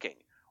me thinking,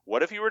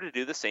 what if you were to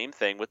do the same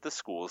thing with the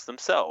schools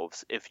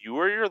themselves? If you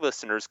or your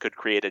listeners could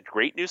create a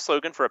great new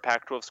slogan for a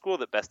Pac-12 school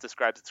that best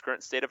describes its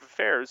current state of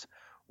affairs,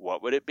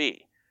 what would it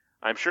be?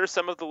 I'm sure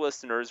some of the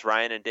listeners,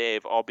 Ryan and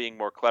Dave, all being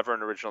more clever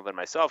and original than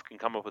myself, can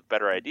come up with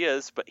better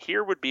ideas, but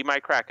here would be my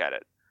crack at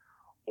it.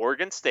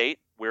 Oregon State,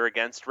 we're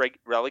against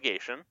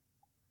relegation.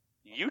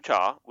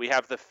 Utah, we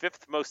have the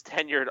 5th most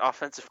tenured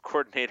offensive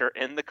coordinator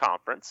in the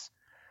conference.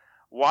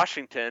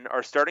 Washington,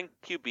 our starting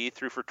QB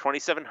threw for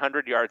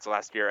 2,700 yards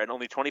last year, and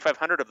only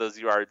 2,500 of those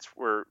yards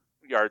were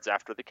yards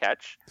after the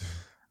catch.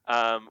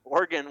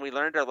 Oregon, we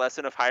learned our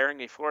lesson of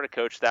hiring a Florida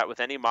coach that with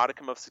any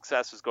modicum of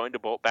success was going to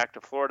bolt back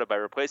to Florida by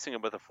replacing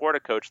him with a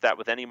Florida coach that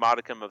with any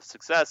modicum of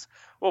success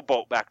will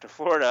bolt back to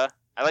Florida.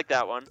 I like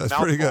that one. That's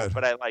pretty good.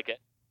 But I like it.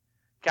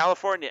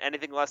 California,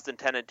 anything less than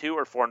 10-2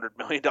 or $400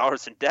 million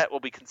in debt will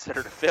be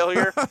considered a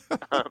failure.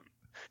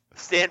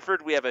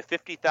 Stanford, we have a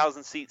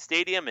 50,000-seat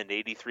stadium and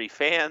 83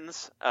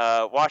 fans.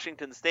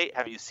 Washington State,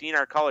 have you seen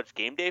our college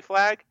game day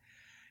flag?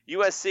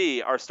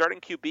 USC, our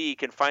starting QB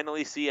can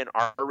finally see an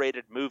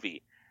R-rated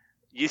movie.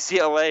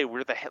 UCLA,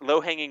 we're the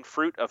low-hanging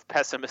fruit of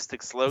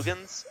pessimistic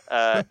slogans.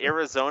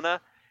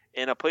 Arizona,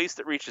 in a place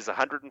that reaches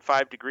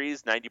 105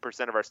 degrees,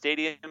 90% of our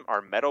stadium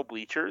are metal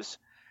bleachers.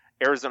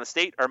 Arizona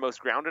State, our most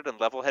grounded and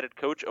level-headed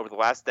coach over the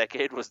last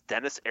decade was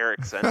Dennis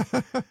Erickson.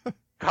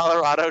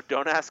 Colorado,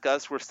 don't ask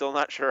us. We're still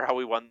not sure how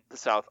we won the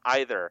South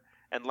either.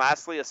 And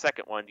lastly, a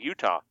second one,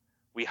 Utah.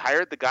 We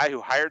hired the guy who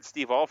hired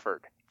Steve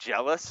Alford.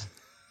 Jealous?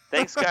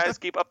 Thanks, guys.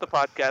 Keep up the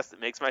podcast. It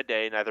makes my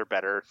day neither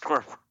better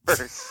nor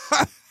worse.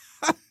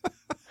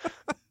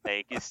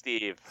 Thank you,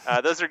 Steve.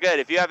 Those are good.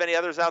 If you have any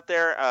others out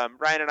there,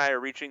 Ryan and I are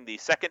reaching the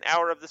second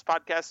hour of this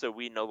podcast, so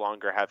we no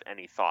longer have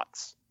any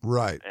thoughts.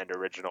 Right. And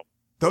original.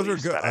 Those are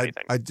good.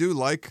 I do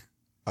like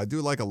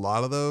a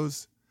lot of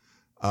those.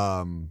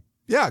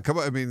 Yeah, come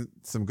on. I mean,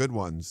 some good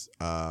ones.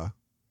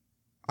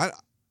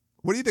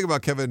 What do you think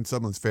about Kevin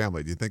Sumlin's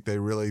family? Do you think they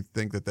really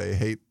think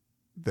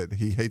that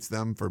he hates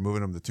them for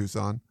moving them to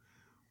Tucson?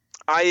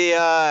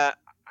 I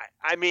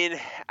mean,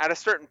 at a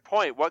certain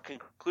point, what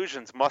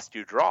conclusions must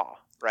you draw,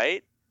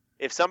 right?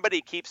 If somebody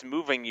keeps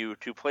moving you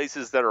to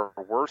places that are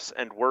worse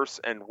and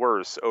worse and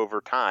worse over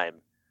time,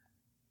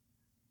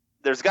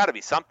 there's got to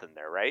be something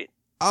there, right?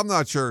 I'm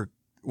not sure.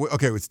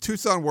 Okay, was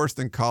Tucson worse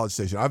than College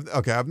Station?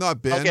 I've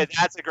not been. Okay,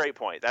 that's a great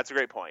point.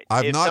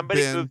 If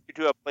somebody moves you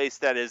to a place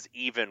that is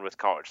even with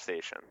College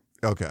Station.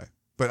 Okay.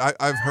 But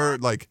I've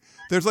heard like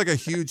there's like a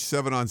huge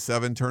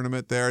 7-on-7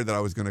 tournament there that I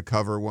was going to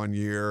cover one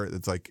year.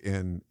 It's like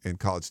in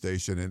College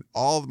Station, and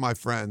all of my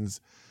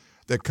friends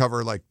that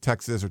cover like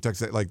Texas or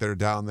Texas, like that are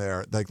down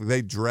there, like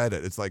they dread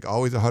it. It's like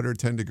always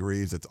 110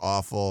 degrees. It's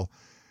awful.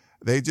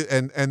 They just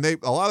and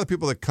a lot of the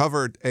people that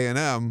covered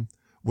A&M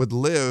would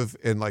live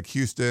in like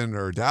Houston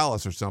or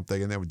Dallas or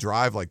something, and they would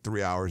drive like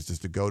 3 hours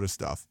just to go to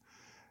stuff.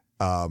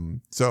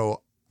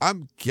 So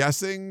I'm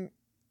guessing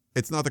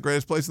it's not the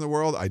greatest place in the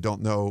world. I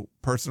don't know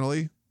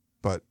personally,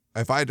 but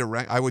if I had to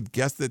rank, I would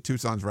guess that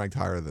Tucson's ranked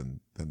higher than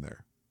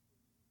there.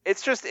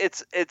 It's just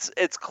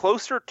it's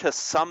closer to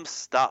some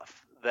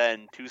stuff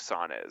than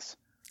Tucson is.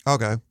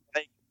 Okay.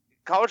 Like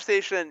College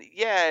Station,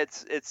 yeah,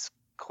 it's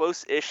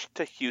close-ish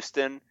to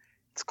Houston.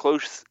 It's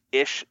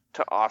close-ish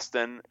to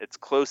Austin. It's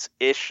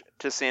close-ish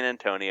to San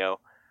Antonio.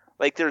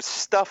 Like there's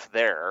stuff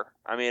there.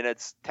 I mean,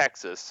 it's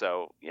Texas,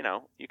 so you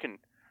know you can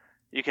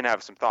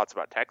have some thoughts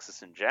about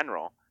Texas in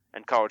general.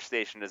 And College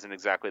Station isn't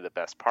exactly the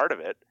best part of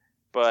it,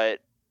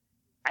 but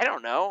I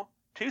don't know.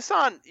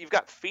 Tucson, you've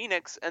got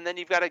Phoenix, and then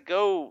you've got to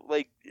go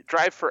like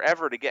drive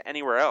forever to get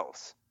anywhere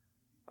else.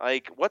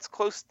 Like, what's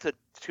close to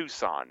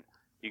Tucson?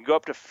 You can go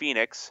up to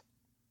Phoenix.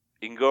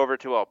 You can go over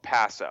to El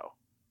Paso.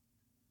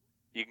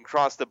 You can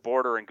cross the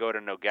border and go to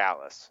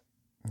Nogales.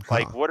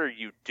 Like, what are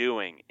you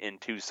doing in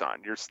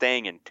Tucson? You're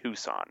staying in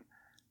Tucson.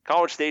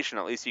 College Station,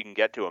 at least you can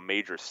get to a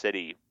major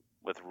city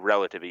with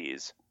relative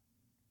ease.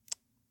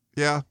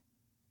 Yeah.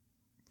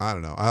 I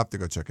don't know. I have to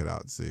go check it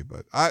out and see.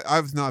 But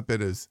I'm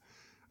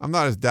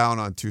not as down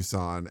on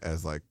Tucson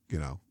as like, you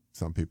know,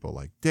 some people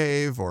like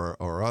Dave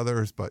or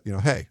others. But, you know,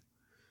 hey,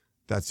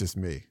 that's just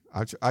me.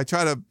 I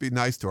try to be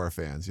nice to our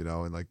fans, you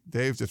know, and like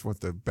Dave just wants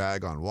to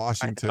bag on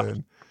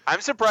Washington.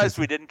 I'm surprised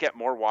we didn't get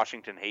more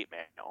Washington hate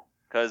mail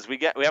because we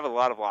have a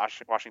lot of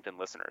Washington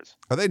listeners.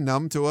 Are they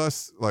numb to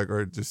us, like,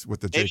 or just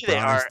with the Jake Maybe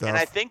Browning they are, stuff? and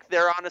I think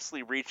they're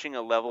honestly reaching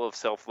a level of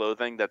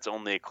self-loathing that's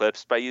only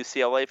eclipsed by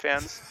UCLA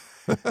fans.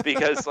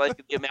 Because like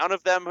the amount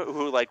of them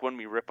who like when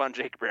we rip on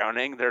Jake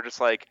Browning, they're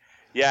just like,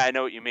 yeah, I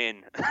know what you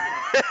mean.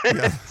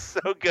 It's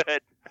so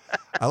good.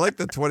 I like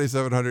the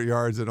 2,700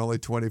 yards and only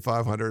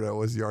 2,500 it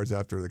was yards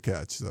after the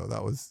catch. So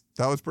that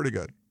was pretty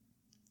good.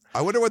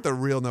 I wonder what the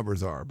real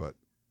numbers are, but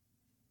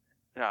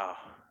no,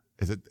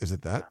 is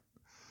it that?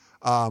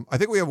 I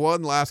think we have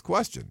one last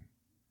question.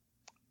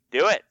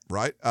 Do it.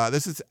 Right.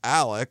 This is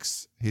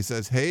Alex. He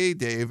says, "Hey,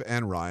 Dave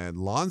and Ryan,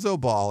 Lonzo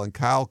Ball and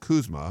Kyle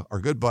Kuzma are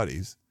good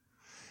buddies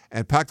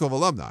and Pac-12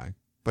 alumni,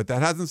 but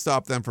that hasn't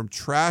stopped them from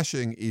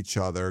trashing each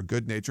other,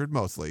 good-natured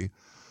mostly,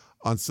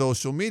 on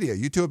social media.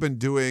 You two have been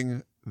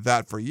doing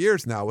that for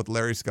years now with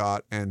Larry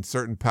Scott and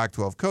certain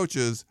Pac-12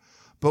 coaches,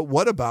 but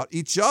what about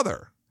each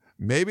other?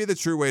 Maybe the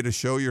true way to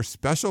show your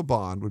special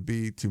bond would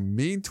be to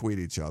mean tweet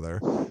each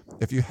other.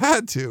 If you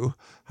had to,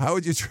 how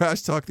would you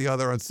trash talk the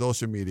other on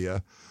social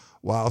media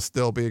while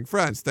still being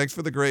friends? Thanks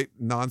for the great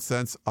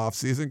nonsense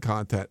off-season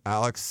content.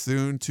 Alex,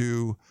 soon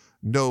to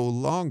no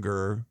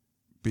longer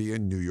be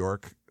in New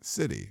York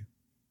City."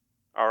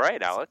 All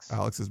right, Alex.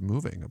 Alex is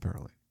moving,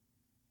 apparently.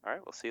 All right,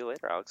 we'll see you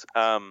later, Alex.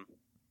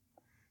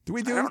 Do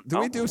we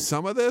do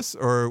some of this,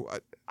 or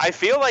I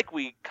feel like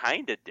we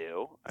kind of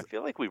do. I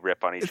feel like we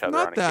rip on each other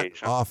on occasion.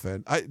 It's not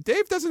that often.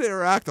 Dave doesn't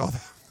interact all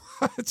that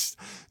much.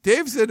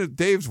 Dave's in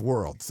Dave's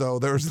world, so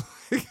there's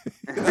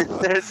like,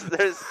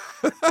 there's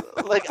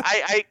like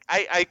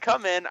I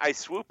come in, I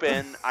swoop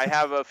in, I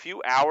have a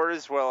few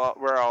hours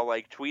where I'll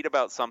like tweet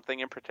about something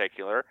in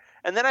particular,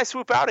 and then I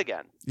swoop out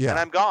again, and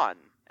I'm gone.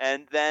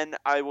 And then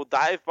I will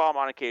dive bomb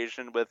on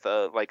occasion with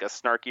a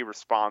snarky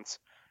response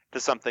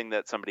to something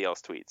that somebody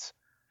else tweets.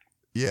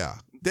 Yeah,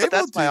 but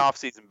that's my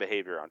off-season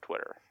behavior on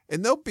Twitter.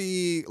 And there'll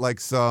be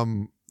like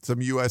some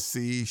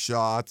USC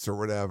shots or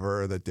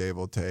whatever that Dave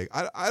will take.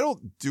 I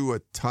don't do a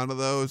ton of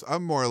those.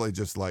 I'm morally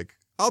just like,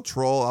 I'll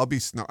troll.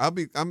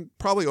 I'm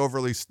probably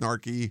overly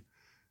snarky.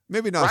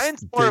 Maybe not.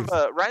 Ryan's more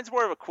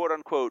of a quote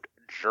unquote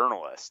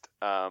journalist,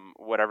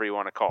 whatever you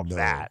want to call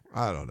that.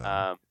 I don't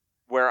know.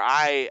 Where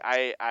I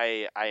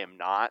am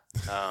not.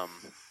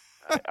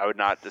 I would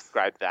not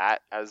describe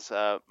that as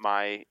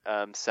my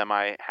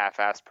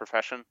semi-half-assed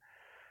profession.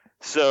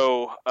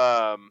 So,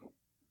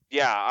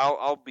 yeah,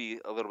 I'll be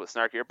a little bit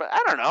snarkier, but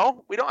I don't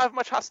know. We don't have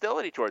much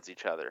hostility towards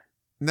each other.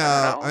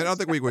 No, I don't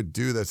think we would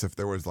do this if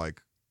there was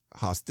like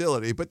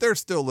hostility, but there's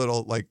still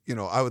little like,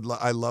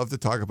 I love to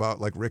talk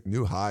about like Rick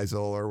Neuheisel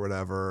or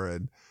whatever.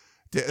 And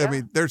I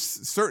mean, there's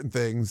certain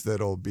things that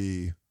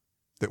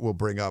we'll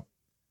bring up.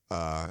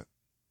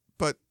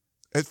 But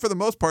for the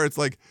most part, it's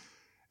like,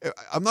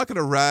 I'm not going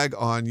to rag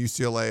on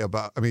Dave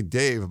about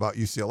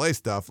UCLA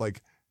stuff.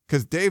 Like,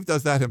 because Dave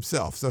does that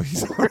himself, so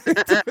he's already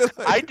doing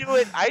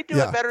it. I do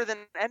it better than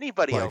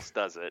anybody else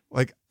does it.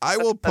 Like I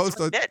will post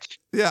on niche.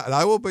 Yeah, and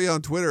I will be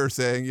on Twitter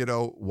saying,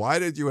 why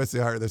did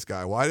USC hire this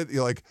guy? Why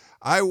did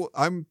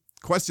I'm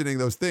questioning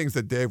those things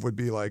that Dave would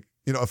be like,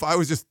 if I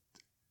was just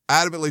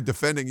adamantly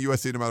defending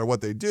USC no matter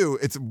what they do,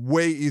 it's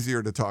way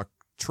easier to talk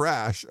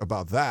trash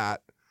about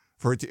that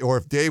or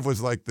if Dave was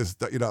like this,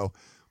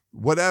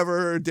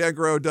 whatever Dan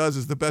Gros does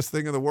is the best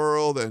thing in the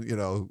world,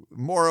 and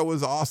Mora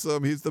was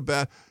awesome, he's the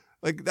best.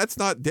 Like, that's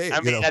not Dave.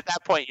 I mean, at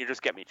that point, you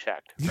just get me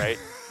checked, right?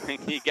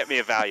 You get me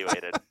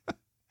evaluated.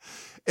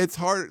 It's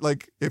hard.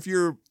 Like, if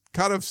you're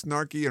kind of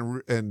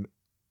snarky and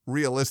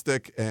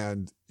realistic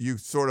and you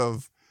sort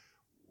of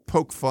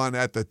poke fun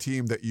at the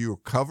team that you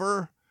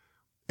cover,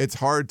 it's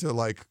hard to,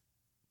 like,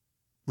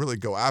 really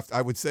go after.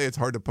 I would say it's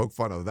hard to poke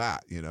fun of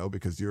that,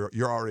 because you're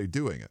already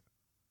doing it.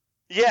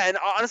 Yeah, and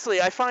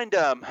honestly, I find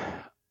a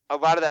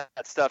lot of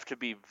that stuff to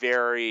be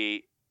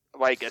very...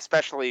 like,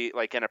 especially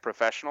like in a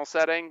professional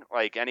setting,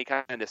 like any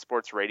kind of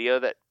sports radio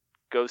that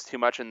goes too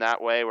much in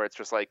that way, where it's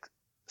just like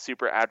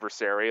super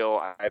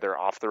adversarial, either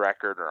off the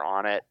record or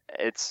on it.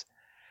 It's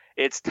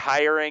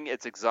tiring,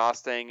 it's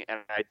exhausting,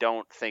 and I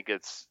don't think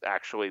it's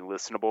actually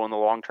listenable in the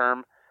long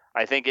term.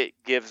 I think it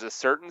gives a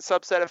certain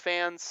subset of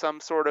fans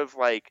some sort of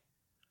like,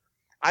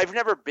 I've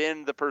never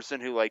been the person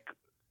who like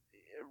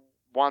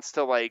wants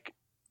to like,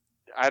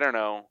 I don't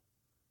know,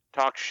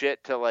 talk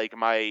shit to like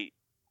my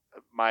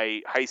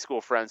high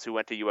school friends who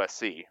went to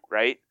USC,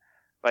 right?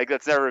 Like,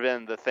 that's never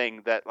been the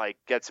thing that like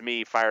gets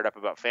me fired up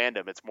about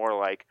fandom. It's more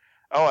like,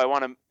 oh, I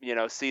want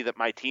to, see that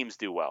my teams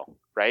do well,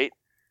 right?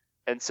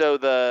 And so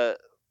the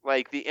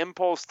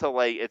impulse to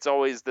like, it's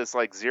always this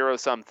like zero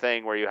sum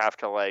thing where you have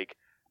to like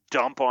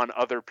dump on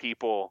other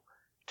people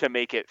to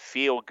make it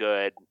feel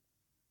good.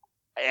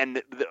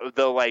 And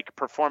the like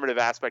performative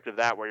aspect of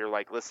that, where you're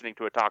like listening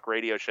to a talk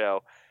radio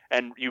show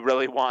and you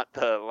really want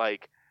the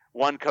like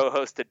one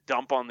co-host to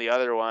dump on the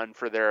other one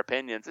for their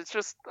opinions. It's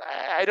just,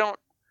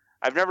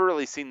 I've never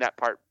really seen that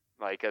part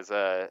like as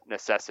a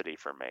necessity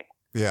for me.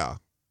 Yeah.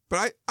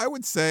 But I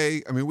would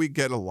say, I mean, we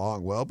get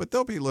along well, but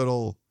there'll be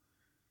little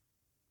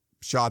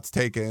shots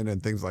taken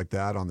and things like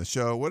that on the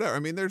show, whatever. I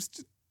mean,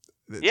 it's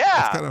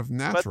kind of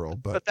natural,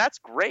 but that's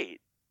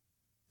great.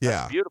 Yeah.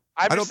 That's beautiful.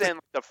 I'm just saying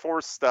the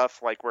forced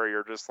stuff, like where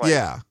you're just like,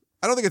 yeah.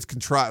 I don't think it's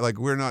contrived. Like,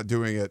 we're not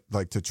doing it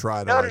like to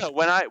try to. No.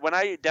 When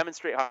I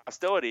demonstrate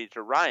hostility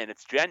to Ryan,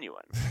 it's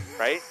genuine,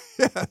 right?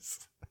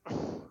 Yes.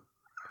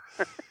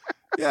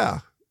 Yeah.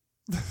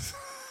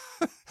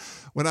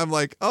 When I'm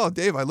like, oh,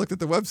 Dave, I looked at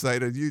the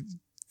website and you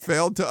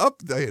failed to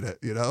update it,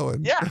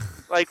 and yeah,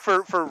 like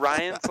for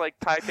Ryan's like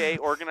type A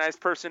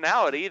organized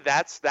personality,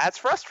 that's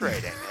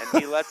frustrating,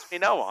 and he lets me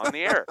know on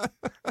the air.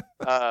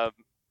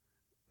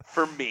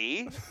 For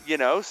me,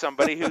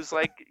 somebody who's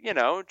like,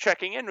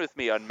 checking in with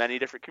me on many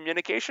different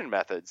communication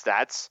methods,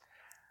 that's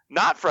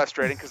not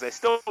frustrating because I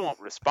still won't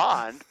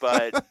respond,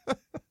 but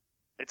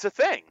it's a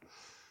thing.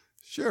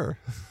 Sure.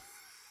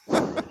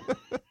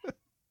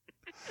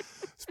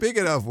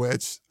 Speaking of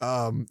which,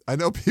 I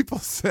know people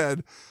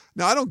said,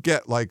 now I don't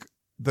get like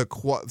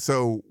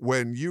so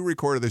when you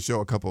recorded the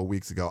show a couple of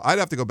weeks ago, I'd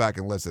have to go back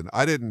and listen.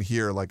 I didn't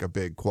hear like a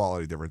big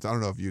quality difference. I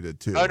don't know if you did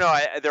too. Oh no,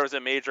 there was a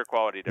major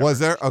quality difference. Was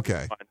there?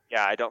 Okay.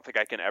 Yeah, I don't think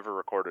I can ever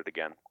record it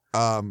again.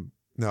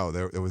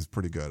 No, it was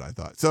pretty good, I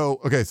thought.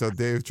 So, okay, so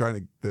Dave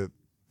trying to,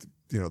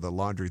 the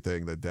laundry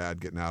thing, the dad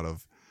getting out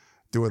of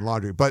doing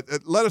laundry. But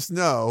let us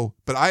know.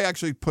 But I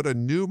actually put a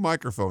new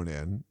microphone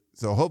in,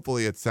 so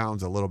hopefully it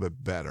sounds a little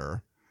bit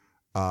better.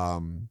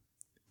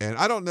 And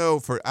I don't know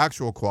for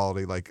actual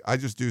quality, like I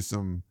just do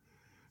some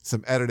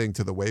editing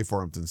to the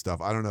waveforms and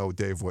stuff. I don't know,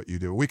 Dave, what you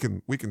do. We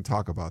can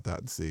talk about that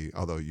and see,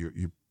 although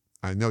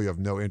I know you have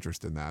no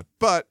interest in that,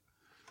 but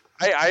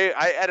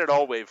I edit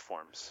all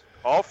waveforms.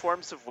 All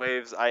forms of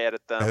waves, I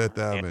edit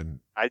them. And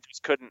I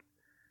just couldn't,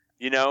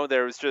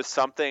 there was just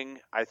something,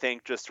 I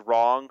think, just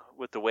wrong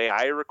with the way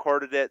I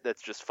recorded it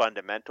that's just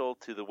fundamental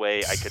to the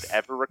way I could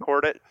ever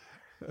record it.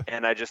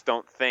 And I just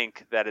don't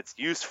think that it's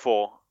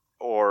useful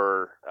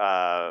or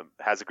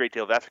has a great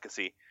deal of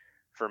efficacy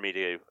for me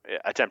to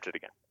attempt it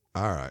again.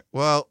 All right.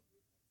 Well,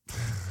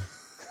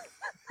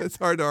 it's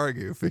hard to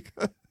argue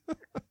because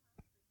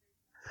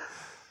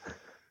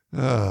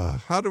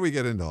how do we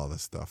get into all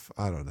this stuff?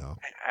 I don't know.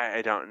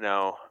 I don't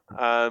know.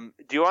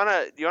 Do you want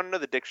to know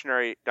the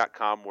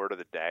dictionary.com word of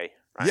the day?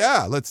 Ryan?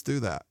 Yeah, let's do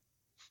that.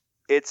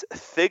 It's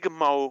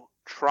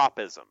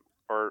thigmotropism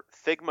or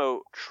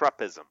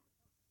thigmotropism.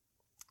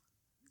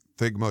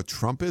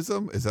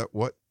 Thigmotrumpism? Is that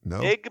what? No.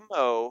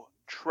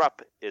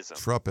 Thigmotrumpism.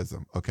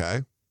 Trumpism.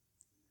 Okay.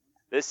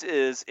 This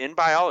is, in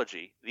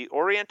biology, the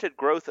oriented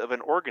growth of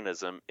an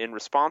organism in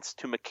response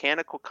to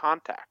mechanical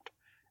contact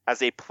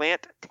as a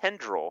plant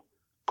tendril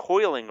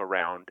coiling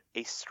around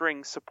a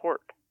string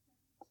support.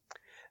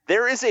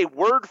 There is a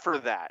word for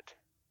that.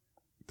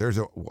 There's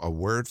a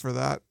word for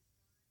that?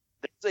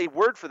 There's a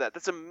word for that.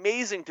 That's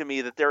amazing to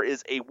me that there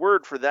is a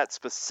word for that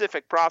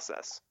specific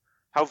process.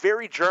 How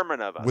very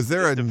German of us. Was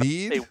there a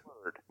need? A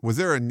word. Was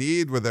there a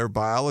need? Were there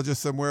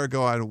biologists somewhere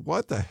going,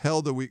 what the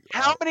hell do we...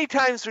 How many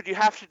times would you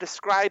have to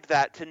describe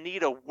that to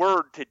need a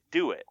word to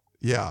do it?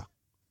 Yeah.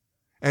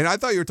 And I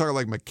thought you were talking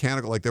like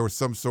mechanical, like there was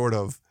some sort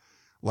of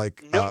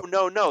like...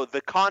 No.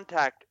 The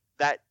contact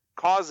that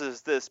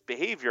causes this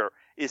behavior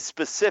is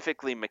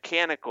specifically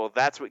mechanical.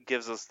 That's what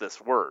gives us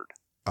this word.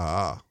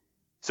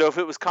 So if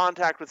it was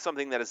contact with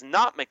something that is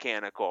not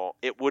mechanical,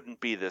 it wouldn't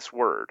be this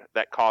word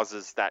that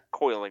causes that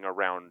coiling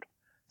around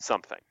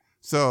something.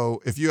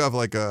 So if you have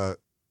like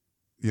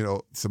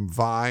some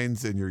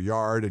vines in your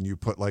yard and you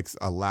put like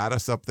a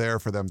lattice up there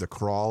for them to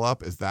crawl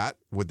up,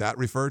 would that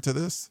refer to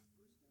this?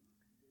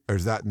 Or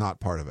is that not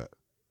part of it?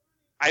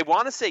 I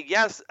want to say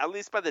yes, at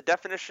least by the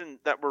definition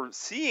that we're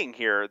seeing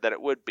here, that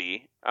it would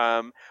be.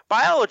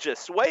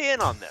 Biologists, weigh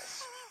in on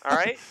this. All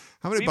right.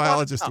 How many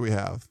biologists do we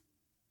have?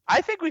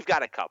 I think we've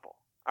got a couple.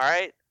 All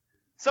right.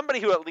 Somebody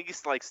who at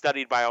least like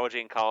studied biology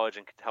in college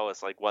and could tell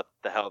us like what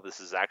the hell this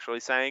is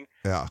actually saying.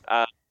 Yeah.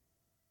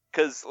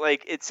 Because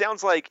like it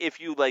sounds like if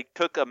you like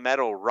took a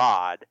metal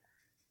rod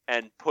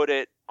and put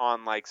it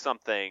on like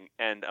something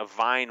and a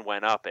vine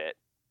went up it,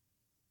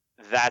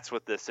 that's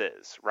what this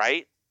is,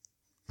 right?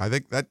 I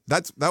think that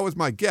was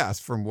my guess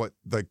from what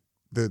the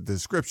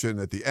description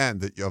at the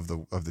end of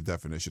the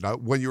definition.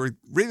 When you were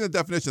reading the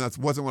definition, that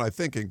wasn't what I was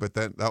thinking, but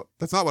then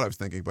that's not what I was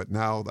thinking. But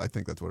now I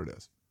think that's what it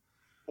is.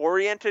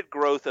 Oriented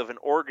growth of an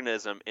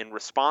organism in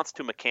response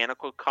to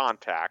mechanical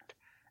contact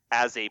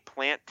as a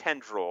plant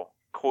tendril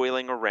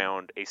coiling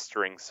around a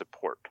string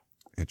support.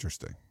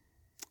 Interesting.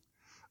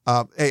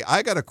 Hey,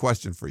 I got a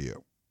question for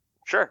you.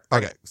 Sure.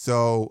 Okay,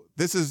 so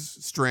this is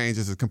strange.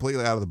 This is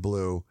completely out of the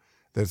blue.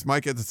 This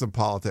might get to some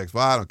politics,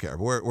 but I don't care.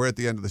 We're at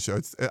the end of the show.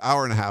 It's an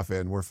hour and a half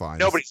in. We're fine.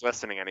 Nobody's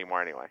listening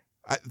anymore anyway.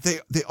 They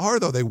are,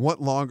 though. They want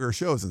longer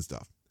shows and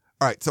stuff.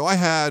 All right, so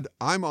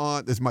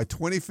this is my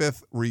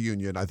 25th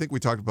reunion. I think we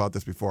talked about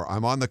this before.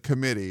 I'm on the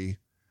committee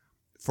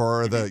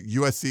for the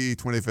USC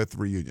 25th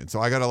reunion. So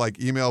I got to like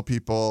email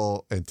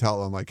people and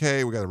tell them like,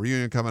 hey, we got a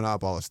reunion coming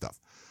up, all this stuff.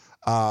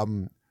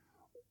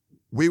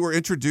 We were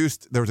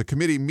introduced, there was a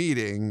committee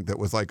meeting that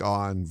was like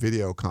on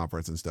video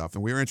conference and stuff.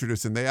 And we were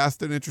introduced and they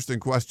asked an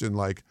interesting question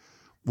like,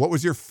 what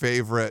was your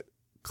favorite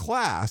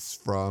class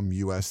from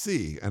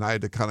USC? And I had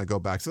to kind of go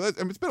back. So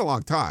it's been a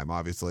long time,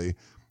 obviously.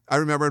 I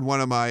remember in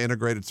one of my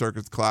integrated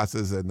circuits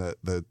classes and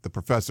the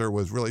professor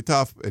was really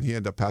tough and he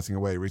ended up passing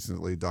away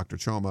recently, Dr.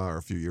 Choma, or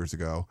a few years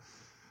ago.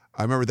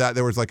 I remember that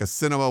there was like a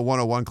Cinema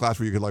 101 class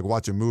where you could like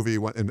watch a movie.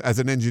 And as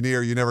an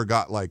engineer, you never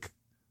got like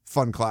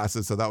fun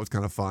classes. So that was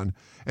kind of fun.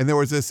 And there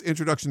was this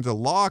introduction to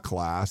law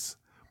class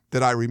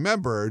that I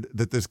remembered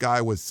that this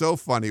guy was so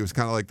funny. He was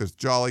kind of like this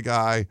jolly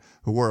guy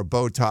who wore a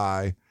bow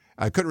tie.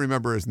 I couldn't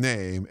remember his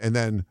name. And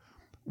then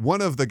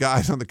one of the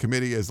guys on the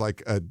committee is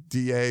like a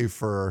DA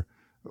for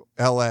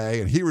LA,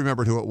 and he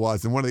remembered who it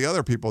was, and one of the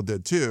other people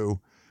did too,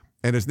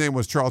 and his name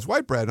was Charles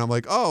Whitebread. And I'm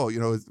like, oh,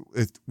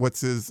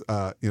 what's his,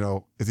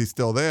 is he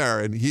still there?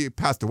 And he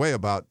passed away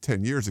about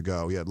 10 years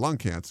ago. He had lung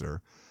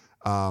cancer.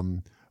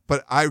 But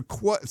it's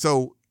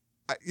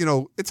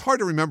hard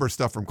to remember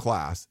stuff from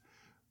class.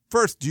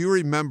 First, do you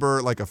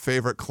remember like a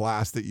favorite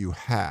class that you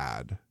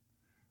had?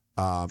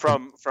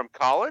 From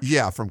college?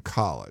 Yeah, from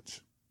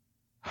college.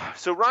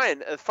 So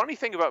Ryan, a funny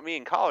thing about me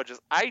in college is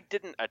I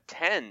didn't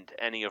attend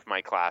any of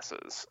my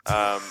classes.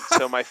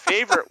 So my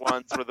favorite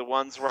ones were the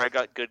ones where I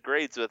got good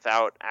grades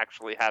without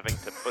actually having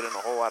to put in a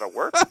whole lot of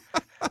work.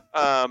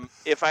 My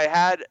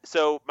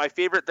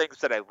favorite things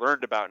that I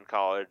learned about in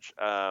college,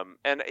 I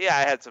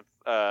had some,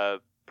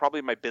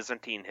 probably my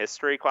Byzantine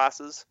history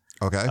classes.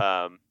 Okay.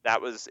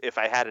 That was, if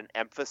I had an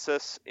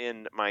emphasis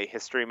in my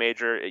history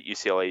major at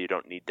UCLA, you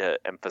don't need to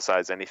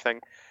emphasize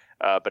anything.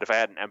 But if I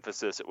had an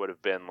emphasis, it would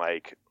have been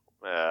like,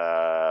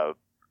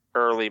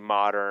 early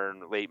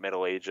modern, late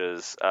Middle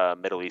Ages,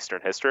 Middle Eastern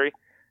history,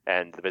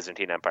 and the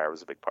Byzantine Empire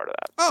was a big part of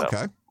that. Oh,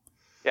 okay.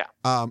 Yeah.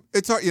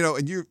 It's hard,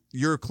 and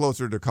you're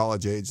closer to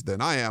college age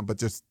than I am, but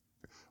just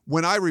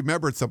when I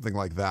remembered something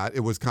like that, it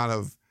was kind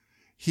of,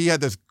 he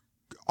had this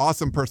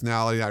awesome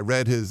personality. I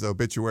read his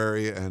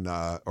obituary and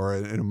or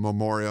in a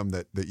memoriam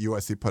that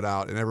USC put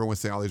out, and everyone was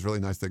saying all these really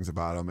nice things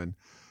about him. And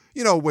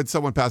when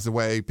someone passed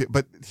away,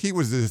 but he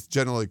was this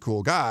generally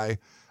cool guy.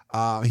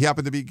 He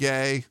happened to be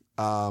gay,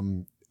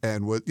 and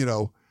was,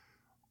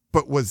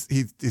 but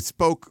he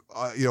spoke,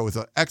 was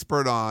an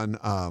expert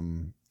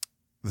on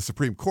the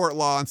Supreme Court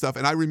law and stuff.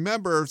 And I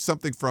remember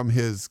something from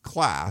his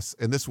class,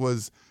 and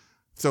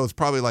so it's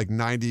probably like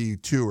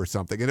 92 or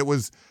something, and it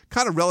was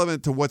kind of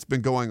relevant to what's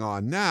been going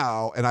on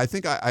now. And I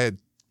think I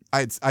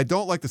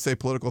don't like to say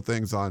political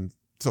things on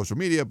social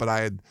media, but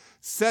I had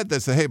said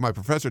this, hey, my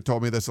professor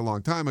told me this a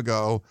long time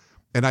ago,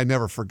 and I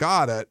never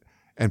forgot it,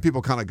 and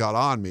people kind of got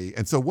on me.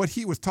 And so what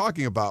he was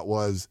talking about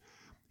was,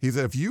 he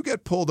said, if you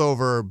get pulled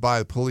over by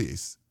the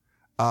police,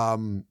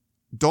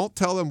 don't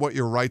tell them what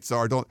your rights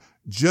are. Don't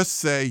just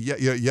say,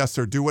 yes,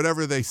 sir, do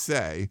whatever they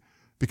say,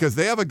 because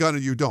they have a gun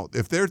and you don't.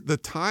 If there's the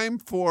time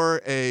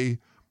for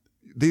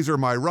these are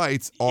my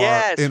rights.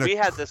 Yes,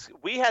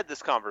 we had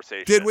this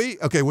conversation. Did we?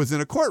 Okay, it was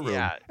in a courtroom.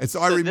 Yeah. And so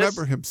I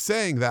remember him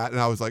saying that, and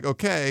I was like,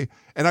 okay.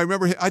 And I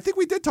remember, I think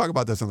we did talk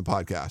about this on the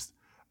podcast.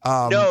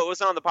 No, it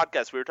wasn't on the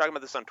podcast. We were talking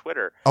about this on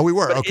Twitter. Oh, we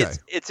were? But okay.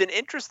 It's an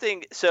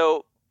interesting,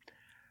 so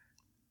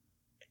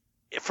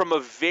from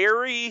a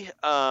very,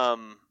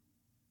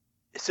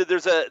 so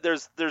there's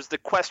the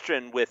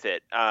question with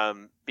it,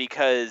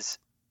 because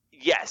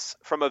yes,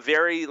 from a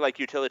very like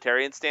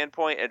utilitarian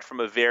standpoint and from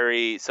a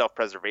very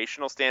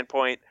self-preservational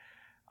standpoint,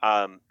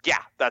 yeah,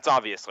 that's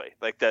obviously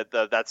like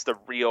that's the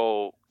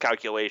real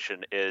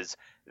calculation is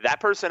that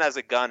person has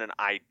a gun and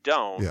I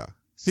don't. Yeah.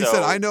 He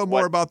said, I know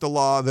more about the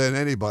law than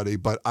anybody,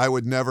 but I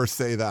would never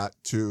say that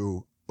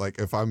to like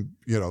if I'm,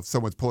 if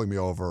someone's pulling me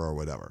over or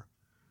whatever.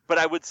 But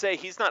I would say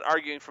he's not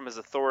arguing from his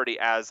authority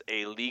as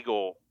a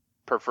legal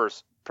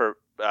professor.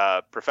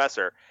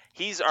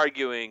 He's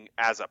arguing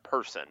as a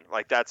person.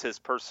 Like that's his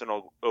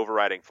personal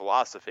overriding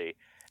philosophy.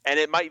 And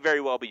it might very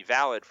well be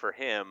valid for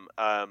him.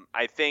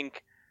 I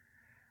think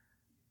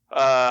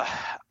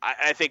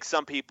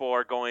some people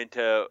are going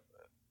to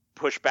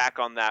push back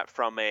on that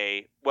from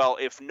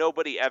if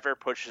nobody ever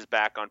pushes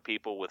back on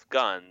people with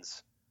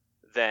guns,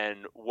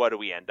 then what do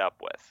we end up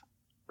with?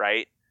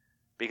 Right?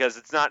 Because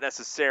it's not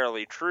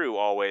necessarily true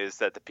always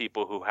that the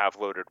people who have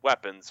loaded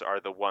weapons are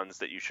the ones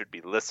that you should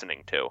be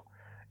listening to.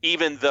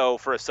 Even though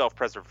for a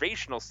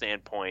self-preservational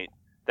standpoint,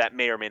 that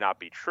may or may not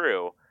be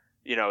true.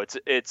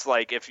 It's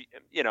like if,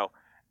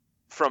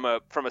 from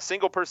a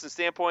single person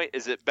standpoint,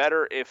 is it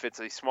better if it's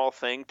a small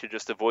thing to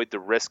just avoid the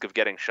risk of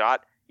getting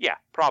shot? Yeah,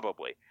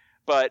 probably.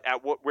 But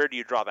where do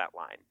you draw that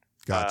line?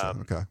 Gotcha.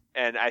 Okay.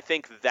 And I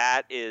think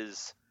that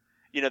is,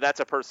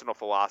 that's a personal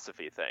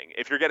philosophy thing.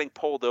 If you're getting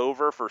pulled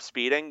over for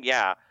speeding,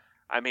 yeah,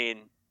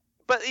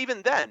 but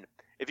even then,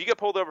 if you get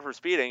pulled over for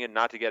speeding, and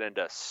not to get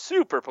into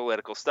super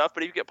political stuff,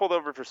 but if you get pulled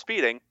over for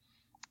speeding,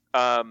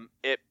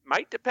 it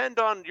might depend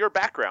on your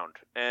background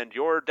and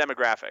your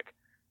demographic.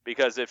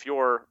 Because if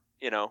you're,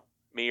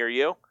 me or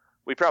you,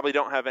 we probably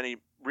don't have any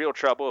real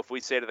trouble if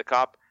we say to the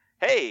cop,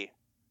 hey,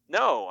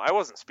 no, I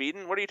wasn't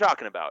speeding. What are you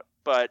talking about?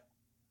 But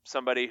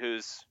somebody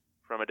who's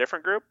from a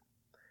different group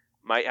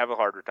might have a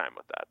harder time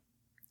with that.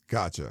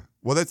 Gotcha.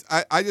 Well,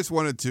 I just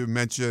wanted to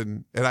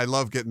mention, and I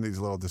love getting these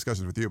little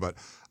discussions with you, but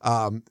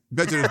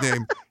mention his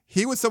name.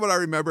 He was someone I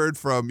remembered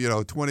from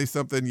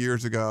 20-something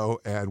years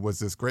ago, and was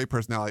this great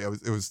personality.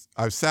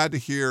 I was sad to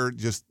hear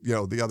just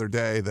the other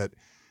day that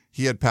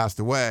he had passed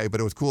away,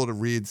 but it was cool to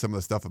read some of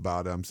the stuff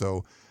about him.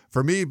 So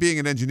for me, being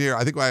an engineer,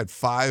 I think I had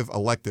 5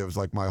 electives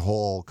like my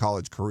whole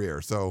college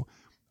career. So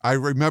I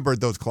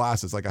remembered those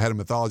classes. Like I had a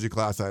mythology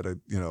class, I had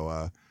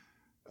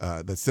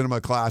the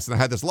cinema class, and I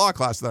had this law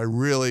class that I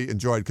really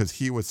enjoyed because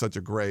he was such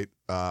a great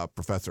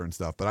professor and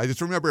stuff. But I just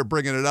remember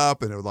bringing it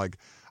up, and it was like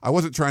I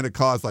wasn't trying to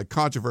cause like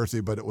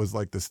controversy, but it was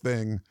like this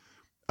thing.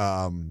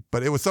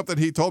 But it was something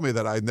he told me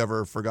that I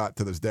never forgot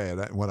to this day.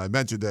 And when I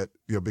mentioned it,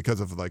 because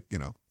of like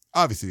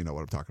obviously you know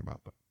what I'm talking about.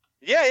 But.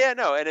 Yeah,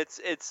 no, and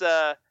it's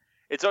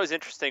always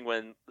interesting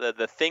when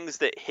the things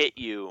that hit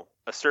you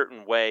a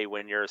certain way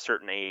when you're a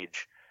certain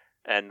age,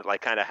 and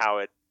like kind of how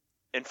it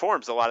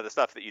informs a lot of the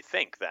stuff that you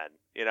think then,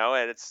 and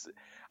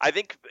I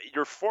think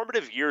your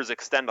formative years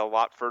extend a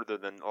lot further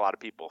than a lot of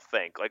people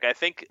think. Like, I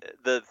think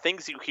the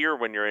things you hear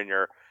when you're in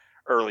your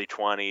early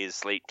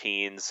 20s, late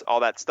teens,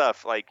 all that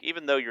stuff, like,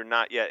 even though you're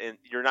not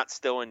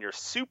still in your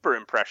super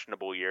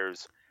impressionable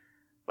years,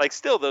 like,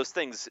 still those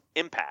things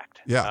impact.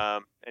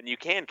 Yeah. And you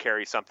can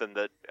carry something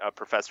that a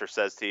professor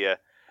says to you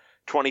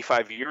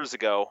 25 years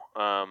ago,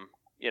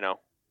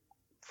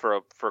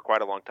 for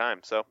quite a long time.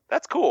 So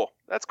that's cool.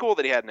 That's cool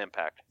that he had an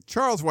impact.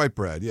 Charles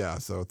Whitebread. Yeah.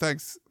 So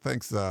thanks,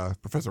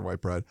 Professor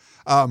Whitebread.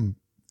 And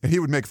he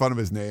would make fun of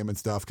his name and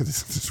stuff because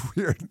it's this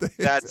weird thing.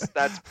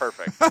 That's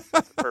perfect.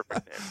 That's a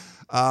perfect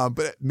name.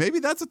 But maybe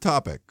that's a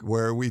topic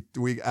where we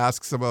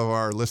ask some of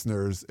our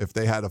listeners if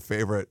they had a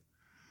favorite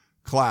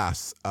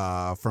class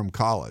from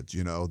college,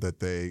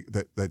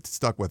 that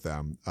stuck with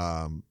them.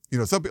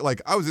 Some people,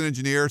 like I was an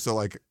engineer, so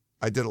like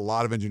I did a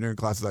lot of engineering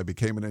classes. I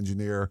became an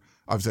engineer.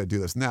 Obviously, I do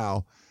this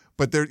now.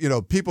 But there,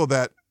 people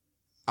that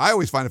I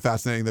always find it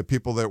fascinating that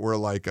people that were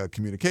like a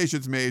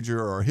communications major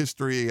or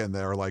history, and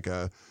they're like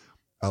like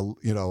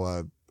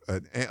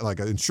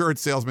an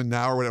insurance salesman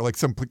now or whatever, like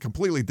something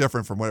completely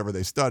different from whatever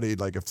they studied.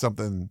 Like if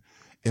something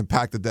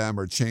impacted them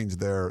or changed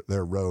their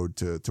road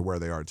to where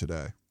they are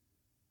today.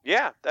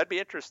 Yeah, that'd be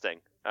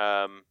interesting.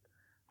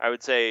 I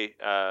would say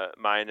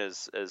mine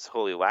is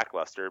wholly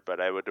lackluster,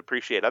 but I would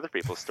appreciate other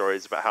people's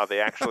stories about how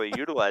they actually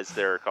utilized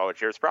their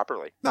college years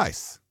properly.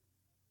 Nice.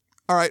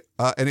 All right.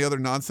 Any other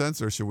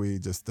nonsense, or should we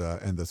just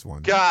end this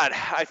one? God,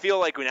 I feel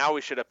like now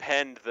we should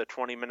append the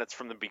 20 minutes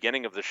from the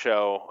beginning of the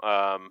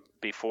show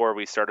before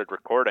we started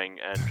recording,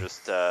 and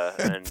just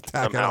and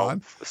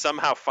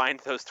somehow find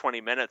those 20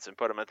 minutes and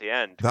put them at the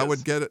end. That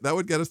would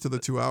get us to the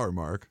 2-hour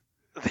mark.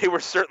 They were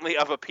certainly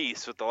of a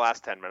piece with the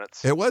last 10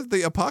 minutes. It was.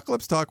 The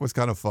apocalypse talk was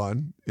kind of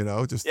fun,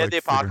 just the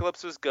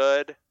apocalypse was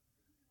good.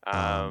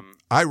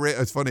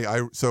 It's funny.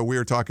 So we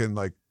were talking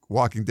like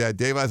Walking Dead.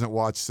 Dave hasn't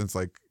watched since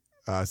like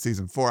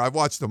season 4. I've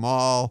watched them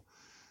all.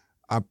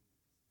 I'm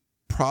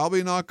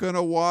probably not going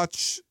to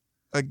watch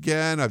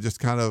again. I think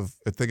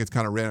it's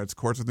kind of ran its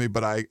course with me,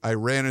 but I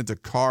ran into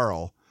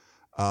Carl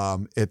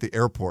at the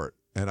airport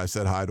and I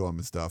said hi to him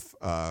and stuff.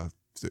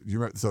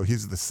 So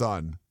he's the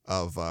son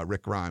of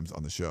Rick Grimes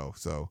on the show.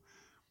 So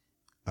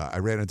I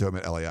ran into him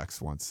at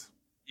LAX once.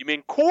 You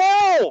mean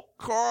Carl?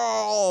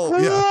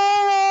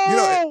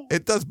 Yeah.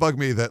 It does bug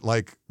me that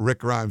like Rick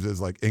Grimes is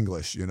like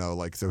English,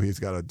 like so he's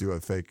got to do a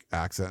fake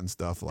accent and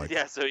stuff. Like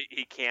so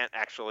he can't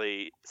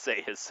actually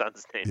say his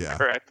son's name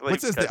correctly.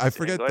 What's his name? I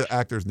forget English. The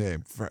actor's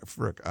name.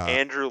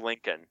 Andrew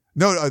Lincoln.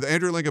 No,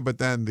 Andrew Lincoln. But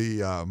then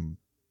the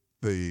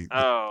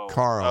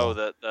Carl. Oh,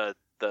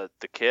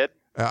 the kid.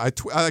 I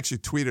actually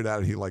tweeted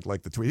at it. He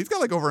liked the tweet. He's got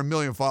like over 1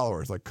 million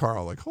followers. Like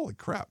Carl. Like holy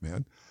crap,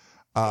 man.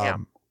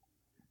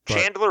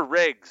 Chandler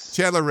Riggs.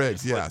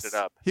 Yes. It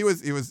up. He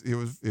was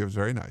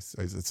very nice.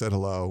 I said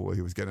hello while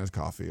he was getting his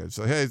coffee. I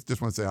said, hey,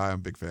 just want to say hi. I'm a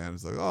big fan.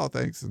 It's like, oh,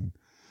 thanks, and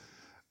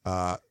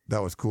that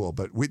was cool.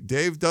 But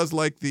Dave does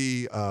like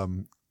the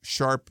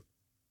sharp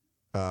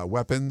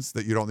weapons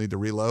that you don't need to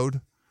reload.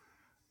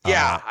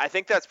 Yeah, I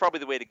think that's probably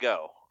the way to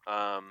go.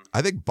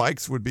 I think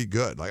bikes would be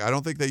good. Like I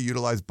don't think they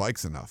utilize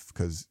bikes enough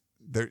because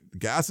their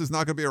gas is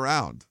not going to be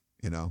around.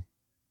 You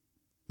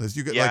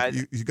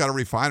got a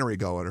refinery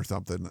going or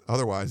something.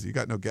 Otherwise, you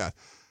got no gas.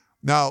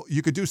 Now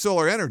you could do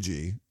solar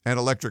energy and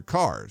electric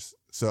cars.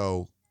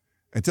 So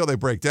until they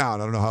break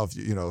down, I don't know how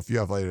if you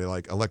have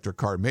like electric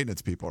car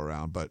maintenance people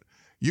around, but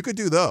you could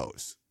do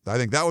those. I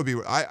think that would be.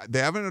 They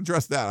haven't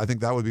addressed that. I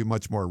think that would be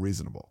much more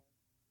reasonable.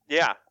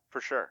 Yeah,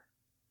 for sure.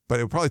 But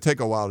it would probably take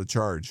a while to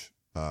charge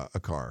a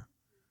car.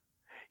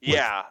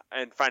 Yeah,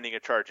 and finding a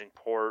charging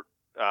port,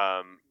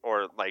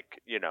 or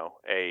like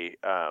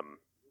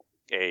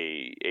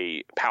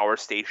a power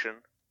station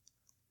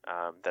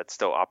that's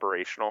still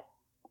operational.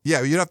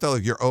 Yeah, you'd have to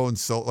have your own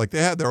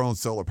they had their own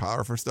solar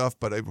power for stuff,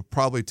 but it would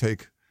probably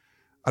take.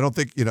 I don't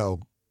think you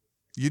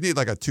need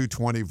like a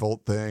 220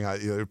 volt thing.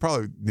 You'd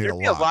probably need There'd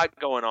be a lot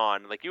going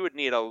on. Like you would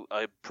need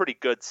a pretty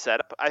good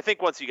setup. I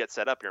think once you get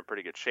set up, you're in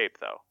pretty good shape,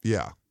 though.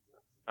 Yeah.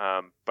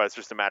 But it's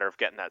just a matter of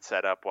getting that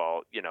set up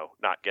while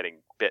not getting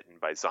bitten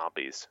by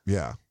zombies.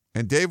 Yeah.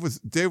 And Dave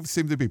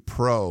seemed to be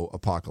pro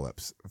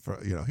apocalypse.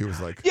 He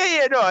was like,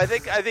 I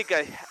think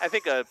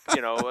a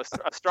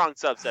strong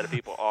subset of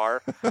people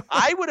are.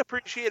 I would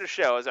appreciate a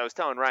show, as I was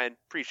telling Ryan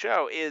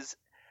pre-show, is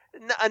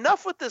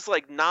enough with this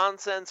like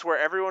nonsense where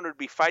everyone would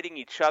be fighting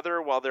each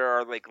other while there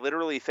are like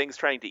literally things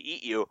trying to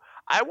eat you.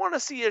 I want to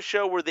see a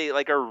show where they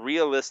like are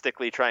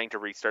realistically trying to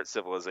restart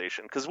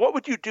civilization. Because what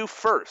would you do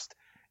first?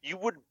 You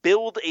would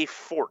build a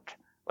fort.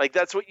 Like,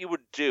 that's what you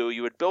would do.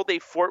 You would build a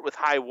fort with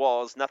high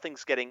walls,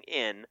 nothing's getting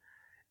in,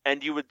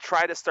 and you would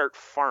try to start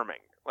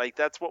farming. Like,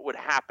 that's what would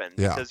happen,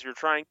 because you're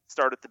trying to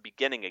start at the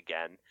beginning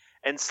again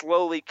and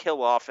slowly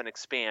kill off and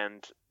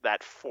expand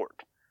that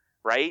fort,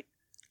 right?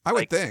 I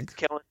would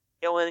think.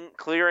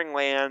 Clearing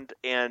land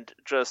and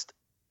just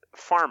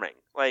farming.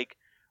 Like,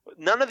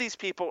 none of these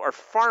people are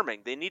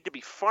farming. They need to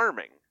be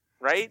farming,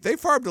 right? They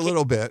farmed a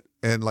little bit,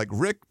 and, like,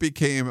 Rick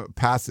became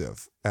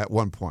passive at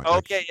one point.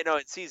 Okay, in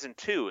season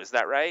 2, is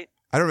that right?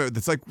 I don't know.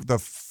 It's like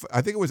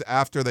I think it was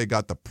after they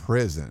got the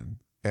prison,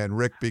 and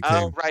Rick became.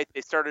 Oh, right. They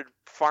started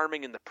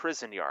farming in the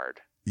prison yard.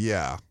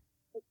 Yeah.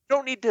 You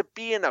don't need to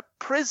be in a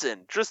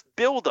prison. Just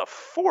build a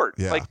fort.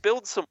 Yeah. Like,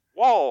 build some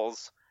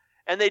walls.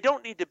 And they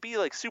don't need to be,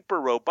 like, super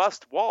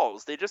robust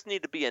walls. They just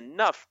need to be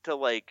enough to,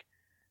 like,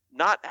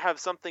 not have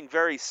something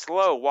very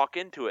slow walk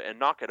into it and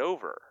knock it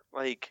over.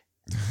 Like,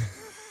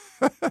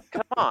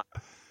 come on.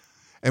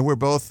 And we're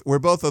both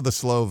of the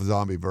slow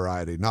zombie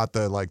variety, not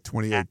the like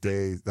 28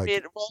 days. Like,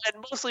 and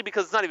mostly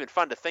because it's not even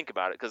fun to think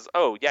about it. Because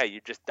you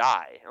just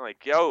die.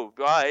 Like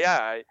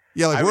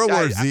like World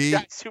War Z,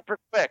 super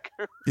quick.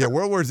 Yeah,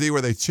 World War Z,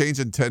 where they change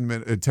in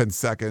 10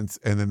 seconds,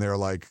 and then they're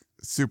like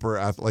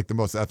super like the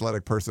most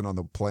athletic person on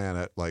the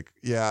planet. Like,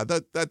 yeah,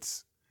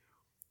 that's.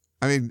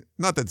 I mean,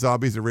 not that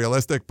zombies are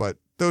realistic, but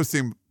those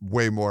seem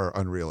way more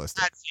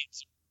unrealistic. That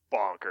seems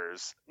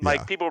bonkers.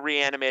 Like people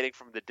reanimating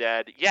from the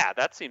dead. Yeah,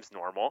 that seems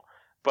normal.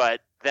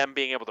 But them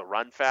being able to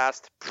run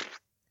fast.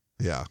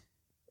 Yeah.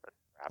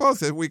 Well,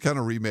 so we kind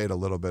of remade a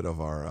little bit of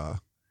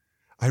our.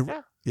 I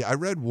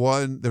read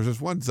one. There's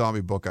this one zombie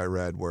book I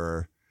read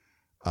where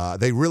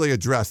they really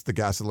addressed the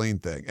gasoline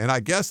thing, and I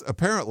guess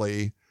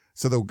apparently,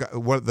 so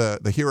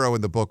the hero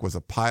in the book was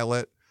a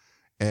pilot,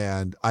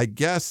 and I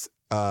guess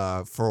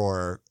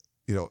for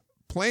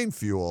plane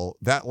fuel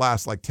that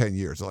lasts like 10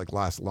 years, it like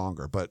lasts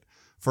longer, but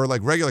for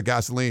like regular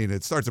gasoline,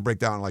 it starts to break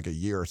down in like a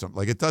year or something.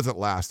 Like it doesn't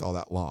last all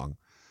that long.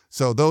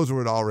 So those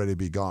would already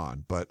be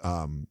gone. But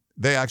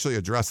they actually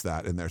address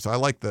that in there. So I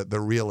like the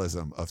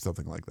realism of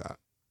something like that.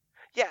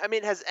 Yeah, I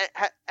mean,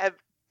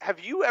 have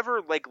you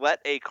ever like let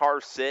a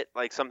car sit,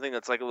 like something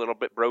that's like a little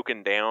bit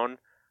broken down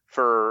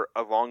for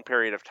a long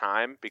period of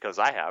time? Because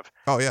I have.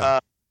 Oh yeah.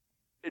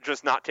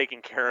 Just not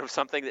taking care of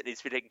something that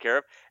needs to be taken care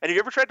of. And have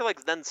you ever tried to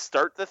like then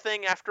start the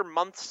thing after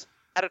months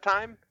at a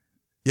time?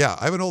 Yeah,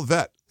 I have an old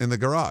Vet in the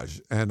garage,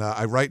 and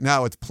right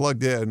now it's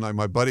plugged in. Like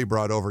my buddy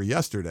brought over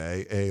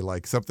yesterday a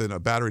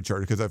battery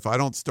charger, because if I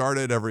don't start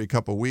it every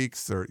couple of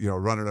weeks or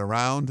running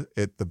around,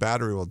 the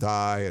battery will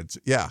die.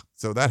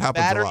 So that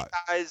happens a lot.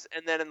 Battery dies,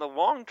 and then in the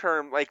long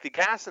term, like the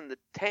gas in the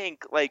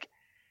tank, like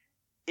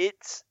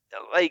it's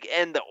like,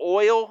 and the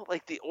oil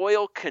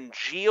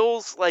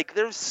congeals. Like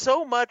there's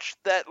so much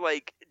that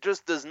like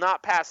just does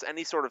not pass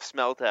any sort of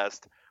smell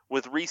test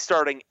with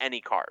restarting any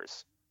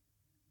cars.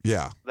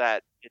 Yeah.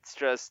 That it's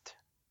just,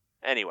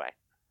 anyway.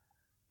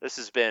 This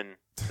has been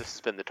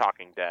the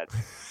Talking Dead.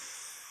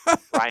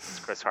 Ryan's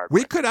Chris Hardwick.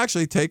 We could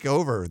actually take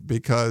over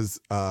because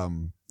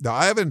now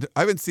I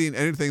haven't seen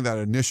anything that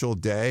initial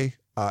day.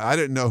 I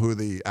didn't know who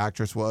the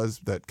actress was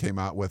that came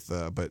out with,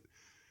 but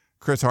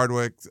Chris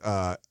Hardwick, is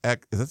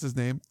that his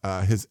name?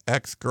 His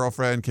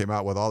ex-girlfriend came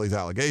out with all these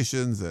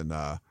allegations, and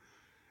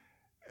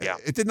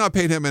it did not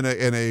paint him in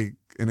a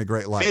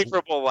great light.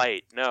 Favorable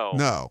light, no.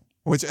 No.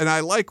 And I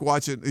like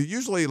watching.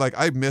 Usually, like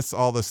I miss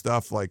all the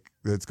stuff like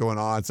that's going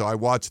on, so I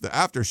watch the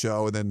after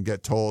show and then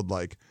get told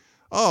like,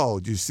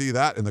 "Oh, do you see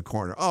that in the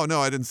corner?" "Oh no,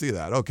 I didn't see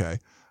that." Okay,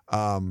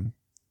 and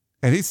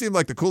he seemed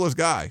like the coolest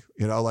guy.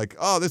 Like,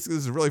 "Oh, this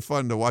is really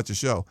fun to watch a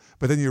show."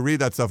 But then you read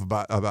that stuff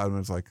about him, and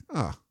it's like,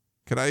 "Oh,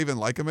 can I even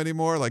like him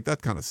anymore?" Like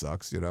that kind of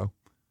sucks,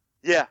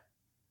 Yeah.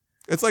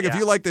 It's like if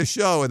you like this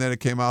show and then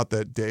it came out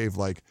that Dave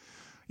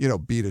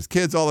beat his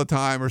kids all the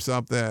time or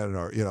something,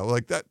 or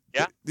like that.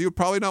 Yeah. You would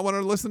probably not want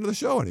to listen to the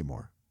show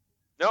anymore.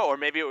 No, or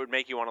maybe it would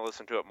make you want to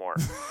listen to it more,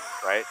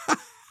 right?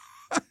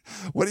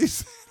 What do you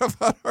say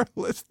about our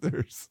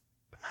listeners?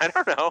 I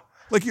don't know.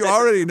 Like you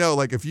already know,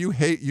 like if you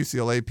hate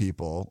UCLA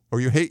people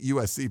or you hate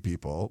USC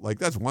people, like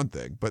that's one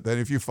thing. But then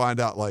if you find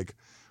out like,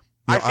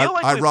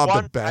 I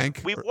robbed a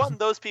bank. We've won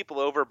those people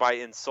over by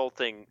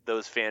insulting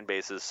those fan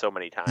bases so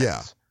many times.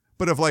 Yeah.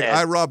 But if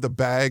I robbed a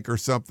bank or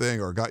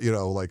something or got,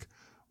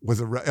 was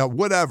a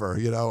whatever,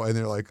 and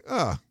they're like,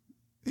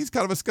 he's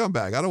kind of a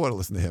scumbag. I don't want to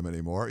listen to him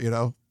anymore,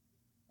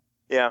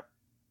 Yeah,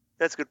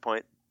 that's a good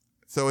point.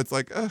 So it's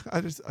like,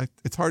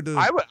 it's hard to.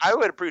 I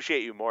would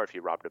appreciate you more if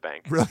you robbed a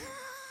bank. Really?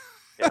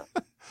 Yeah.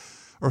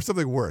 Or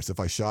something worse, if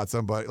I shot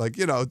somebody, like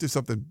do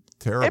something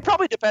terrible. It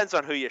probably depends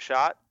on who you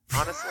shot,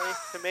 honestly,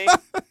 to me.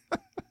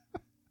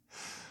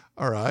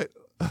 All right.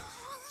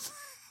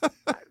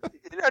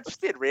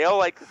 Just being real,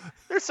 like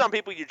there's some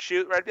people you'd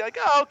shoot where I'd be like,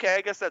 oh, okay,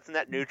 I guess that's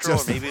net neutral,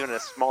 or maybe even a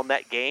small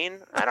net gain.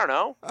 I don't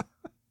know.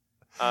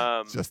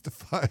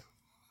 Justify.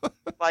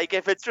 Like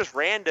if it's just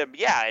random,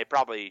 yeah, it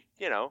probably,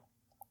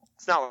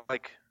 it's not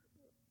like,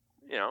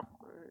 no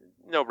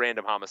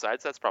random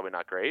homicides. That's probably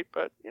not great,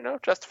 but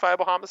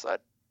justifiable homicide,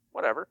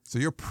 whatever. So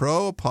you're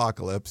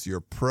pro-apocalypse. You're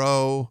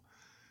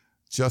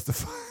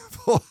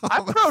pro-justifiable homicide.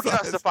 I'm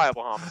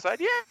pro-justifiable homicide.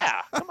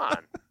 Yeah, come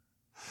on.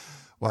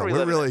 Wow,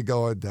 we're really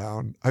going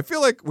down. I feel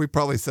like we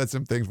probably said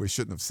some things we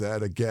shouldn't have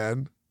said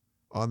again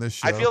on this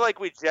show. I feel like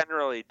we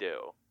generally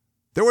do.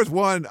 There was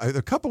one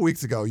a couple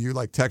weeks ago. You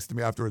texted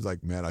me afterwards,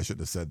 like, "Man, I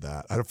shouldn't have said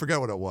that." I don't forget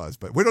what it was,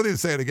 but we don't need to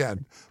say it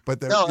again. But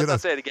no, let's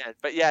not say it again.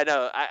 But yeah,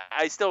 no,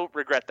 I still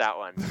regret that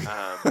one.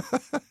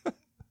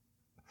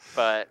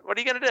 But what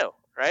are you gonna do,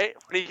 right?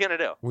 What are you gonna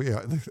do?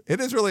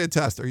 It is really a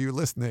test. Are you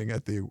listening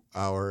at the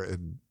hour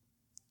and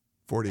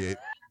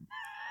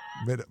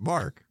 48-minute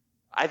mark?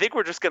 I think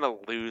we're just gonna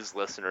lose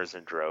listeners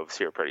in droves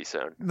here pretty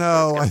soon.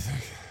 No,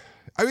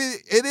 I mean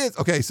it is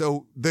okay.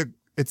 So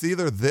it's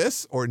either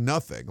this or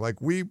nothing.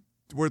 Like we're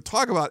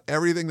talking about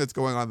everything that's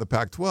going on in the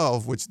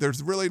Pac-12, which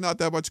there's really not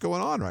that much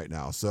going on right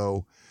now.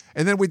 So,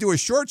 and then we do a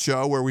short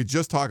show where we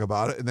just talk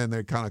about it, and then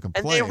they kind of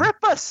complain. And they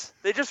rip us.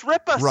 They just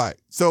rip us. Right.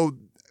 So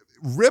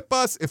rip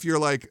us if you're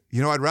like,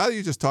 I'd rather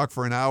you just talk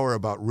for an hour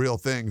about real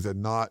things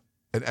and not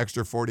an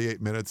extra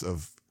 48 minutes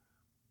of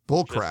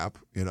bull crap.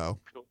 Pure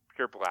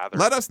blather.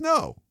 Let us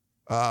know.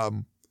 But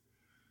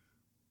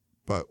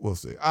we'll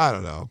see. I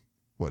don't know.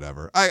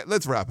 Whatever.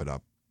 Let's wrap it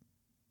up.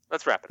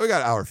 Let's wrap it up. We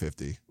got hour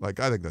 50. Like,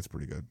 I think that's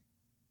pretty good.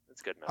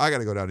 That's good enough. I got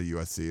to go down to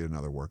USC,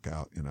 another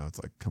workout.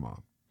 It's like, come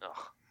on. Ugh.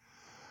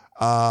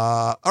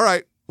 All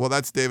right. Well,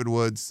 that's David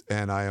Woods,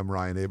 and I am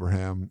Ryan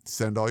Abraham.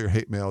 Send all your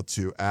hate mail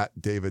to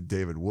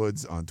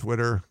 @DavidWoods on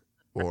Twitter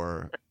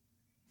or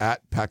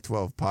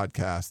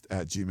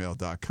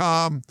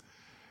 @Pac12podcast@gmail.com.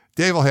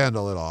 Dave will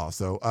handle it all.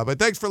 So, but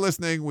thanks for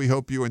listening. We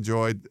hope you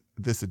enjoyed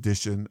this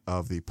edition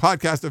of the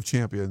Podcast of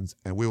Champions,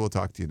 and we will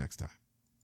talk to you next time.